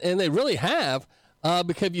job, and they really have,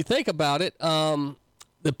 because if you think about it,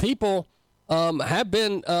 the people have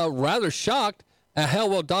been rather shocked at how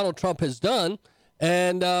well Donald Trump has done,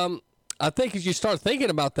 and I think as you start thinking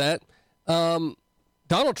about that,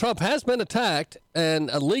 Donald Trump has been attacked and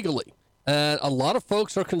illegally, and a lot of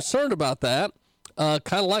folks are concerned about that,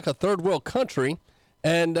 kind of like a third world country,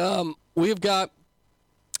 and we've got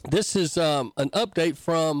this is an update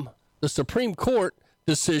from the Supreme Court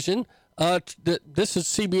decision. This is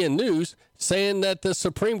CBN News saying that the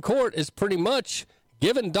Supreme Court is pretty much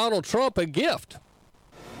giving Donald Trump a gift.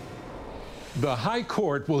 The High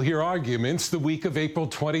Court will hear arguments the week of April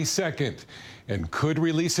 22nd and could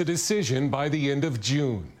release a decision by the end of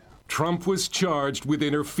June. Trump was charged with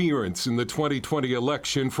interference in the 2020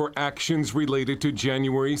 election for actions related to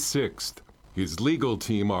January 6th. His legal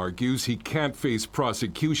team argues he can't face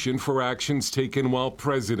prosecution for actions taken while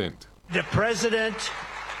president. The president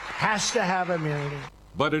has to have immunity.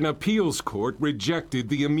 But an appeals court rejected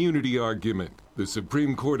the immunity argument. The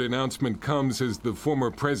Supreme Court announcement comes as the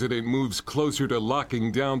former president moves closer to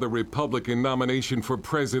locking down the Republican nomination for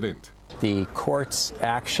president. The court's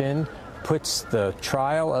action puts the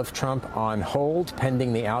trial of Trump on hold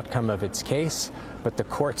pending the outcome of its case, but the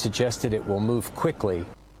court suggested it will move quickly.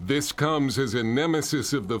 This comes as a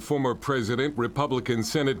nemesis of the former president, Republican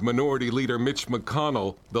Senate Minority Leader Mitch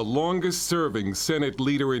McConnell, the longest-serving Senate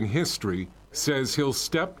leader in history, says he'll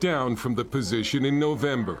step down from the position in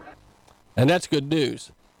November. And that's good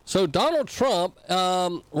news. So Donald Trump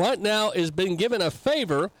right now is being given a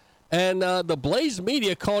favor, and the Blaze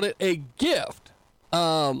media called it a gift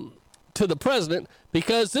to the president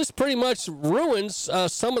because this pretty much ruins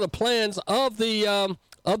some of the plans of the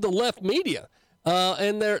left media.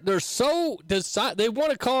 And they're so they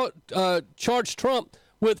want to charge Trump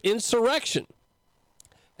with insurrection,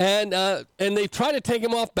 and they try to take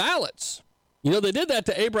him off ballots. They did that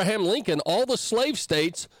to Abraham Lincoln. All the slave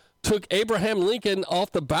states took Abraham Lincoln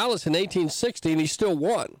off the ballots in 1860, and he still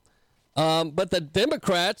won. But the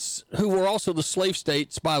Democrats, who were also the slave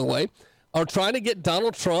states, by the way, are trying to get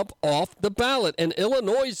Donald Trump off the ballot. And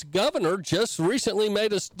Illinois' governor just recently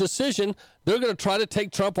made a decision they're going to try to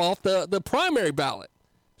take Trump off the primary ballot.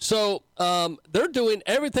 So they're doing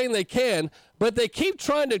everything they can, but they keep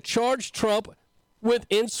trying to charge Trump with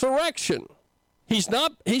insurrection. He's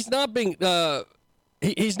not been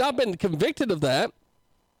convicted of that,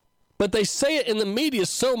 but they say it in the media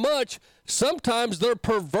so much, sometimes their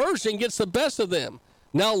perversion gets the best of them.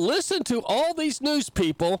 Now listen to all these news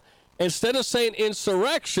people. Instead of saying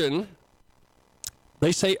insurrection,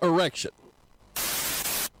 they say erection.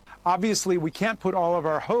 Obviously, we can't put all of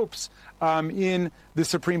our hopes in the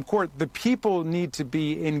Supreme Court. The people need to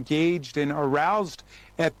be engaged and aroused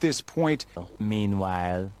at this point.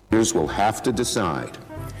 Meanwhile, voters will have to decide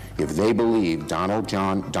if they believe Donald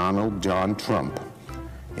John Trump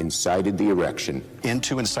incited the erection.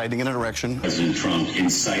 Into inciting an erection. President Trump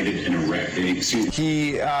incited an erection.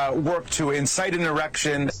 He worked to incite an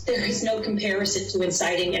erection. There is no comparison to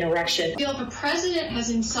inciting an erection. If a president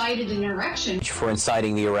has incited an erection. For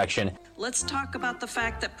inciting the erection. Let's talk about the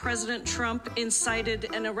fact that President Trump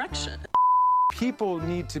incited an erection. People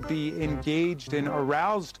need to be engaged and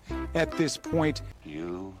aroused at this point.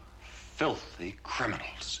 You filthy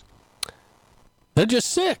criminals. They're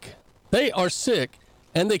just sick. They are sick.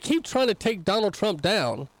 And they keep trying to take Donald Trump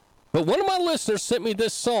down. But one of my listeners sent me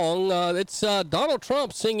this song. It's Donald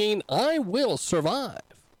Trump singing, "I Will Survive."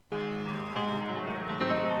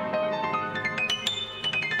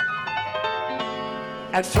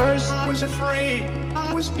 At first I was afraid,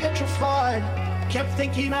 I was petrified. Kept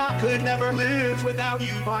thinking I could never live without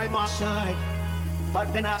you by my side.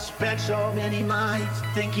 But then I spent so many nights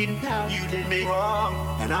thinking how you did me wrong.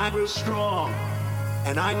 And I grew strong.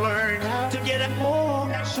 And I learned how to get at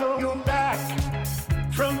home. And so you're back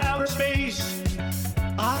from outer space.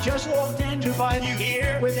 I just walked in to find you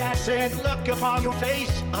here with that sad look upon your face.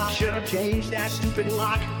 I should have changed that stupid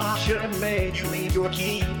lock. I should have made you leave your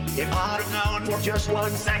key. If I'd have known for just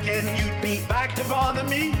 1 second you'd be back to bother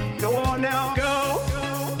me. Go on now, go.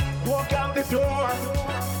 Walk out the door.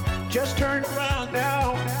 Just turn around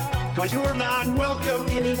now. 'Cause you're not welcome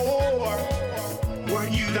anymore. Were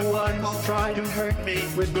you the one who tried to hurt me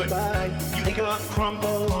with goodbye? You think I'd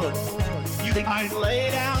crumble? You think I'd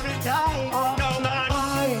lay down and die? Oh, no, not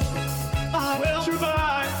I will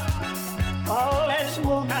survive. Oh, as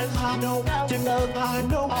long as I know how to love, I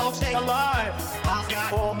know I'll stay alive. I've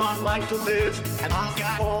got all my life to live, and I've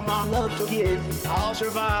got all my love to give. I'll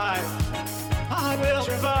survive. I will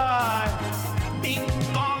survive. Bing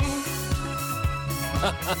bong.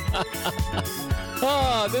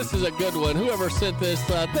 Oh, this is a good one. Whoever sent this,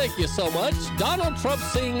 thank you so much. Donald Trump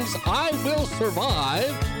sings "I Will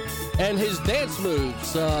Survive" and his dance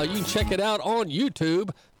moves. You can check it out on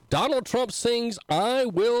YouTube. Donald Trump sings "I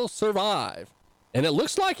Will Survive." And it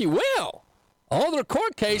looks like he will. All their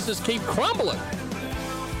court cases keep crumbling.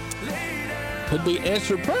 Could be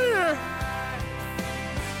answered prayer.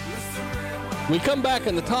 When we come back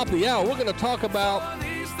in the top of the hour, we're going to talk about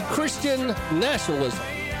Christian nationalism.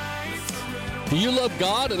 Do you love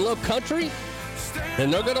God and love country?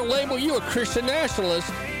 Then they're going to label you a Christian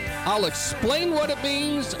nationalist. I'll explain what it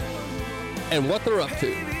means and what they're up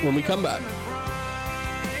to when we come back.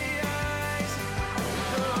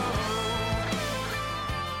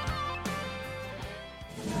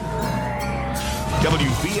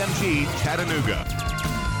 WBMG Chattanooga.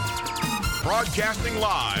 Broadcasting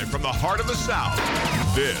live from the heart of the South.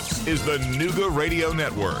 This is the Nooga Radio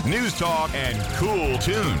Network. News talk and cool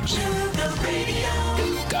tunes. Nooga Radio.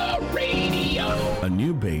 Nooga Radio. A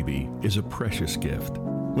new baby is a precious gift.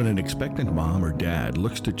 When an expectant mom or dad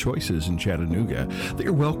looks to Choices in Chattanooga, they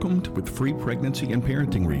are welcomed with free pregnancy and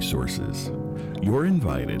parenting resources. You're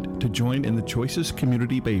invited to join in the Choices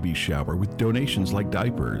Community Baby Shower with donations like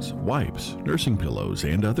diapers, wipes, nursing pillows,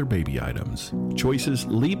 and other baby items. Choices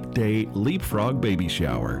Leap Day Leapfrog Baby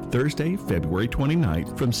Shower, Thursday, February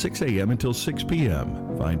 29th from 6 a.m. until 6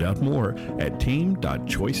 p.m. Find out more at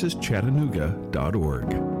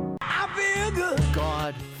team.choiceschattanooga.org. I feel good.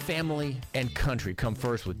 God, family, and country come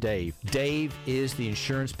first with Dave. Dave is the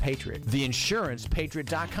Insurance Patriot.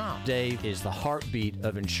 TheInsurancePatriot.com. Dave is the heartbeat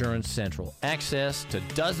of Insurance Central. Access to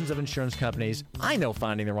dozens of insurance companies. I know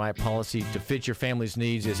finding the right policy to fit your family's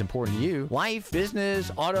needs is important to you. Life,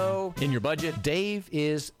 business, auto, in your budget. Dave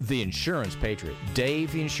is the Insurance Patriot.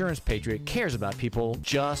 Dave, the Insurance Patriot, cares about people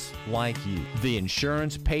just like you.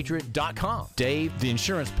 TheInsurancePatriot.com. Dave,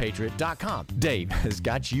 TheInsurancePatriot.com. Dave has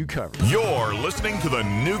got you covered. You're listening to the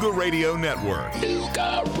Nooga Radio Network.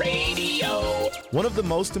 Nooga Radio. One of the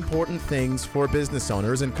most important things for a business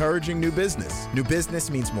owner is encouraging new business. New business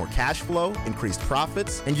means more cash flow, increased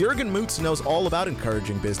profits, and Jurgen Moots knows all about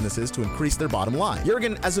encouraging businesses to increase their bottom line.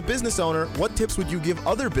 Jurgen, as a business owner, what tips would you give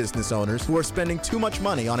other business owners who are spending too much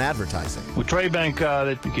money on advertising? With Trade Bank,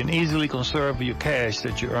 that you can easily conserve your cash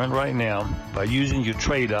that you earn right now by using your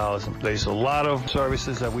trade dollars. There's a lot of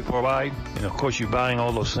services that we provide, and of course you're buying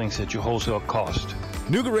all those things at your wholesale cost.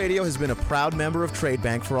 Nuga Radio has been a proud member of Trade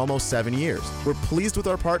Bank for almost 7 years. We're pleased with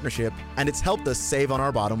our partnership, and it's helped us save on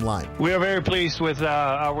our bottom line. We are very pleased with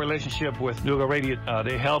our relationship with Nuga Radio.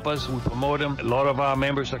 They help us, we promote them. A lot of our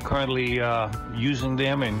members are currently using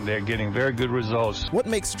them, and they're getting very good results. What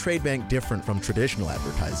makes Trade Bank different from traditional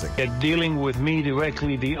advertising? They're dealing with me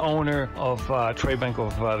directly, the owner of Trade Bank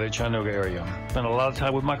of the Chattanooga area. Spend a lot of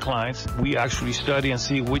time with my clients. We actually study and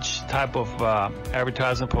see which type of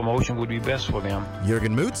advertising promotion would be best for them.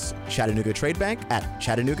 Jürgen Moots, Chattanooga Trade Bank at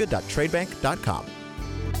chattanooga.tradebank.com.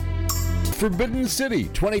 Forbidden City,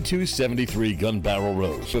 2273 Gun Barrel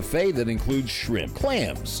Road. Buffet that includes shrimp,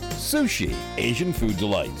 clams, sushi, Asian food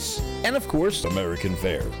delights, and of course, American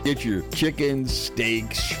fare. Get your chicken,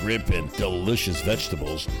 steak, shrimp, and delicious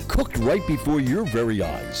vegetables cooked right before your very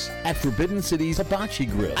eyes at Forbidden City's Hibachi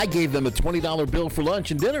Grill. I gave them a $20 bill for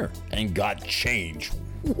lunch and dinner and got change.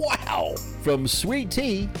 Wow! From sweet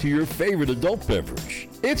tea to your favorite adult beverage.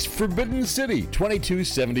 It's Forbidden City,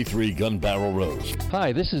 2273 Gun Barrel Road.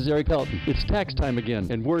 Hi, this is Eric Elton. It's tax time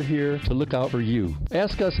again, and we're here to look out for you.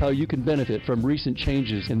 Ask us how you can benefit from recent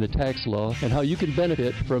changes in the tax law and how you can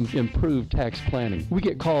benefit from improved tax planning. We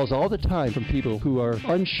get calls all the time from people who are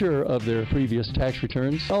unsure of their previous tax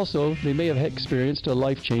returns. Also, they may have experienced a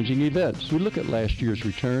life-changing event. We look at last year's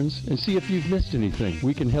returns and see if you've missed anything.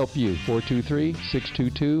 We can help you.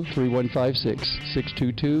 423-622-3156.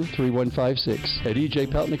 622-3156. At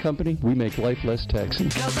EJ Pelton & Company, we make life less taxing.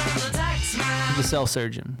 The Cell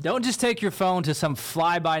Surgeon. Don't just take your phone to some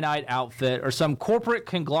fly-by-night outfit or some corporate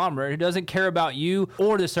conglomerate who doesn't care about you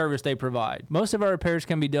or the service they provide. Most of our repairs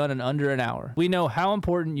can be done in under an hour. We know how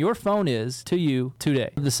important your phone is to you today.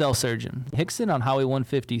 The Cell Surgeon. Hickson on Highway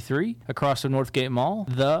 153 across from Northgate Mall.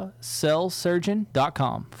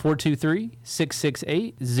 TheCellSurgeon.com.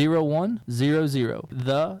 423-668-0100.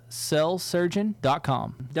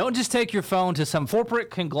 TheCellSurgeon.com. Don't just take your phone to some corporate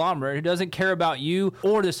conglomerate who doesn't care about you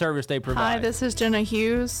or the service they provide. Hi, this is Jenna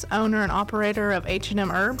Hughes, owner and operator of H&M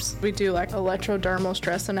Herbs. We do like electrodermal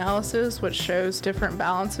stress analysis, which shows different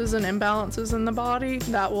balances and imbalances in the body.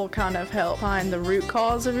 That will kind of help find the root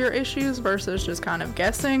cause of your issues versus just kind of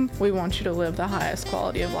guessing. We want you to live the highest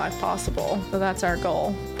quality of life possible. So that's our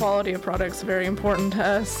goal. Quality of products is very important to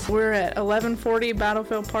us. We're at 1140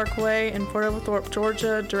 Battlefield Parkway in Port Oglethorpe,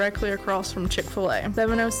 Georgia, directly across from Chick-fil-A.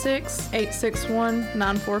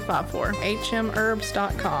 706-861-9454.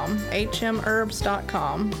 HMHerbs.com.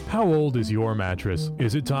 HMHerbs.com. How old is your mattress?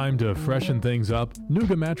 Is it time to freshen things up?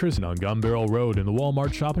 Nuga Mattress on Gun Barrel Road in the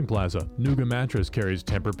Walmart Shopping Plaza. Nuga Mattress carries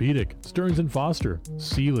Tempur-Pedic, Stearns & Foster,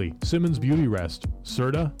 Sealy, Simmons Beauty Rest,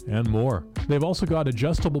 Serta, and more. They've also got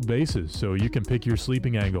adjustable bases so you can pick your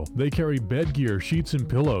sleeping angle. They carry bed gear, sheets, and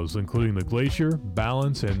pillows, including the Glacier,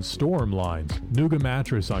 Balance, and Storm lines. Nuga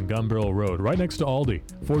Mattress on Gun Barrel Road, right next to Aldi.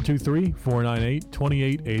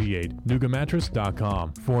 423-498-2888.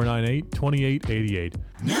 NugaMattress.com. 498-2888.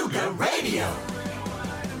 Nuga Radio.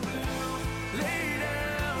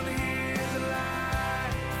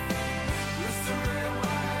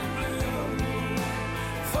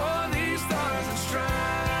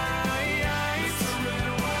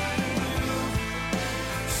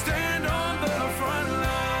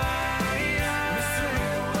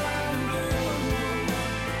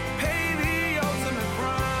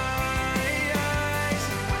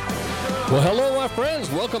 Well, hello, my friends.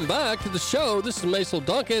 Welcome back to the show. This is Maisel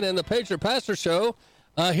Duncan and the Patriot Pastor Show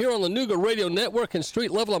here on the Nuga Radio Network and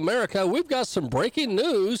Street Level America. We've got some breaking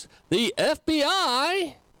news. The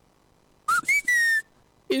FBI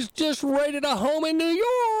is just raided a home in New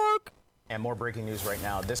York. And more breaking news right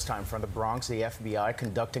now, this time from the Bronx, the FBI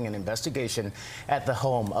conducting an investigation at the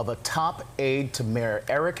home of a top aide to Mayor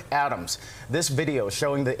Eric Adams. This video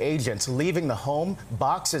showing the agents leaving the home,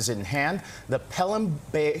 boxes in hand, the Pelham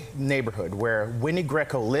Bay neighborhood where Winnie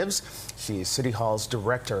Greco lives. She's City Hall's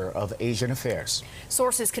Director of Asian Affairs.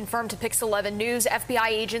 Sources confirmed to Pix 11 News FBI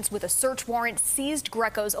agents with a search warrant seized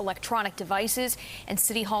Greco's electronic devices, and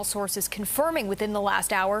City Hall sources confirming within the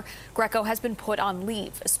last hour Greco has been put on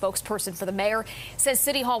leave. A spokesperson for the mayor says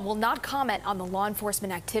City Hall will not comment on the law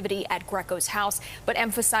enforcement activity at Greco's house, but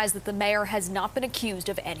emphasized that the mayor has not been accused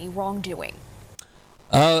of any wrongdoing.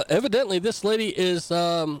 Evidently, this lady is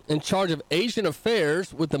in charge of Asian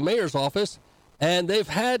affairs with the mayor's office, and they've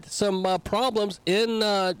had some problems in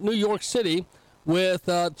New York City with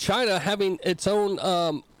China having its own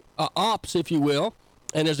ops, if you will,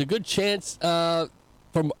 and there's a good chance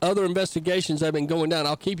from other investigations that have been going down.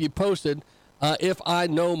 I'll keep you posted if I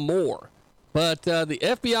know more. But the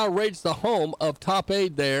FBI raids the home of top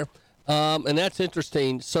aide there, and that's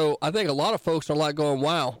interesting. So I think a lot of folks are like going,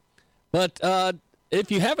 wow. But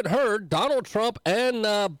if you haven't heard, Donald Trump and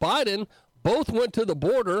Biden both went to the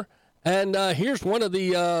border, and here's one of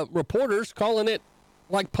the reporters calling it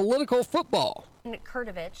like political football.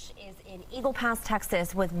 Kurtovich is in Eagle Pass,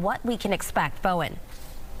 Texas, with what we can expect. Bowen.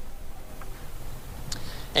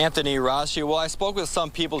 Anthony Rossi. Well, I spoke with some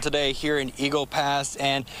people today here in Eagle Pass,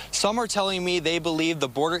 and some are telling me they believe the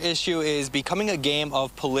border issue is becoming a game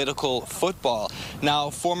of political football. Now,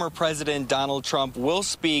 former President Donald Trump will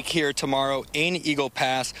speak here tomorrow in Eagle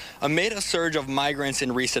Pass amid a surge of migrants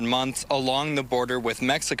in recent months along the border with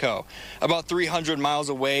Mexico. About 300 miles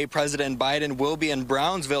away, President Biden will be in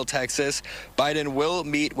Brownsville, Texas. Biden will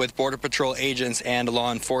meet with Border Patrol agents and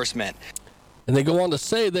law enforcement. And they go on to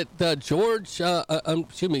say that Joe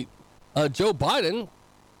Biden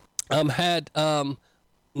had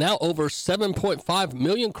now over 7.5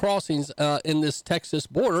 million crossings in this Texas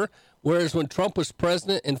border, whereas when Trump was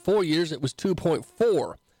president in 4 years, it was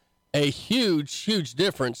 2.4. A huge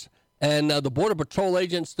difference. And the Border Patrol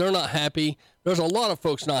agents, they're not happy. There's a lot of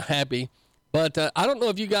folks not happy. But I don't know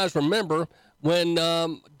if you guys remember when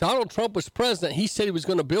Donald Trump was president, he said he was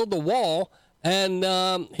going to build the wall, and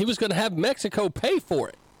he was going to have Mexico pay for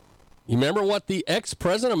it. You remember what the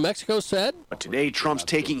ex-president of Mexico said? But today, Trump's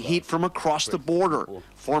taking heat from across the border.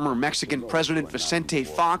 Former Mexican President Vicente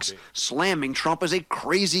Fox slamming Trump as a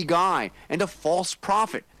crazy guy and a false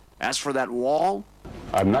prophet. As for that wall,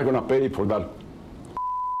 I'm not going to pay for that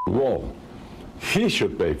wall. He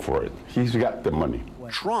should pay for it. He's got the money.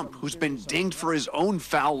 Trump, who's been dinged for his own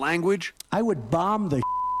foul language, I would bomb the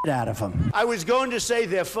out of him. I was going to say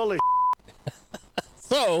they're full of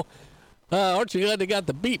So, aren't you glad they got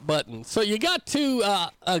the beat button? So you got two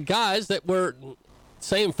guys that were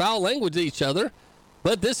saying foul language to each other.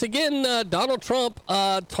 But this again, Donald Trump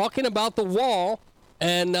talking about the wall.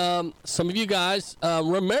 And some of you guys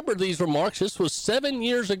remember these remarks. This was 7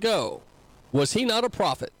 years ago. Was he not a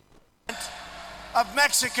prophet? of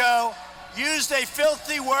Mexico used a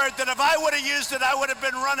filthy word that if I would have used it, I would have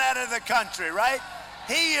been run out of the country, right?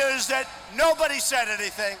 He used it. Nobody said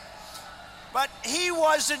anything. But he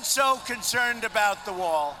wasn't so concerned about the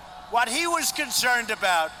wall. What he was concerned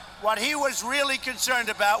about, what he was really concerned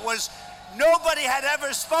about was nobody had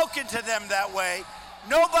ever spoken to them that way.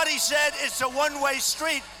 Nobody said it's a one-way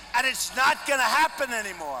street and it's not going to happen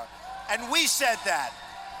anymore. And we said that.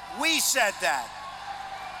 We said that.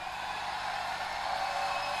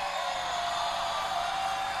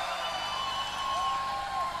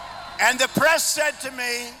 And the press said to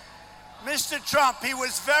me, Mr. Trump, he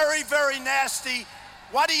was very, very nasty.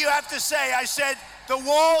 What do you have to say? I said, the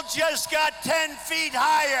wall just got 10 feet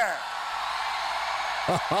higher.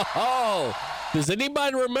 Oh, does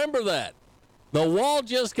anybody remember that? The wall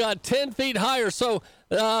just got 10 feet higher. So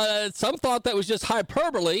some thought that was just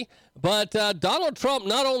hyperbole, but Donald Trump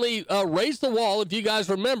not only raised the wall, if you guys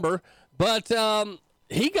remember, but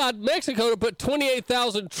he got Mexico to put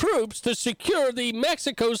 28,000 troops to secure the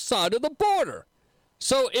Mexico side of the border.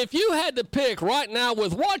 So if you had to pick right now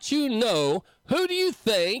with what you know, who do you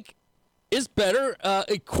think is better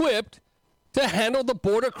equipped to handle the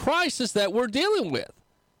border crisis that we're dealing with?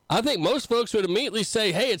 I think most folks would immediately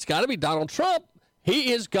say, hey, it's got to be Donald Trump. He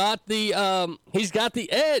has got the he's got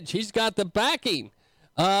the edge. He's got the backing.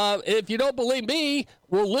 If you don't believe me,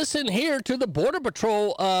 we'll listen here to the Border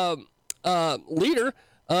Patrol leader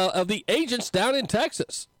of the agents down in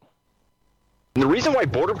Texas. And the reason why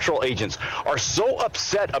Border Patrol agents are so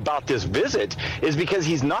upset about this visit is because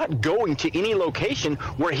he's not going to any location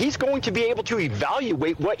where he's going to be able to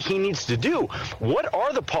evaluate what he needs to do. What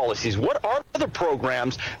are the policies? What are the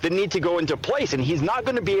programs that need to go into place? And he's not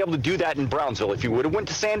going to be able to do that in Brownsville. If he would have went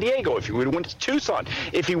to San Diego, if he would have went to Tucson,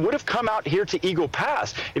 if he would have come out here to Eagle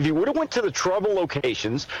Pass, if he would have went to the trouble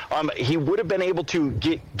locations, he would have been able to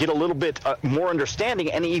get a little bit more understanding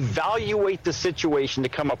and evaluate the situation to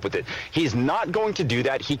come up with it. He's not going to do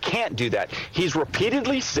that. He can't do that. He's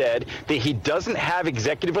repeatedly said that he doesn't have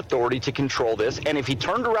executive authority to control this, and if he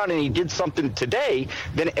turned around and he did something today,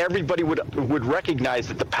 then everybody would recognize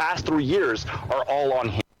that the past 3 years are all on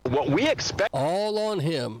him. What we expect... All on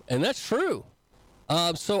him, and that's true.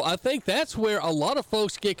 So I think that's where a lot of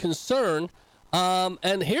folks get concerned,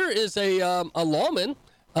 and here is a lawman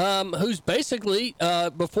who's basically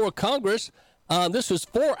before Congress. This was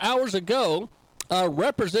 4 hours ago.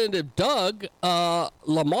 Representative Doug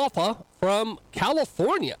LaMotha from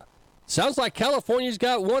California. Sounds like California's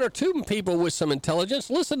got one or two people with some intelligence.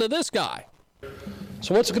 Listen to this guy.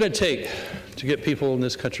 So what's it going to take to get people in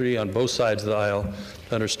this country on both sides of the aisle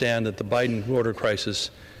to understand that the Biden border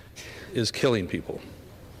crisis is killing people?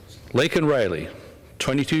 Laken Riley,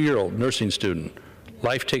 22-year-old nursing student,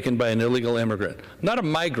 life taken by an illegal immigrant. Not a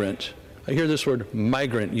migrant. I hear this word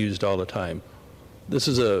migrant used all the time. This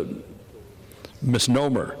is a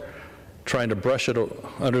misnomer, trying to brush it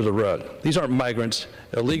under the rug. These aren't migrants,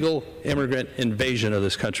 illegal immigrant invasion of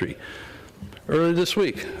this country. Earlier this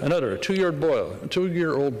week, another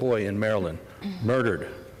two-year-old boy in Maryland murdered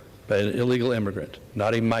by an illegal immigrant,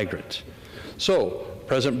 not a migrant. So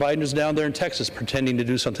President Biden is down there in Texas pretending to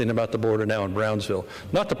do something about the border now in Brownsville.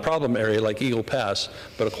 Not the problem area like Eagle Pass,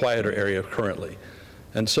 but a quieter area currently.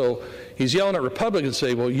 And so he's yelling at Republicans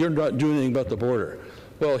saying, well, you're not doing anything about the border.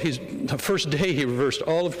 Well, the first day he reversed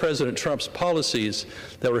all of President Trump's policies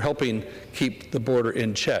that were helping keep the border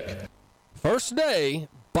in check. First day,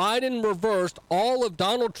 Biden reversed all of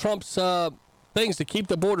Donald Trump's things to keep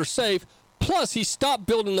the border safe, plus he stopped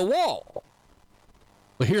building the wall.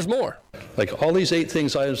 But here's more. Like all these 8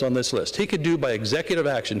 items on this list, he could do by executive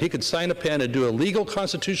action. He could sign a pen and do a legal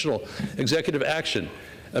constitutional executive action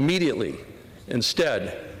immediately.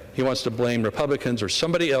 Instead, he wants to blame Republicans or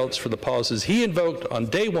somebody else for the policies he invoked on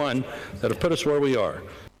day one that have put us where we are.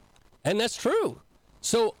 And that's true.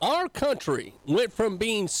 So our country went from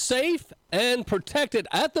being safe and protected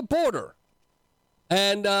at the border,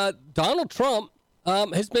 and Donald Trump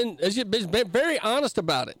has been very honest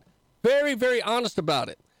about it. Very, very honest about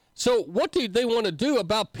it. So what do they want to do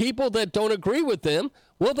about people that don't agree with them?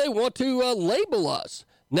 Well, they want to label us.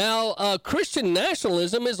 Now, Christian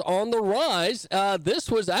nationalism is on the rise. This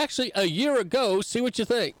was actually a year ago. See what you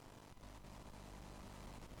think.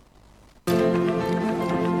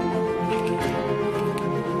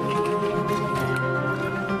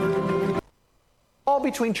 All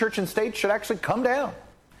between church and state should actually come down.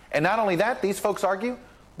 And not only that, these folks argue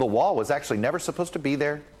the wall was actually never supposed to be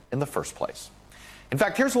there in the first place. In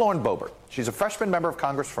fact, here's Lauren Boebert. She's a freshman member of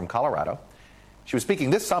Congress from Colorado. She was speaking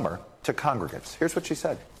this summer to congregants. Here's what she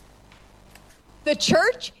said. The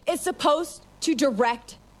church is supposed to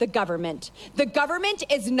direct the government. The government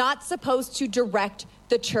is not supposed to direct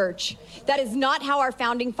the church. That is not how our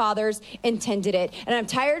founding fathers intended it. And I'm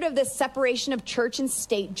tired of this separation of church and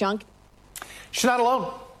state junk. She's not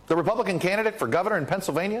alone. The Republican candidate for governor in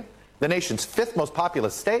Pennsylvania, the nation's 5th most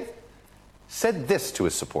populous state, said this to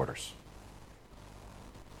his supporters.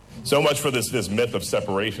 So much for this myth of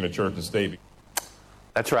separation of church and state.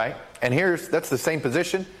 That's right. And that's the same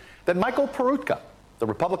position that Michael Peroutka, the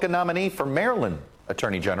Republican nominee for Maryland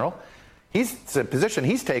Attorney General, it's a position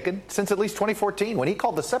he's taken since at least 2014 when he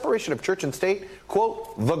called the separation of church and state,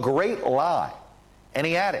 quote, the great lie. And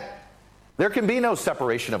he added, there can be no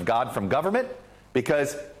separation of God from government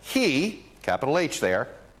because he, capital H there,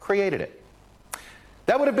 created it.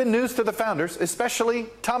 That would have been news to the founders, especially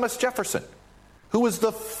Thomas Jefferson, who was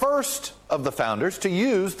the first of the founders to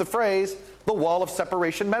use the phrase, the wall of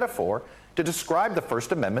separation metaphor, to describe the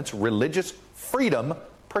First Amendment's religious freedom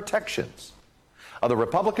protections. The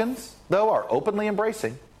Republicans, though, are openly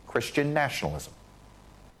embracing Christian nationalism.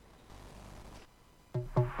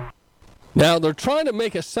 Now, they're trying to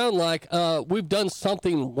make it sound like we've done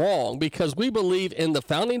something wrong because we believe in the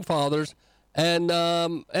Founding Fathers and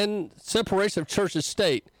separation of church and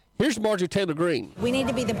state. Here's Marjorie Taylor Greene. We need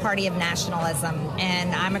to be the party of nationalism,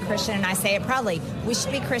 and I'm a Christian, and I say it proudly. We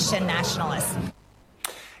should be Christian nationalists.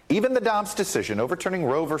 Even the Dobbs decision overturning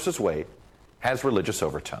Roe versus Wade has religious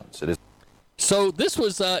overtones. It is. So this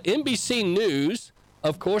was NBC News,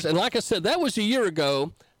 of course, and like I said, that was a year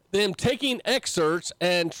ago, them taking excerpts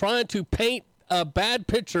and trying to paint a bad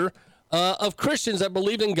picture of Christians that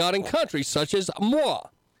believe in God and country, such as moi.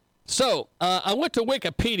 So I went to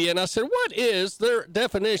Wikipedia and I said, what is their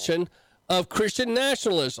definition of Christian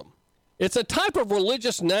nationalism? It's a type of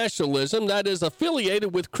religious nationalism that is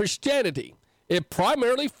affiliated with Christianity. It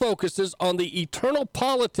primarily focuses on the eternal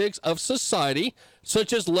politics of society,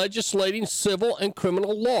 such as legislating civil and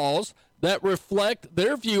criminal laws that reflect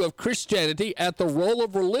their view of Christianity at the role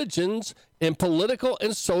of religions in political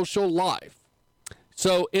and social life.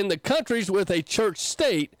 So in the countries with a church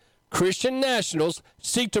state, Christian nationals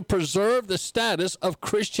seek to preserve the status of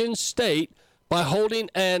Christian state by holding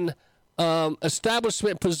an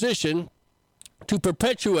establishment position to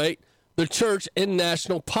perpetuate the church in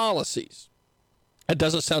national policies. That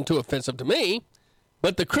doesn't sound too offensive to me,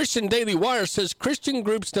 but the Christian Daily Wire says Christian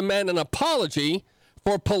groups demand an apology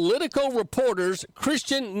for political reporters'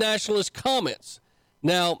 Christian nationalist comments.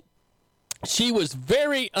 Now, she was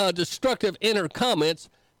very destructive in her comments,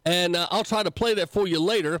 and I'll try to play that for you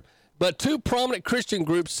later. But 2 prominent Christian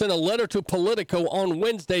groups sent a letter to Politico on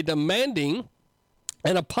Wednesday demanding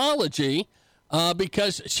an apology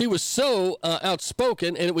because she was so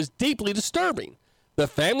outspoken, and it was deeply disturbing. The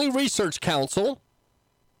Family Research Council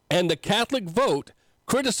and the Catholic Vote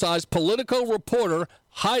criticized Politico reporter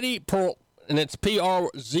Heidi Pearl, and it's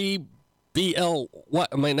P-R-Z-B-L. What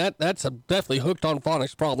I mean, that's a definitely hooked on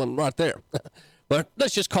phonics problem right there. but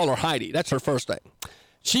let's just call her Heidi. That's her first name.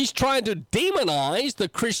 She's trying to demonize the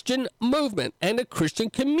Christian movement and the Christian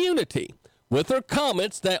community with her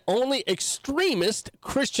comments that only extremist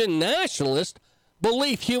Christian nationalists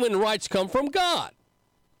believe human rights come from God.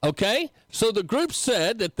 Okay? So the group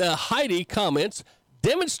said that the Heidi comments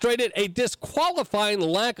demonstrated a disqualifying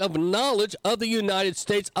lack of knowledge of the United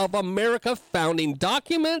States of America founding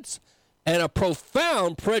documents and a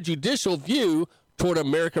profound prejudicial view toward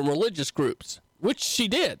American religious groups, which she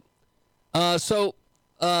did. The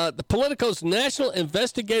Politico's national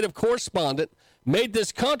investigative correspondent made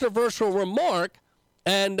this controversial remark,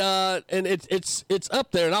 and it's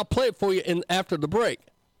up there, and I'll play it for you after the break,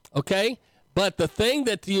 okay? But the thing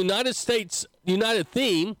that the United States United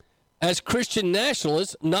theme as Christian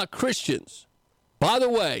nationalists, not Christians. By the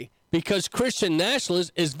way, because Christian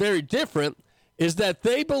nationalism is very different, is that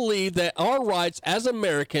they believe that our rights as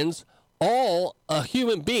Americans, all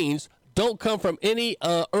human beings, don't come from any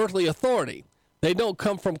earthly authority. They don't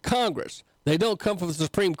come from Congress. They don't come from the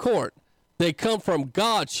Supreme Court. They come from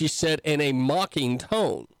God, she said in a mocking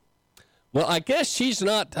tone. Well, I guess she's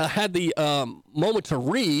not had the moment to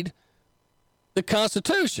read the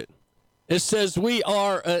Constitution. It says we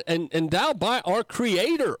are endowed by our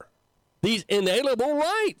Creator these inalienable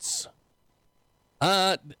rights.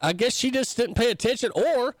 I guess she just didn't pay attention,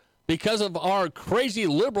 or because of our crazy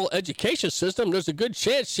liberal education system, there's a good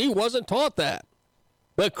chance she wasn't taught that.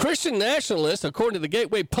 But Christian nationalists, according to the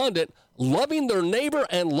Gateway Pundit, loving their neighbor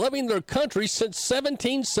and loving their country since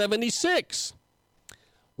 1776.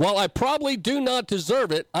 While I probably do not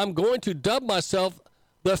deserve it, I'm going to dub myself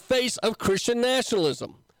the face of Christian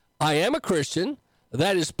nationalism. I am a Christian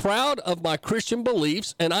that is proud of my Christian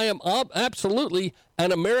beliefs, and I am absolutely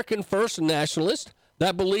an American first nationalist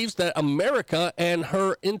that believes that America and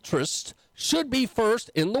her interests should be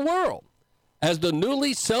first in the world. As the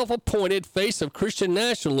newly self-appointed face of Christian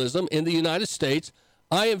nationalism in the United States,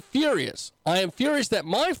 I am furious. I am furious that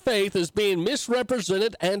my faith is being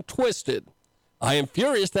misrepresented and twisted. I am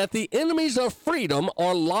furious that the enemies of freedom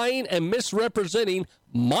are lying and misrepresenting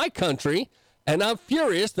my country, and I'm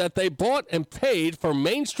furious that they bought and paid for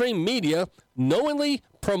mainstream media knowingly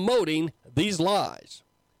promoting these lies.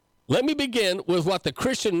 Let me begin with what the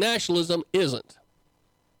Christian nationalism isn't.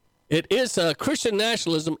 It is Christian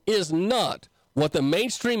nationalism is not what the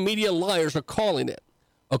mainstream media liars are calling it.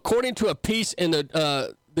 According to a piece in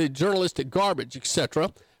the journalistic garbage,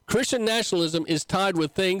 etc., Christian nationalism is tied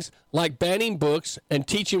with things like banning books and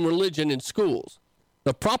teaching religion in schools.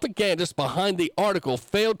 The propagandists behind the article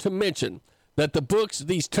failed to mention that the books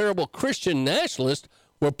these terrible Christian nationalists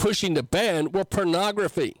were pushing to ban were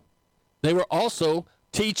pornography. They were also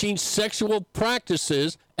teaching sexual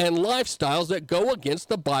practices and lifestyles that go against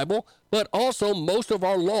the Bible, but also most of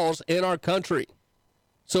our laws in our country.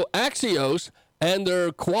 So Axios and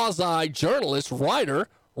their quasi-journalist writer,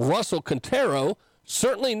 Russell Quintero,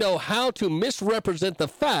 certainly know how to misrepresent the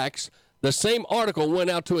facts. The same article went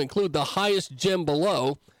out to include the highest gem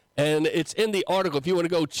below, and it's in the article if you want to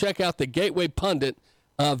go check out the Gateway Pundit.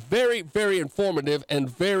 Very, very informative and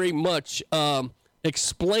very much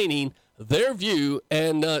explaining their view.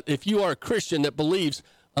 And if you are a Christian that believes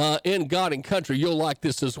in God and country, you'll like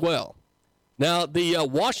this as well. Now, the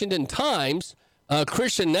Washington Times,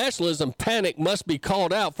 Christian nationalism panic must be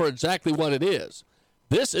called out for exactly what it is.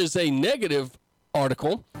 This is a negative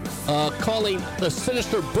article calling the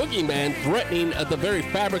sinister boogeyman threatening the very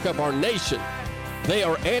fabric of our nation. They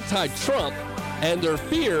are anti-Trump, and their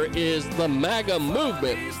fear is the MAGA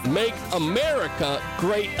movement, Make America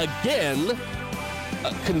Great Again,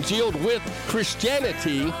 congealed with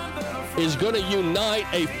Christianity, is going to unite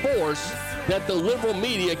a force that the liberal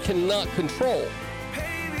media cannot control.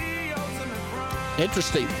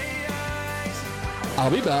 Interesting.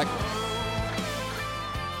 I'll be back.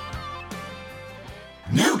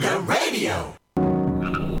 Nuga Radio.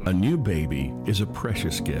 A new baby is a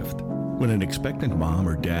precious gift. When an expectant mom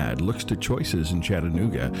or dad looks to Choices in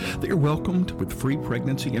Chattanooga, they are welcomed with free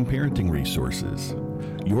pregnancy and parenting resources.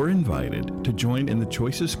 You're invited to join in the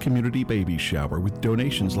Choices Community Baby Shower with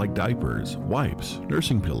donations like diapers, wipes,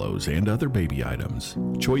 nursing pillows, and other baby items.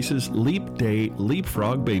 Choices Leap Day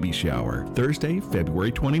Leapfrog Baby Shower, Thursday,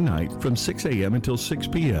 February 29th from 6 a.m. until 6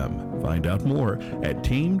 p.m. Find out more at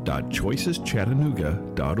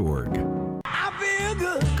team.choiceschattanooga.org. I feel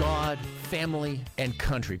good. God, family, and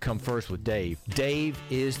country come first with Dave. Dave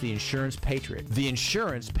is the insurance patriot.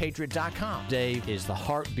 TheInsurancePatriot.com. Dave is the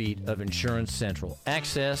heartbeat of Insurance Central.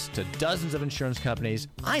 Access to dozens of insurance companies.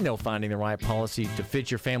 I know finding the right policy to fit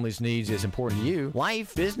your family's needs is important to you.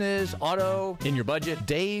 Life, business, auto, in your budget.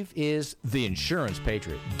 Dave is the insurance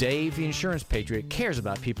patriot. Dave, the insurance patriot, cares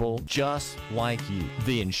about people just like you.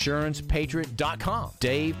 TheInsurancePatriot.com.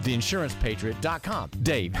 Dave, TheInsurancePatriot.com.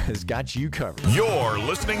 Dave has got you covered. You're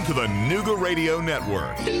listening to the Nooga Radio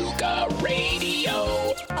Network. Nooga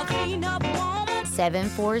Radio.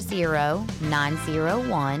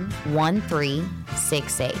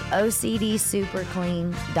 740-901-1368.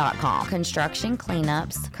 OCDSuperClean.com. Construction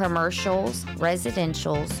cleanups, commercials,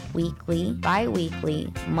 residentials, weekly,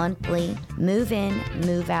 bi-weekly, monthly, move-in,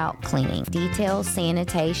 move-out cleaning, detail,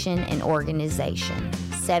 sanitation, and organization.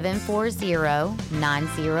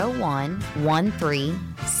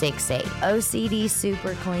 740-901-1368.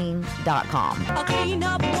 OCDSuperClean.com.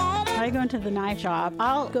 I go into the knife shop.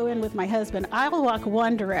 I'll go in with my husband. I'll walk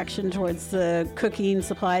one direction towards the cooking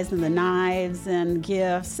supplies and the knives and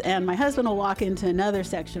gifts, and my husband will walk into another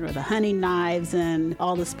section with the hunting knives and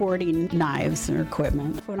all the sporting knives or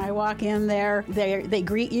equipment. When I walk in there, they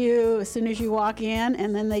greet you as soon as you walk in,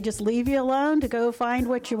 and then they just leave you alone to go find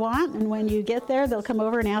what you want. And when you get there, they'll come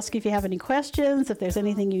over and ask you if you have any questions, if there's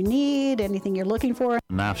anything you need, anything you're looking for.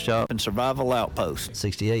 Knife Shop and Survival Outpost,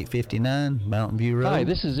 6859 Mountain View Road. Hi,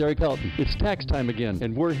 this is Eric Helton. It's tax time again,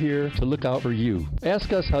 and we're here to look out for you.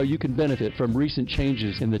 Ask us how you can benefit from recent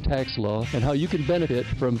changes in the tax law and how you can benefit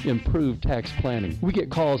from improved tax planning. We get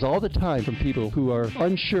calls all the time from people who are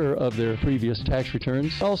unsure of their previous tax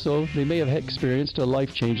returns. Also, they may have experienced a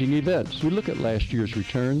life-changing event. We look at last year's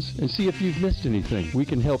returns and see if you've missed anything. We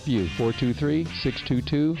can help you.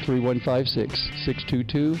 423-622-3156.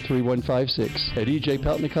 622-3156. At E.J.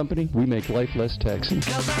 Pelton & Company, we make life less taxing.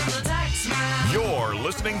 You're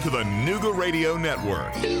listening to the Nooga Radio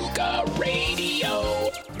Network. Nooga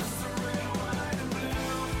Radio.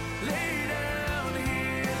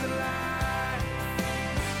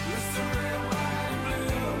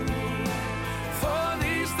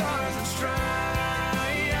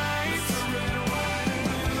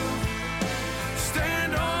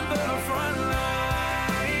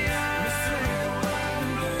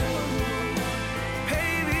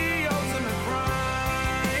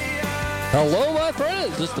 Hello, my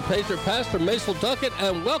friends. This is the Patriot Pastor, Maisel Duckett,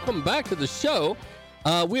 and welcome back to the show.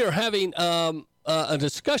 We are having a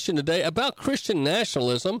discussion today about Christian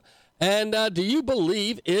nationalism, and do you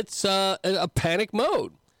believe it's a panic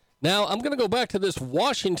mode? Now, I'm going to go back to this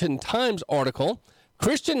Washington Times article.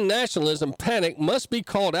 Christian nationalism panic must be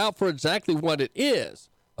called out for exactly what it is,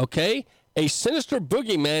 okay? A sinister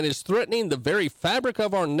boogeyman is threatening the very fabric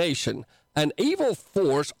of our nation, an evil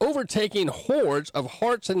force overtaking hordes of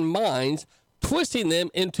hearts and minds, twisting them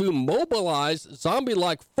into mobilized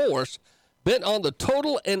zombie-like force bent on the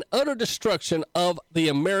total and utter destruction of the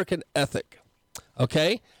American ethic.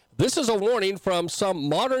 Okay? This is a warning from some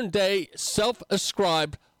modern-day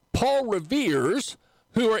self-ascribed Paul Reveres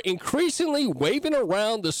who are increasingly waving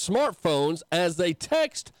around the smartphones as they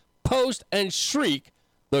text, post, and shriek,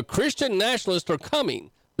 "The Christian nationalists are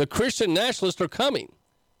coming. The Christian nationalists are coming."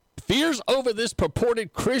 Fears over this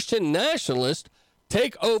purported Christian nationalist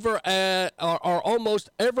take over are almost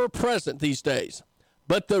ever present these days.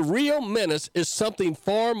 But the real menace is something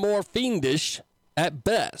far more fiendish at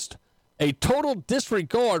best, a total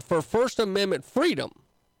disregard for First Amendment freedom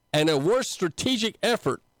and a worse strategic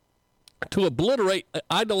effort to obliterate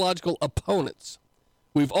ideological opponents.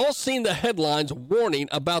 We've all seen the headlines warning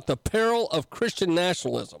about the peril of Christian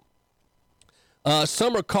nationalism.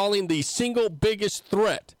 Some are calling the single biggest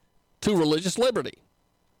threat to religious liberty.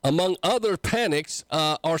 Among other panics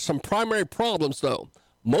are some primary problems, though.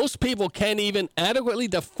 Most people can't even adequately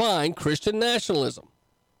define Christian nationalism.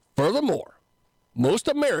 Furthermore, most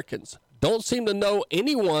Americans don't seem to know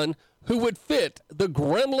anyone who would fit the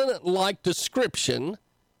gremlin-like description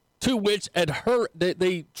to which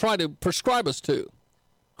they try to prescribe us to.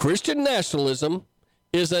 Christian nationalism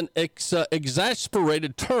is an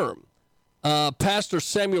exasperated term. Pastor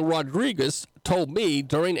Samuel Rodriguez told me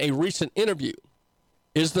during a recent interview.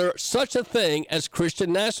 Is there such a thing as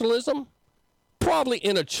Christian nationalism? Probably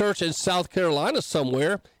in a church in South Carolina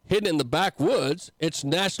somewhere, hidden in the backwoods. Its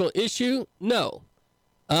national issue? No.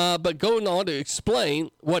 But going on to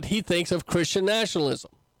explain what he thinks of Christian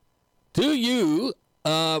nationalism. Do you,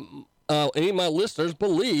 any of my listeners,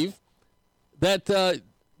 believe that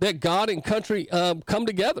that God and country come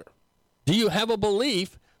together? Do you have a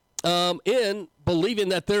belief in believing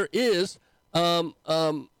that there is a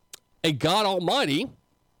God Almighty,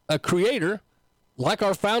 a creator, like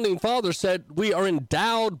our founding fathers said, we are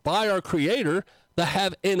endowed by our Creator to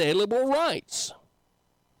have inalienable rights.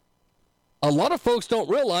 A lot of folks don't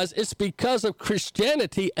realize it's because of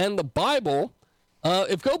Christianity and the Bible.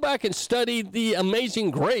 If go back and study the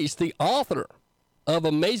Amazing Grace, the author of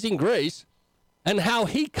Amazing Grace, and how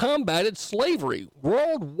he combated slavery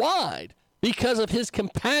worldwide because of his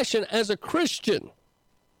compassion as a Christian.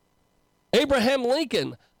 Abraham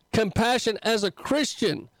Lincoln, compassion as a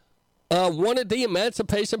Christian, wanted the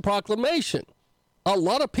Emancipation Proclamation. A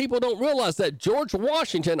lot of people don't realize that George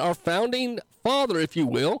Washington, our founding father, if you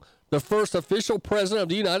will, the first official president of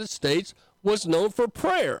the United States, was known for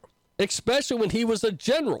prayer, especially when he was a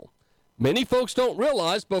general. Many folks don't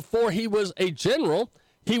realize before he was a general,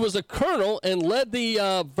 he was a colonel and led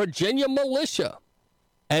the Virginia militia.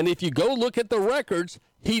 And if you go look at the records,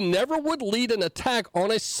 he never would lead an attack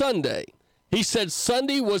on a Sunday. He said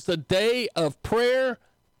Sunday was the day of prayer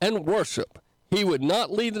and worship. He would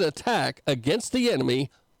not lead an attack against the enemy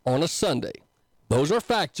on a Sunday. Those are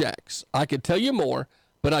fact jacks. I could tell you more,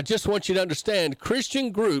 but I just want you to understand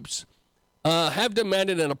Christian groups have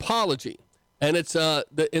demanded an apology. And it's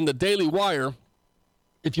in the Daily Wire,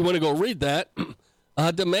 if you want to go read that,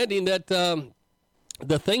 demanding that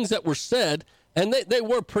the things that were said, and they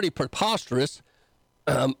were pretty preposterous,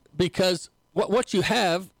 because what you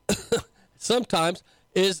have sometimes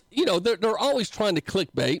is, they're always trying to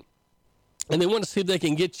clickbait, and they want to see if they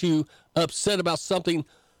can get you upset about something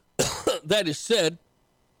that is said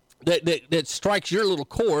that strikes your little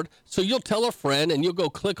chord. So you'll tell a friend, and you'll go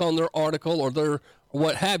click on their article or their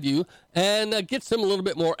what have you, and gets them a little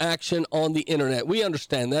bit more action on the internet. We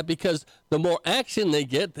understand that, because the more action they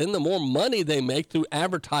get, then the more money they make through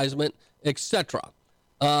advertisement, etc.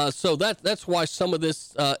 So that's why some of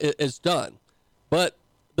this is done. But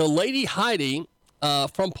the lady Heidi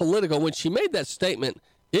from Politico, when she made that statement,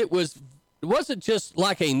 it wasn't just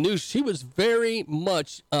like a news. She was very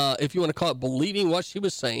much, if you want to call it, believing what she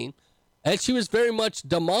was saying, and she was very much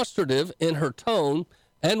demonstrative in her tone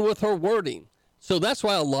and with her wording. So that's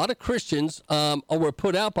why a lot of Christians were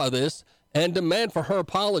put out by this and demand for her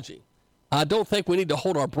apology. I don't think we need to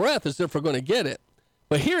hold our breath as if we're going to get it.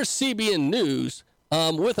 But here's CBN News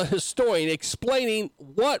with a historian explaining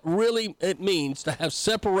what really it means to have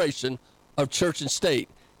separation of church and state.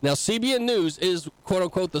 Now, CBN News is,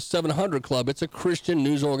 quote-unquote, the 700 Club. It's a Christian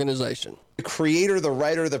news organization. The creator, the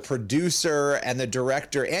writer, the producer, and the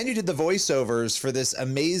director, and you did the voiceovers for this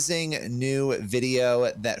amazing new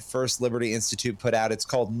video that First Liberty Institute put out. It's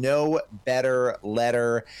called No Better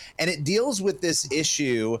Letter, and it deals with this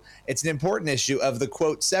issue. It's an important issue of the,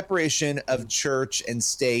 quote, separation of church and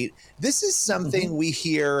state. This is something we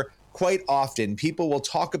hear quite often. People will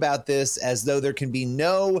talk about this as though there can be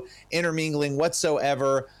no intermingling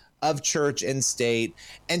whatsoever of church and state.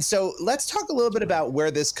 And so let's talk a little bit about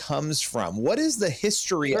where this comes from. What is the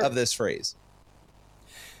history of this phrase?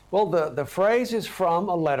 Well, the phrase is from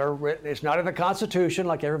a letter written. It's not in the Constitution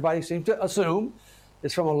like everybody seems to assume.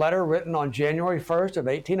 It's from a letter written on January 1st of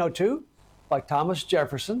 1802 by Thomas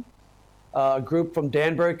Jefferson. A group from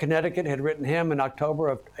Danbury, Connecticut had written him in October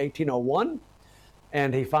of 1801.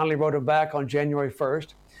 And he finally wrote it back on January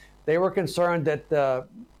 1st. They were concerned that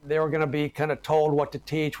they were going to be kind of told what to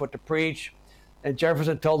teach, what to preach. And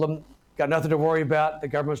Jefferson told them, got nothing to worry about. The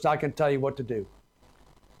government's not going to tell you what to do.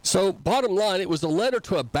 So bottom line, it was a letter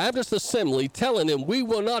to a Baptist assembly telling them, we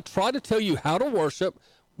will not try to tell you how to worship.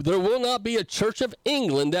 There will not be a Church of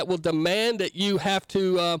England that will demand that you have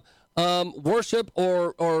to worship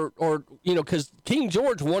or because King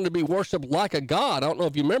George wanted to be worshiped like a god. I don't know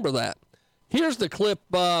if you remember that. Here's the clip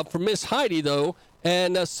from Miss Heidi, though,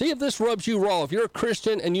 and see if this rubs you raw. If you're a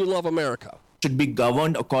Christian and you love America. Should be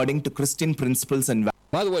governed according to Christian principles and values.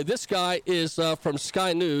 By the way, this guy is from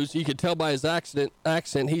Sky News. You can tell by his accent.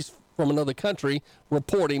 He's from another country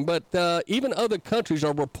reporting, but even other countries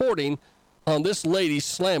are reporting on this lady's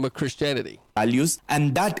slam of Christianity. Values,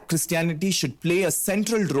 and that Christianity should play a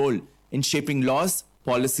central role in shaping laws,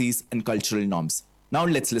 policies, and cultural norms. Now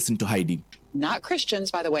let's listen to Heidi. Not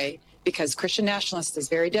Christians, by the way, because Christian nationalists is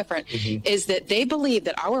very different, is that they believe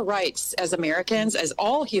that our rights as Americans, as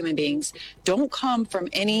all human beings, don't come from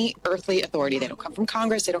any earthly authority. They don't come from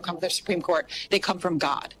Congress. They don't come from the Supreme Court. They come from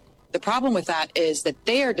God. The problem with that is that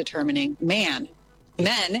they are determining men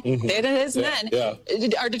are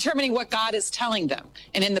determining what God is telling them.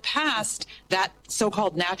 And in the past, that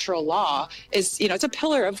so-called natural law is, it's a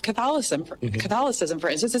pillar of Catholicism. Catholicism, for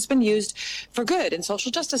instance, it's been used for good in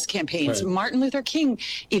social justice campaigns. Right. Martin Luther King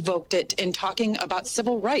evoked it in talking about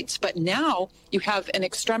civil rights. But now you have an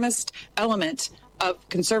extremist element of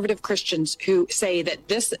conservative Christians who say that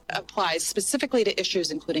this applies specifically to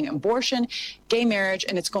issues including abortion, gay marriage,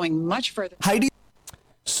 and it's going much further.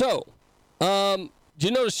 So, do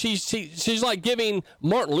you notice she's like giving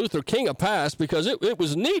Martin Luther King a pass because it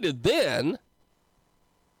was needed then.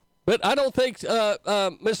 But I don't think,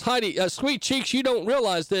 Miss Heidi, Sweet Cheeks, you don't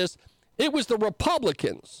realize this. It was the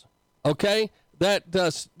Republicans, okay,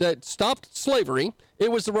 that stopped slavery.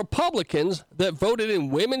 It was the Republicans that voted in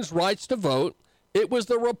women's rights to vote. It was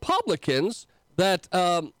the Republicans that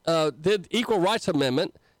did Equal Rights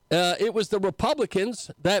Amendment. It was the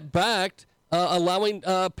Republicans that backed allowing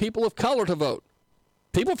people of color to vote.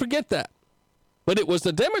 People forget that. But it was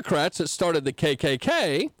the Democrats that started the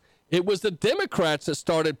KKK. It was the Democrats that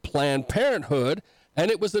started Planned Parenthood, and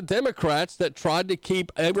it was the Democrats that tried to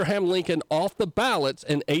keep Abraham Lincoln off the ballots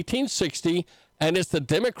in 1860, and it's the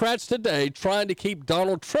Democrats today trying to keep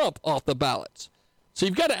Donald Trump off the ballots. So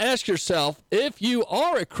you've got to ask yourself, if you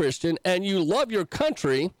are a Christian and you love your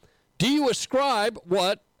country, do you ascribe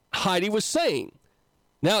what Heidi was saying?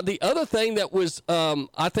 Now, the other thing that was,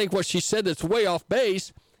 I think what she said that's way off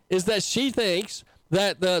base is that she thinks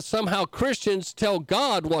that somehow Christians tell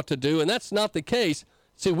God what to do, and that's not the case.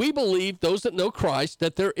 See, we believe, those that know Christ,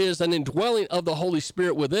 that there is an indwelling of the Holy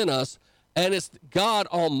Spirit within us, and it's God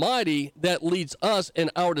Almighty that leads in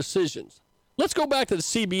our decisions. Let's go back to the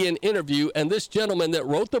CBN interview and this gentleman that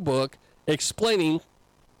wrote the book explaining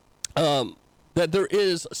that there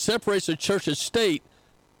is separation of church and state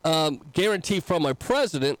guarantee from a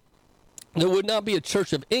president. There would not be a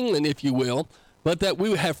Church of England, if you will, but that we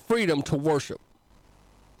would have freedom to worship.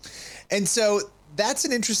 And so that's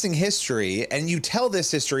an interesting history, and you tell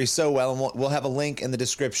this history so well, and we'll have a link in the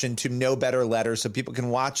description to No Better Letter so people can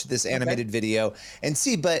watch this animated video and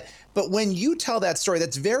see. But when you tell that story,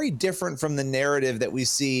 that's very different from the narrative that we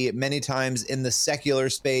see many times in the secular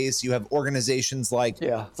space. You have organizations like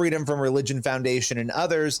Freedom from Religion Foundation and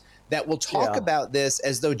others that will talk about this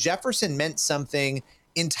as though Jefferson meant something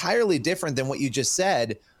entirely different than what you just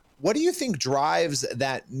said. What do you think drives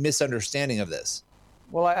that misunderstanding of this?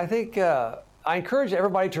 Well, I think I encourage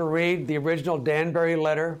everybody to read the original Danbury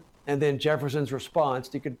letter and then Jefferson's response.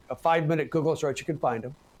 You could a 5-minute Google search, you can find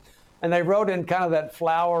them. And they wrote in kind of that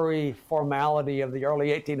flowery formality of the early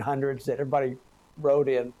 1800s that everybody wrote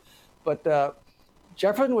in. But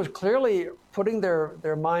Jefferson was clearly putting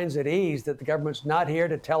their minds at ease that the government's not here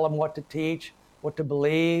to tell them what to teach, what to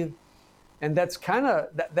believe. And that's kind of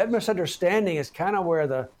that misunderstanding is kind of where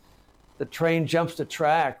the train jumps the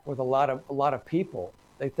track with a lot of people.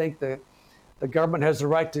 They think the government has the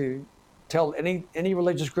right to tell any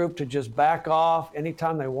religious group to just back off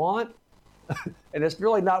anytime they want. And it's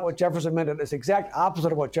really not what Jefferson meant. It's the exact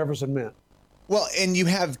opposite of what Jefferson meant. Well, and you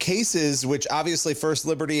have cases which obviously First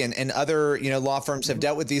Liberty and other law firms have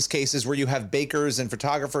dealt with these cases where you have bakers and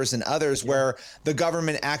photographers and others where the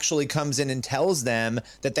government actually comes in and tells them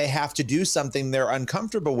that they have to do something they're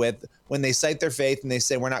uncomfortable with when they cite their faith and they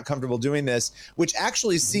say we're not comfortable doing this, which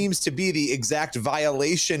actually seems to be the exact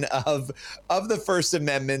violation of the First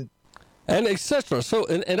Amendment. And etc. So,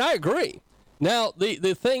 and I agree. Now,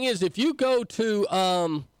 the thing is, if you go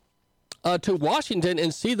to Washington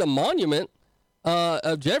and see the monument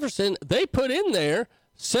of Jefferson, they put in there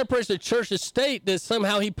separation of church and state that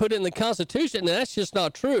somehow he put in the Constitution, and that's just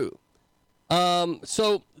not true.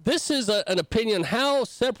 So this is an opinion how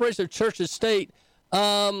separation of church and state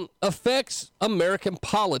affects American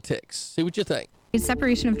politics. See what you think. It's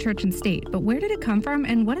separation of church and state, but where did it come from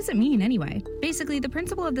and what does it mean anyway? Basically, the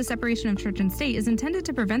principle of the separation of church and state is intended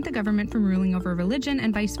to prevent the government from ruling over religion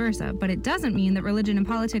and vice versa, but it doesn't mean that religion and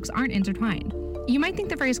politics aren't intertwined. You might think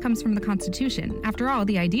the phrase comes from the Constitution. After all,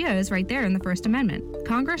 the idea is right there in the First Amendment.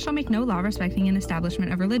 Congress shall make no law respecting an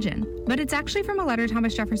establishment of religion. But it's actually from a letter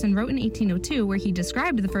Thomas Jefferson wrote in 1802 where he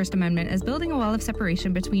described the First Amendment as building a wall of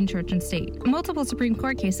separation between church and state. Multiple Supreme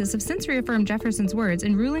Court cases have since reaffirmed Jefferson's words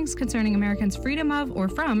in rulings concerning Americans' freedom of or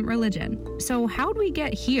from religion. So how'd we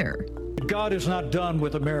get here? God is not done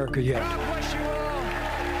with America yet. God bless you all,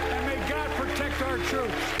 and may God protect our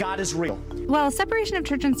troops. God is real. Well, separation of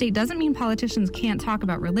church and state doesn't mean politicians can't talk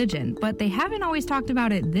about religion, but they haven't always talked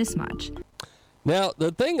about it this much. Now,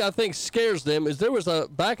 the thing I think scares them is there was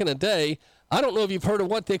back in the day, I don't know if you've heard of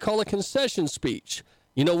what they call a concession speech.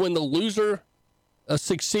 You know, when the loser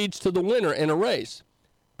succeeds to the winner in a race.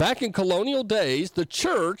 Back in colonial days, the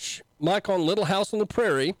church, like on Little House on the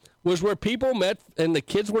Prairie, was where people met and the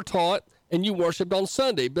kids were taught and you worshiped on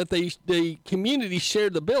Sunday, but the community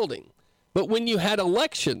shared the building. But when you had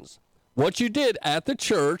elections, what you did at the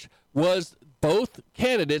church was both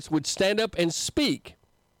candidates would stand up and speak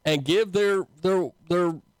and give their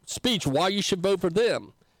speech why you should vote for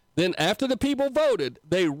them. Then after the people voted,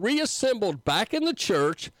 they reassembled back in the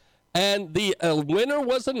church, and the winner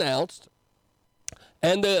was announced.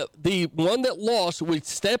 And the one that lost would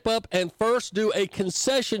step up and first do a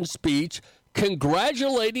concession speech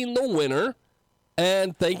congratulating the winner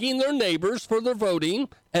and thanking their neighbors for their voting,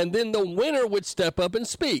 and then the winner would step up and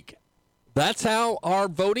speak. That's how our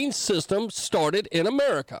voting system started in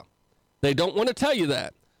America. They don't want to tell you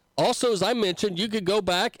that. Also, as I mentioned, you could go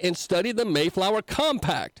back and study the Mayflower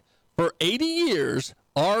Compact. For 80 years,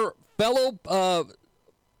 our fellow,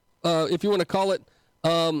 if you want to call it,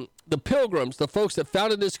 the Pilgrims, the folks that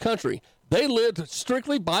founded this country, they lived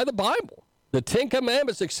strictly by the Bible, the Ten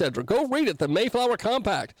Commandments, etc. Go read it, the Mayflower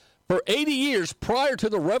Compact, for 80 years prior to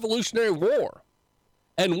the Revolutionary War.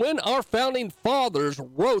 And when our founding fathers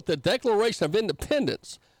wrote the Declaration of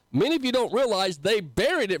Independence, many of you don't realize they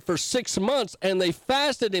buried it for 6 months and they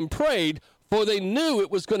fasted and prayed, for they knew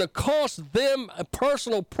it was going to cost them a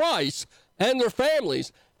personal price and their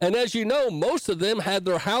families. And as you know, most of them had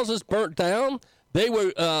their houses burnt down. They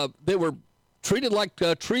were treated like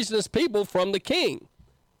treasonous people from the king.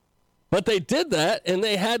 But they did that, and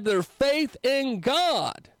they had their faith in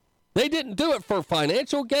God. They didn't do it for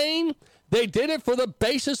financial gain. They did it for the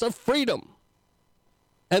basis of freedom.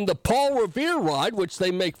 And the Paul Revere ride, which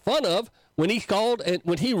they make fun of, when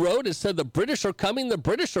he wrote and said, the British are coming,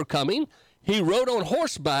 he rode on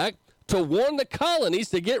horseback to warn the colonies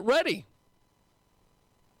to get ready.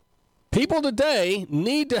 People today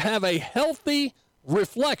need to have a healthy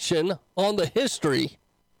reflection on the history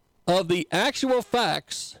of the actual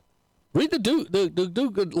facts. Read the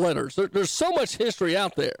do-good letters. There's so much history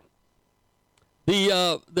out there.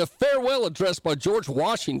 The farewell address by George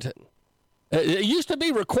Washington. It used to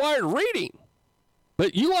be required reading,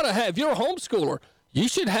 but you ought to have your homeschooler. You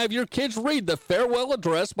should have your kids read the farewell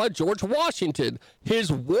address by George Washington,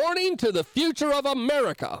 his warning to the future of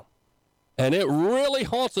America. And it really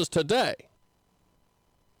haunts us today.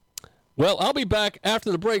 Well, I'll be back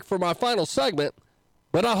after the break for my final segment,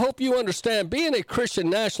 but I hope you understand being a Christian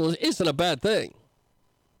nationalist isn't a bad thing.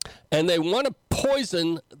 And they want to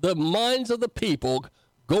poison the minds of the people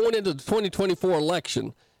going into the 2024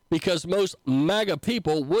 election, because most MAGA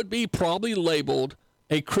people would be probably labeled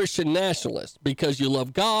a Christian nationalist because you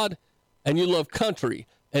love God and you love country.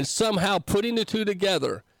 And somehow putting the two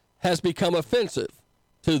together has become offensive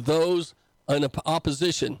to those in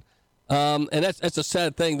opposition. And that's a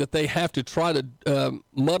sad thing that they have to try to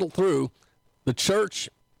muddle through the church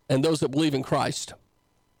and those that believe in Christ.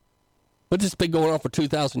 But this has been going on for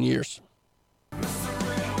 2,000 years.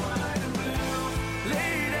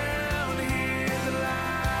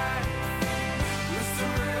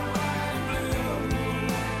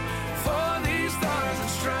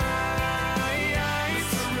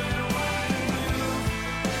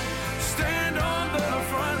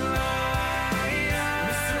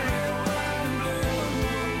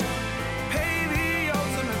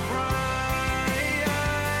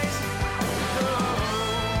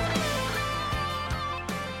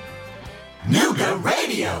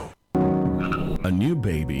 Radio. A new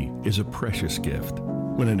baby is a precious gift.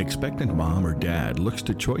 When an expectant mom or dad looks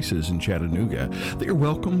to Choices in Chattanooga, they are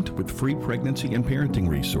welcomed with free pregnancy and parenting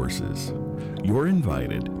resources. You're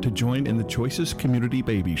invited to join in the Choices Community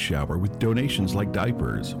Baby Shower with donations like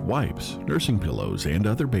diapers, wipes, nursing pillows, and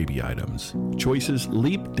other baby items. Choices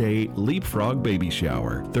Leap Day Leapfrog Baby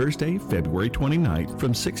Shower, Thursday, February 29th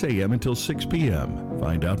from 6 a.m. until 6 p.m.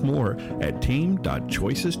 Find out more at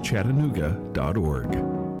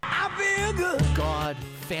team.choiceschattanooga.org. God,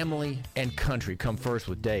 family, and country come first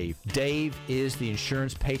with Dave. Dave is the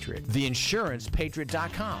Insurance Patriot.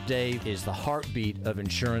 TheInsurancePatriot.com. Dave is the heartbeat of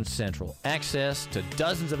Insurance Central. Access to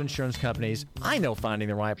dozens of insurance companies. I know finding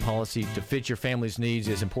the right policy to fit your family's needs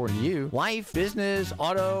is important to you. Life, business,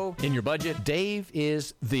 auto, in your budget. Dave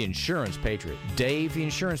is the Insurance Patriot. Dave, the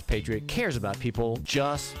Insurance Patriot, cares about people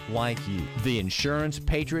just like you.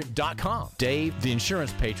 TheInsurancePatriot.com. Dave,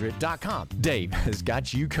 TheInsurancePatriot.com. Dave has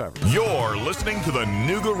got you covered. You're listening to the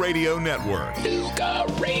Nooga Radio Network.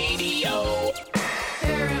 Nooga Radio.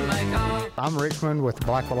 I'm Richmond with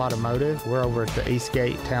Blackwell Automotive. We're over at the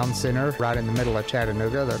Eastgate Town Center, right in the middle of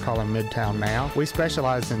Chattanooga. They're calling Midtown now. We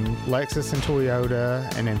specialize in Lexus and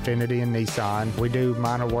Toyota and Infiniti and Nissan. We do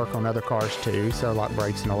minor work on other cars too, so like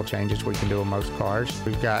brakes and oil changes we can do on most cars.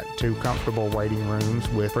 We've got 2 comfortable waiting rooms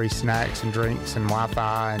with free snacks and drinks and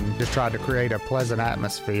Wi-Fi, and just tried to create a pleasant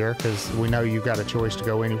atmosphere because we know you've got a choice to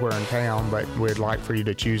go anywhere in town, but we'd like for you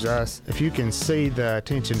to choose us. If you can see the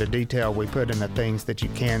attention to detail we put in the things that that you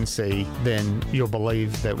can see, then you'll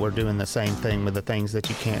believe that we're doing the same thing with the things that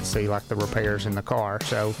you can't see, like the repairs in the car.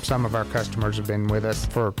 So some of our customers have been with us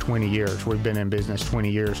for 20 years. We've been in business 20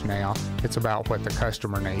 years now. It's about what the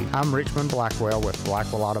customer needs. I'm Richmond Blackwell with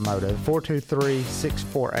Blackwell Automotive.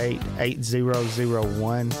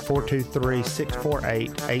 423-648-8001.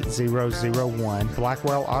 423-648-8001.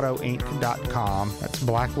 BlackwellAutoInc.com. That's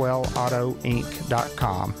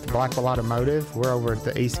BlackwellAutoInc.com. Blackwell Automotive. We're over at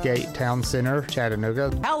the Eastgate Town Center, Chattanooga.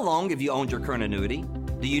 How long have you owned your current annuity?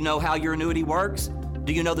 Do you know how your annuity works?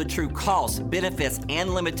 Do you know the true costs, benefits,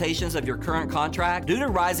 and limitations of your current contract? Due to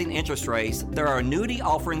rising interest rates, there are annuity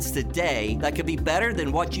offerings today that could be better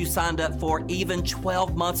than what you signed up for even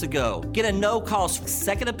 12 months ago. Get a no-cost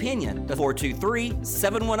second opinion to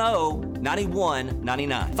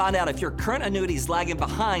 423-710-9199. Find out if your current annuity is lagging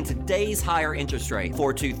behind today's higher interest rate.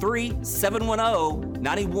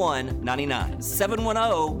 423-710-9199.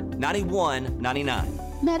 710-9199.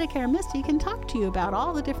 Medicare Misty can talk to you about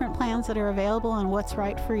all the different plans that are available and what's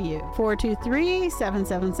right for you.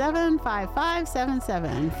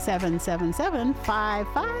 423-777-5577.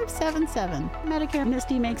 777-5577. Medicare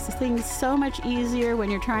Misty makes things so much easier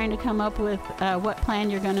when you're trying to come up with what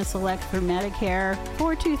plan you're going to select for Medicare.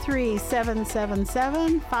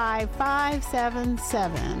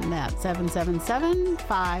 423-777-5577. That's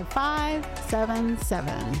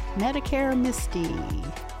 777-5577. Medicare Misty.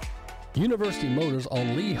 University Motors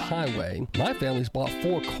on Lee Highway. My family's bought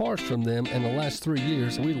 4 cars from them in the last 3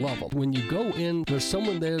 years, and we love them. When you go in, there's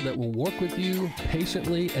someone there that will work with you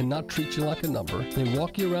patiently and not treat you like a number. They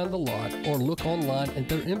walk you around the lot or look online at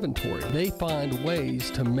their inventory. They find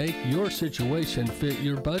ways to make your situation fit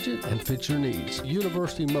your budget and fit your needs.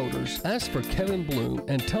 University Motors. Ask for Kevin Bloom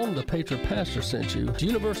and tell him the Patriot Pastor sent you.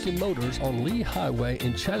 University Motors on Lee Highway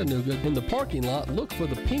in Chattanooga. In the parking lot, look for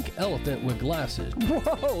the pink elephant with glasses.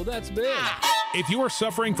 Whoa, that's big. If you are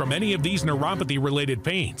suffering from any of these neuropathy-related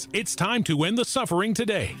pains, it's time to end the suffering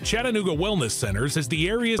today. Chattanooga Wellness Centers is the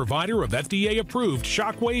area's provider of FDA-approved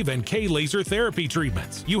shockwave and K-laser therapy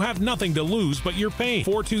treatments. You have nothing to lose but your pain.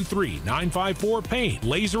 423-954-PAIN.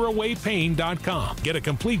 LaserAwayPain.com. Get a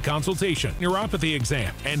complete consultation, neuropathy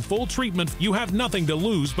exam, and full treatment. You have nothing to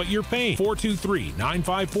lose but your pain.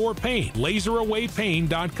 423-954-PAIN.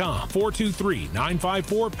 LaserAwayPain.com.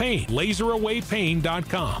 423-954-PAIN.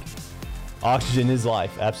 LaserAwayPain.com. Oxygen is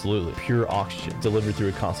life, absolutely. Pure oxygen delivered through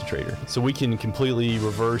a concentrator. So we can completely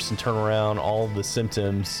reverse and turn around all the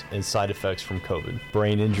symptoms and side effects from COVID.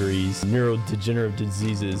 Brain injuries, neurodegenerative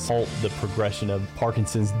diseases, halt the progression of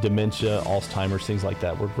Parkinson's, dementia, Alzheimer's, things like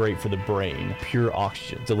that. We're great for the brain. Pure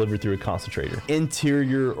oxygen delivered through a concentrator.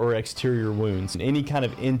 Interior or exterior wounds, any kind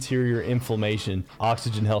of interior inflammation,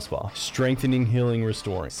 Oxygen Health Spa. Strengthening, healing,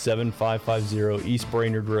 restoring. 7550 East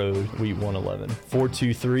Brainerd Road, Suite 111.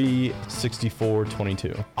 423-6422.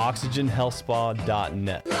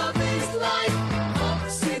 OxygenHealthSpa.net.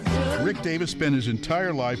 Rick Davis spent his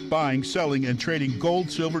entire life buying, selling, and trading gold,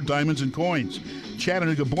 silver, diamonds, and coins.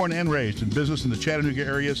 Chattanooga, born and raised in business in the Chattanooga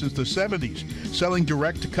area since the 70s, selling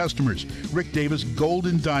direct to customers. Rick Davis Gold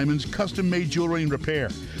and Diamonds, custom-made jewelry and repair.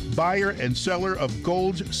 Buyer and seller of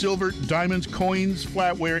gold, silver, diamonds, coins,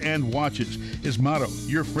 flatware, and watches. His motto,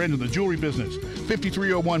 your friend in the jewelry business.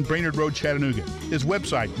 5301 Brainerd Road, Chattanooga. His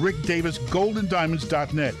website,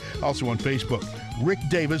 rickdavisgoldanddiamonds.net. Also on Facebook, Rick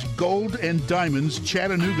Davis Gold and Diamonds,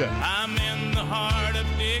 Chattanooga. I'm in the heart of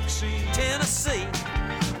Dixie, Tennessee.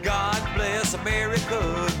 God bless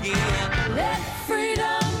America again. Let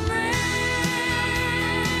freedom ring.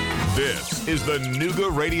 This is the Nooga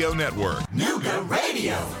Radio Network. Nooga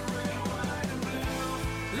Radio.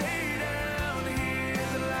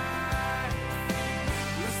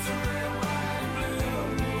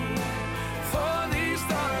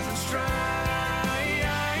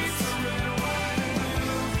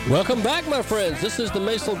 Welcome back, my friends. This is the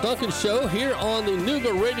Mason Duncan Show here on the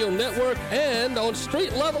Nooga Radio Network and on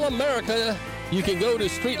Street Level America. You can go to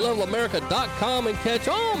streetlevelamerica.com and catch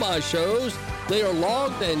all my shows. They are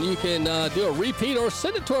logged, and you can do a repeat or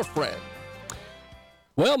send it to a friend.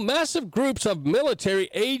 Well, massive groups of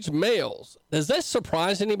military-aged males. Does this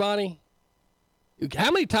surprise anybody?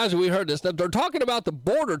 How many times have we heard this? Now, they're talking about the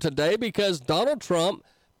border today because Donald Trump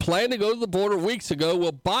planned to go to the border weeks ago.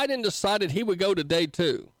 Well, Biden decided he would go today,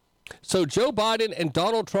 too. So Joe Biden and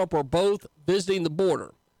Donald Trump are both visiting the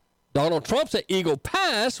border. Donald Trump's at Eagle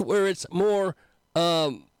Pass, where it's more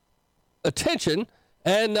attention,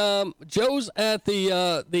 and Joe's at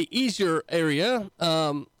the easier area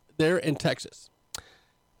there in Texas.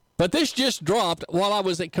 But this just dropped while I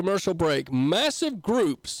was at commercial break. Massive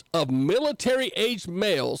groups of military-aged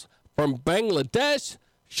males from Bangladesh,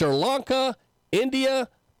 Sri Lanka, India,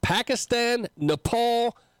 Pakistan,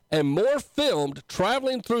 Nepal, and more filmed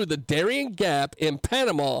traveling through the Darien Gap in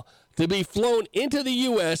Panama to be flown into the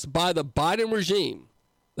U.S. by the Biden regime.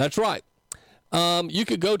 That's right. You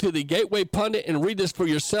could go to the Gateway Pundit and read this for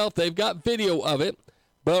yourself. They've got video of it.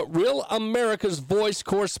 But Real America's Voice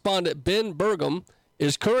correspondent Ben Burgum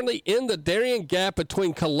is currently in the Darien Gap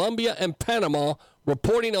between Colombia and Panama,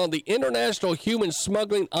 reporting on the international human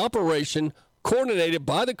smuggling operation coordinated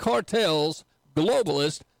by the cartels,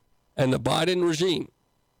 globalists, and the Biden regime.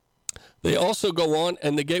 They also go on,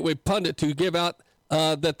 and the Gateway Pundit, to give out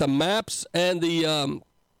that the maps and the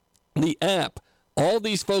app, all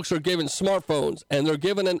these folks are given smartphones, and they're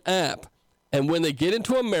given an app. And when they get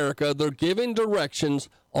into America, they're given directions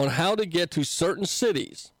on how to get to certain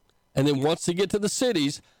cities. And then once they get to the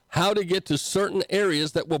cities, how to get to certain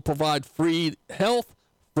areas that will provide free health,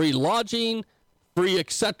 free lodging, free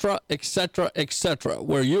et cetera,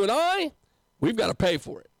 where you and I, we've got to pay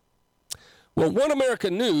for it. Well, One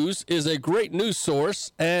American News is a great news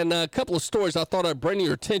source, and a couple of stories I thought I'd bring to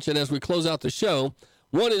your attention as we close out the show.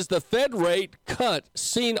 One is the Fed rate cut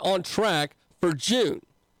seen on track for June.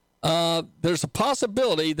 There's a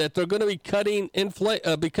possibility that they're going to be cutting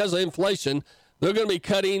because of inflation. They're going to be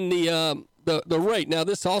cutting the rate. Now,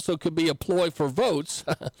 this also could be a ploy for votes,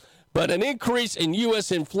 but an increase in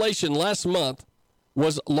U.S. inflation last month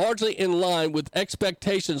was largely in line with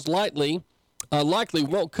expectations. Likely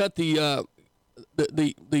won't cut the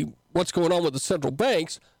what's going on with the central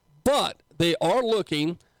banks, but they are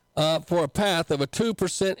looking for a path of a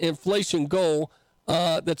 2% inflation goal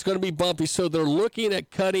that's going to be bumpy. So they're looking at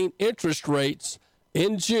cutting interest rates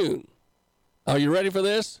in June. Are you ready for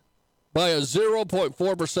this? By a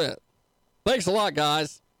 0.4%. Thanks a lot,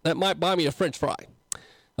 guys. That might buy me a French fry.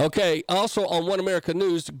 Okay, also on One American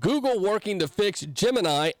News, Google working to fix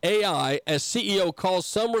Gemini AI as CEO calls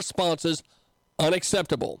some responses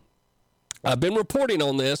unacceptable. I've been reporting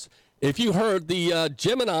on this. If you heard the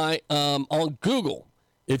Gemini on Google,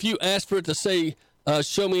 if you ask for it to say,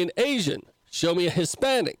 show me an Asian, show me a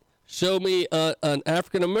Hispanic, show me an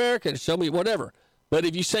African American, show me whatever. But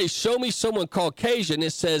if you say, show me someone Caucasian,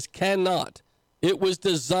 it says cannot. It was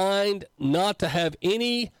designed not to have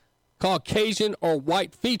any Caucasian or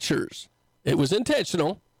white features. It was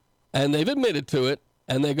intentional, and they've admitted to it,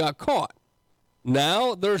 and they got caught.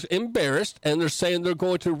 Now they're embarrassed, and they're saying they're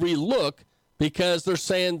going to relook because they're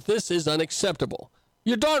saying this is unacceptable.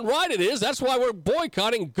 You're darn right it is. That's why we're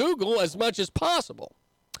boycotting Google as much as possible.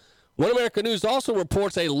 One American News also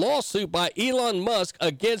reports a lawsuit by Elon Musk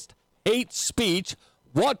against hate speech.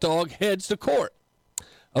 What dog heads to court?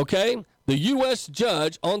 Okay, the U.S.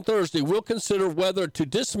 judge on Thursday will consider whether to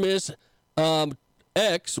dismiss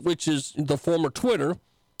X, which is the former Twitter,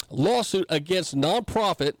 lawsuit against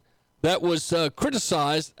nonprofit that was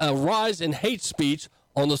criticized a rise in hate speech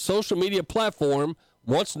on the social media platform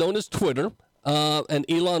once known as Twitter, and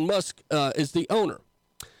Elon Musk is the owner.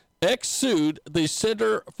 X sued the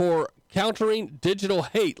Center for Countering Digital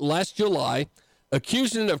Hate last July,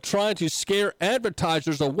 accusing it of trying to scare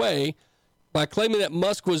advertisers away by claiming that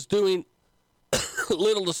Musk was doing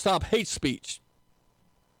little to stop hate speech.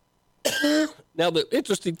 Now, the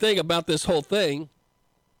interesting thing about this whole thing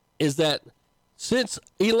is that since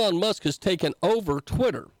Elon Musk has taken over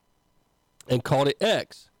Twitter and called it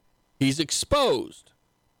X, he's exposed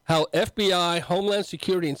how FBI, Homeland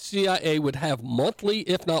Security, and CIA would have monthly,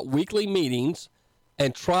 if not weekly, meetings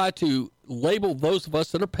and try to label those of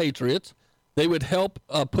us that are patriots. They would help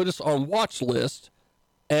put us on watch lists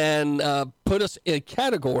and put us in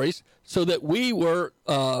categories so that we were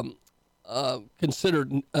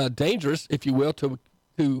considered dangerous, if you will, to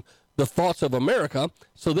the thoughts of America.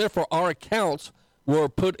 So therefore, our accounts were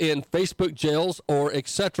put in Facebook jails or et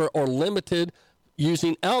cetera, or limited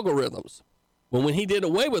using algorithms. Well, when he did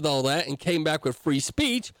away with all that and came back with free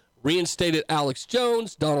speech, reinstated Alex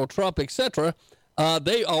Jones, Donald Trump, et cetera,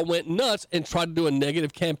 they all went nuts and tried to do a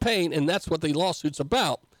negative campaign, and that's what the lawsuit's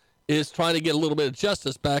about, is trying to get a little bit of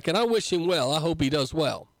justice back, and I wish him well. I hope he does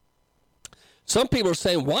well. Some people are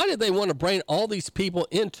saying, why did they want to bring all these people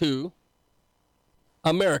into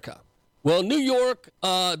America? Well, New York,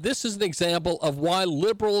 this is an example of why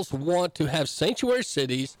liberals want to have sanctuary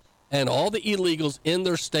cities and all the illegals in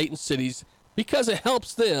their state and cities, because it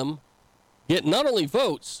helps them get not only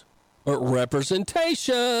votes, but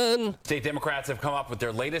representation. State Democrats have come up with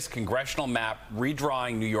their latest congressional map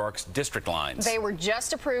redrawing New York's district lines. They were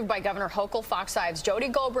just approved by Governor Hochul. Fox 5's Jody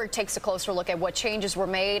Goldberg takes a closer look at what changes were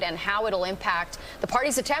made and how it'll impact the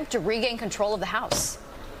party's attempt to regain control of the House.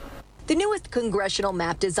 The newest congressional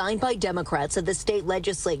map designed by Democrats of the state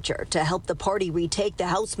legislature to help the party retake the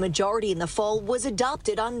House majority in the fall was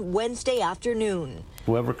adopted on Wednesday afternoon.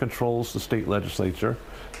 Whoever controls the state legislature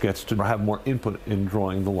gets to have more input in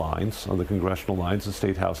drawing the lines, on the congressional lines, the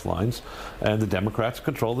state house lines, and the Democrats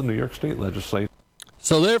control the New York State legislature.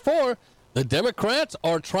 So therefore, the Democrats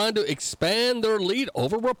are trying to expand their lead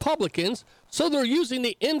over Republicans, so they're using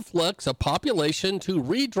the influx of population to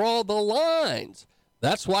redraw the lines.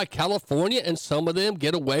 That's why California and some of them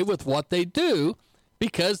get away with what they do,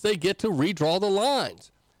 because they get to redraw the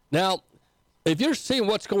lines. Now, if you're seeing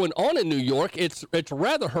what's going on in New York, it's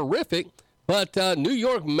rather horrific. But New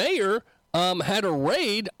York mayor had a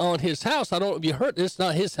raid on his house. I don't know if you heard this,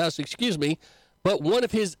 not his house, excuse me. But one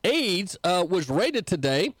of his aides was raided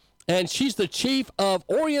today, and she's the chief of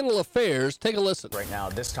Oriental Affairs. Take a listen. Right now,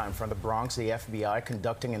 this time from the Bronx, the FBI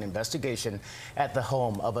conducting an investigation at the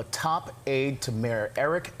home of a top aide to Mayor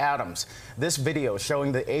Eric Adams. This video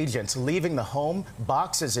showing the agents leaving the home,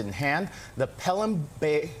 boxes in hand, the Pelham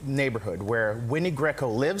Bay neighborhood where Winnie Greco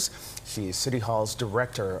lives. She's City Hall's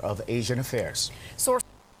Director of Asian Affairs. So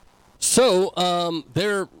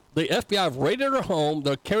the FBI have raided her home.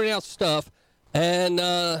 They're carrying out stuff, and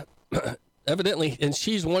evidently, and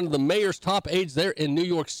she's one of the mayor's top aides there in New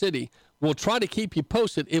York City. We'll try to keep you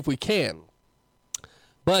posted if we can.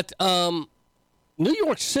 But New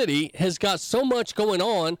York City has got so much going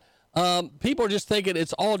on. People are just thinking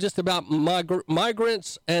it's all just about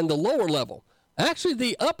migrants and the lower level. Actually,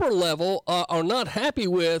 the upper level are not happy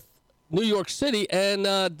with New York City, and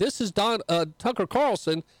this is Tucker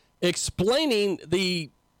Carlson explaining the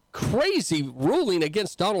crazy ruling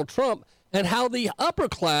against Donald Trump and how the upper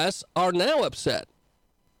class are now upset.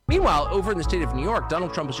 Meanwhile, over in the state of New York,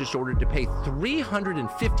 Donald Trump was just ordered to pay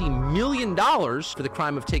 $350 million for the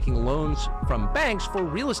crime of taking loans from banks for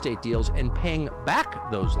real estate deals and paying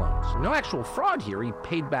back those loans. No actual fraud here. He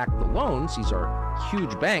paid back the loans. These are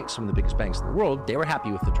huge banks, some of the biggest banks in the world. They were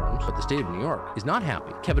happy with the terms, but the state of New York is not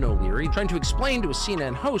happy. Kevin O'Leary trying to explain to a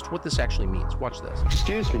CNN host what this actually means. Watch this.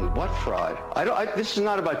 Excuse me, what fraud? This is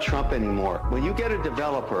not about Trump anymore. When you get a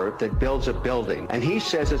developer that builds a building and he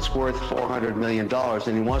says it's worth $400 million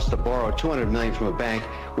and he wants to borrow $200 million from a bank,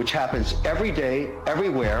 which happens every day,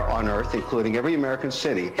 everywhere on earth, including every American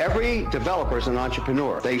city. Every developer is an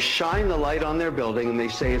entrepreneur. They shine the light on their building and they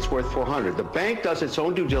say it's worth $400. The bank does its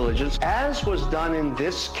own due diligence, as was done in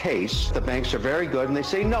this case. The banks are very good and they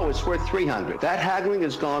say, no, it's worth $300. That haggling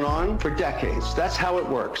has gone on for decades. That's how it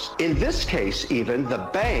works. In this case, even, the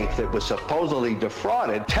bank that was supposedly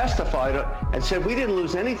defrauded testified and said, we didn't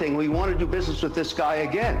lose anything. We want to do business with this guy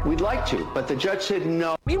again. We'd like to, but the judge said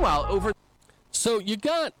no. Meanwhile, So you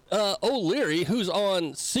got O'Leary, who's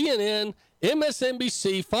on CNN,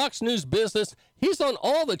 MSNBC, Fox News Business. He's on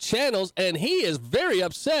all the channels, and he is very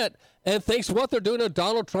upset and thinks what they're doing to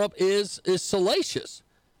Donald Trump is salacious.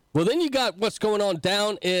 Well, then you got what's going on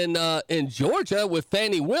down in Georgia with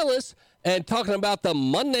Fani Willis and talking about the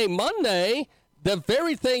Monday, the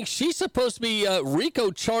very thing she's supposed to be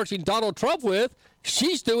RICO charging Donald Trump with.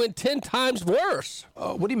 She's doing 10 times worse.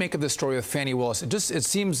 What do you make of this story with Fani Willis? It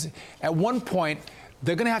seems at one point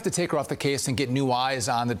they're going to have to take her off the case and get new eyes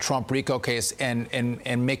on the Trump RICO case and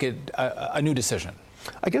make it a new decision.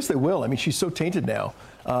 I guess they will. I mean, she's so tainted now.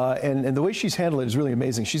 And the way she's handled it is really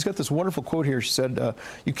amazing. She's got this wonderful quote here. She said,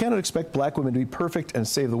 you cannot expect black women to be perfect and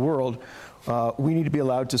save the world. We need to be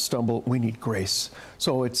allowed to stumble. We need grace.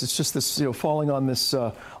 So it's just this, falling on this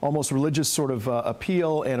almost religious sort of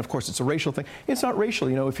appeal. And of course, it's a racial thing. It's not racial.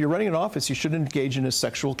 If you're running an office, you shouldn't engage in a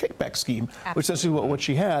sexual kickback scheme, which is essentially what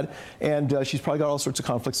she had. And she's probably got all sorts of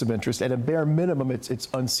conflicts of interest. At a bare minimum, it's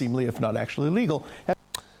unseemly, if not actually illegal.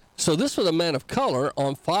 So this was a man of color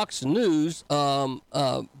on Fox News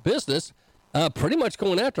Business, pretty much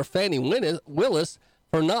going after Fani Willis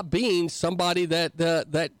for not being somebody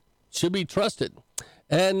that should be trusted.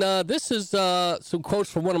 And this is some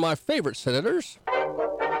quotes from one of my favorite senators.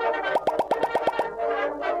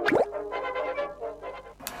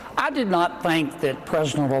 I did not think that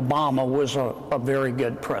President Obama was a very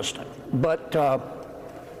good president. But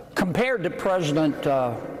compared to President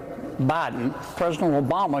Biden, President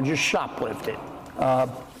Obama just shoplifted.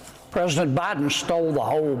 President Biden stole the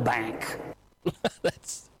whole bank.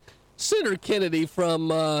 That's Senator Kennedy from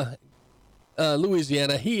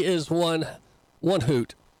Louisiana. He is one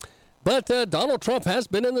hoot. But Donald Trump has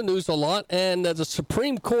been in the news a lot, and the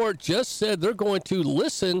Supreme Court just said they're going to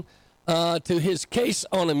listen to his case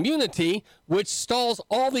on immunity, which stalls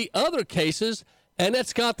all the other cases, and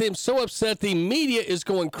that's got them so upset the media is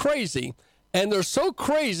going crazy. And they're so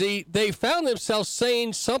crazy, they found themselves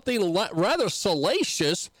saying something rather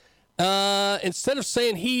salacious. Instead of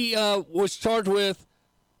saying he was charged with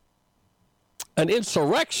an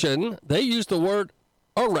insurrection, they used the word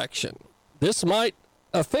erection. This might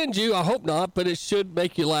offend you. I hope not, but it should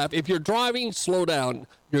make you laugh. If you're driving, slow down.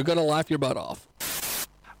 You're going to laugh your butt off.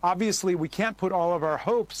 Obviously, we can't put all of our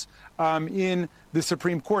hopes in the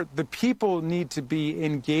Supreme Court. The people need to be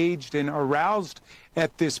engaged and aroused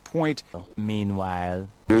at this point. Meanwhile,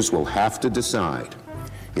 voters will have to decide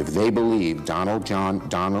if they believe Donald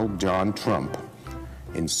John Trump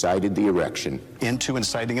incited the election. Into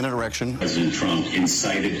inciting an erection. President Trump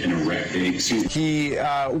incited an election. He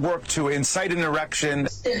worked to incite an erection.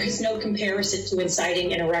 There is no comparison to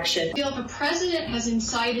inciting an erection. If a president has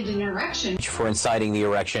incited an erection. For inciting the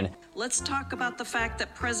erection. Let's talk about the fact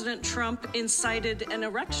that President Trump incited an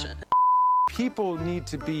erection. People need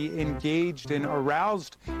to be engaged and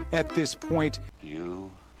aroused at this point.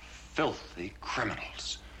 You filthy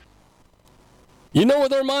criminals. You know where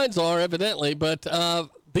their minds are, evidently, but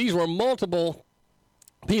these were multiple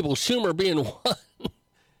people, Schumer being one,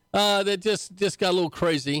 that just got a little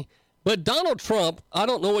crazy. But Donald Trump, I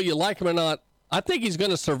don't know whether you like him or not, I think he's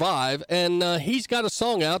going to survive, and he's got a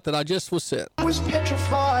song out that I just was sent. I was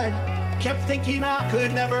petrified, kept thinking I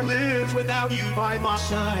could never live without you by my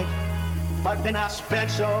side. But then I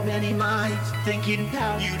spent so many nights thinking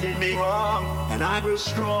how you did me wrong, and I grew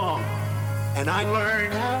strong. And I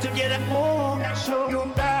learned how to get at home. So you're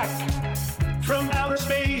back from outer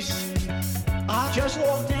space. I just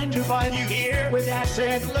walked in to find you here with that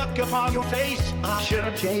sad look upon your face. I should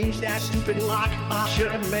have changed that stupid lock. I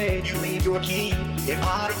should have made you leave your key. If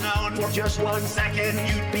I'd have known for just 1 second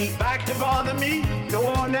you'd be back to bother me. Go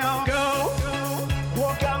on now, go.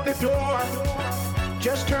 Walk out the door.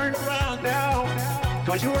 Just turn around now.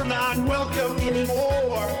 'Cause you're not welcome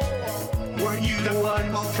anymore. Were you the one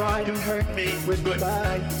who tried to hurt me with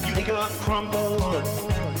goodbye? You think I'll crumble?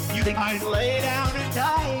 You think I'd lay down and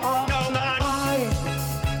die? Oh, no, not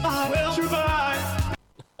I will survive.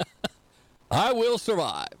 I will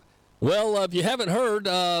survive. Well, if you haven't heard,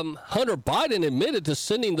 Hunter Biden admitted to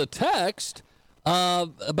sending the text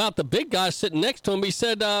about the big guy sitting next to him. He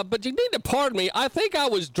said, but you need to pardon me. I think I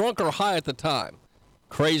was drunk or high at the time.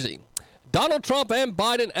 Crazy. Donald Trump and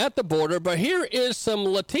Biden at the border, but here is some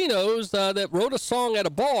Latinos that wrote a song at a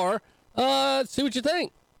bar. See what you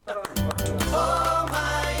think. Oh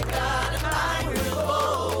my God, I will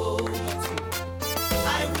vote.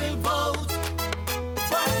 I will vote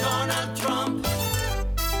for Donald Trump.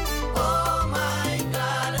 Oh my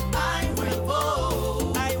God, I will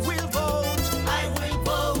vote. I will vote. I will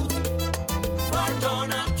vote for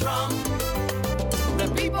Donald Trump. The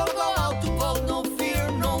people go out to vote, no fear,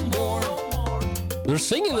 no more. They're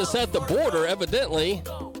singing this at the border, evidently.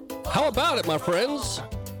 How about it, my friends?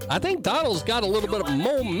 I think Donald's got a little bit of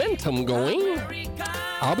momentum going.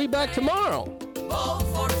 I'll be back tomorrow. Vote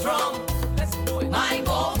for Trump. Let's do it. I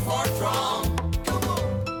vote for Trump. Come on.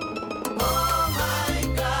 Oh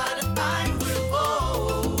my God, I will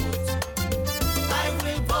vote. I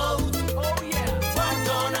will vote. Oh yeah. For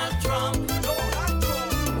Donald Trump.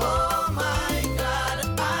 Oh my God,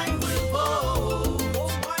 I will vote. Oh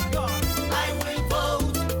my God. I will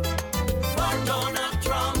vote for Donald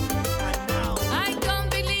Trump. I don't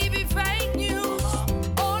believe in fake news.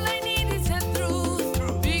 All I need is the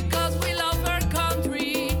truth. Because we love our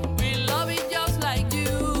country. We love it just like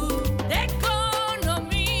you. The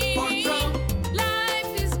economy. For Trump.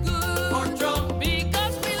 Life is good. For Trump.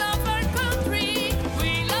 Because we love our country.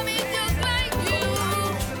 We love it just like you.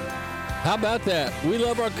 How about that? We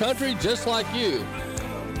love our country just like you.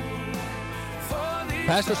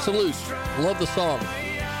 Pastor Salute. Love the song.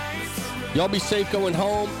 Y'all be safe going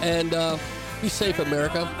home, and be safe,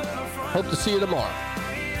 America. Hope to see you tomorrow.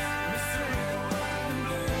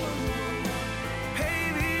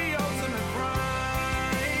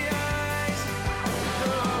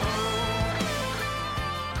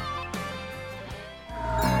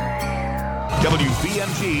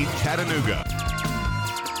 WBMG Chattanooga.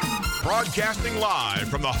 Broadcasting live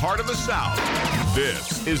from the heart of the South.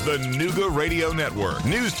 This is the Nooga Radio Network.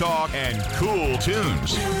 News talk and cool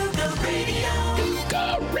tunes.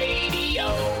 Nooga Radio.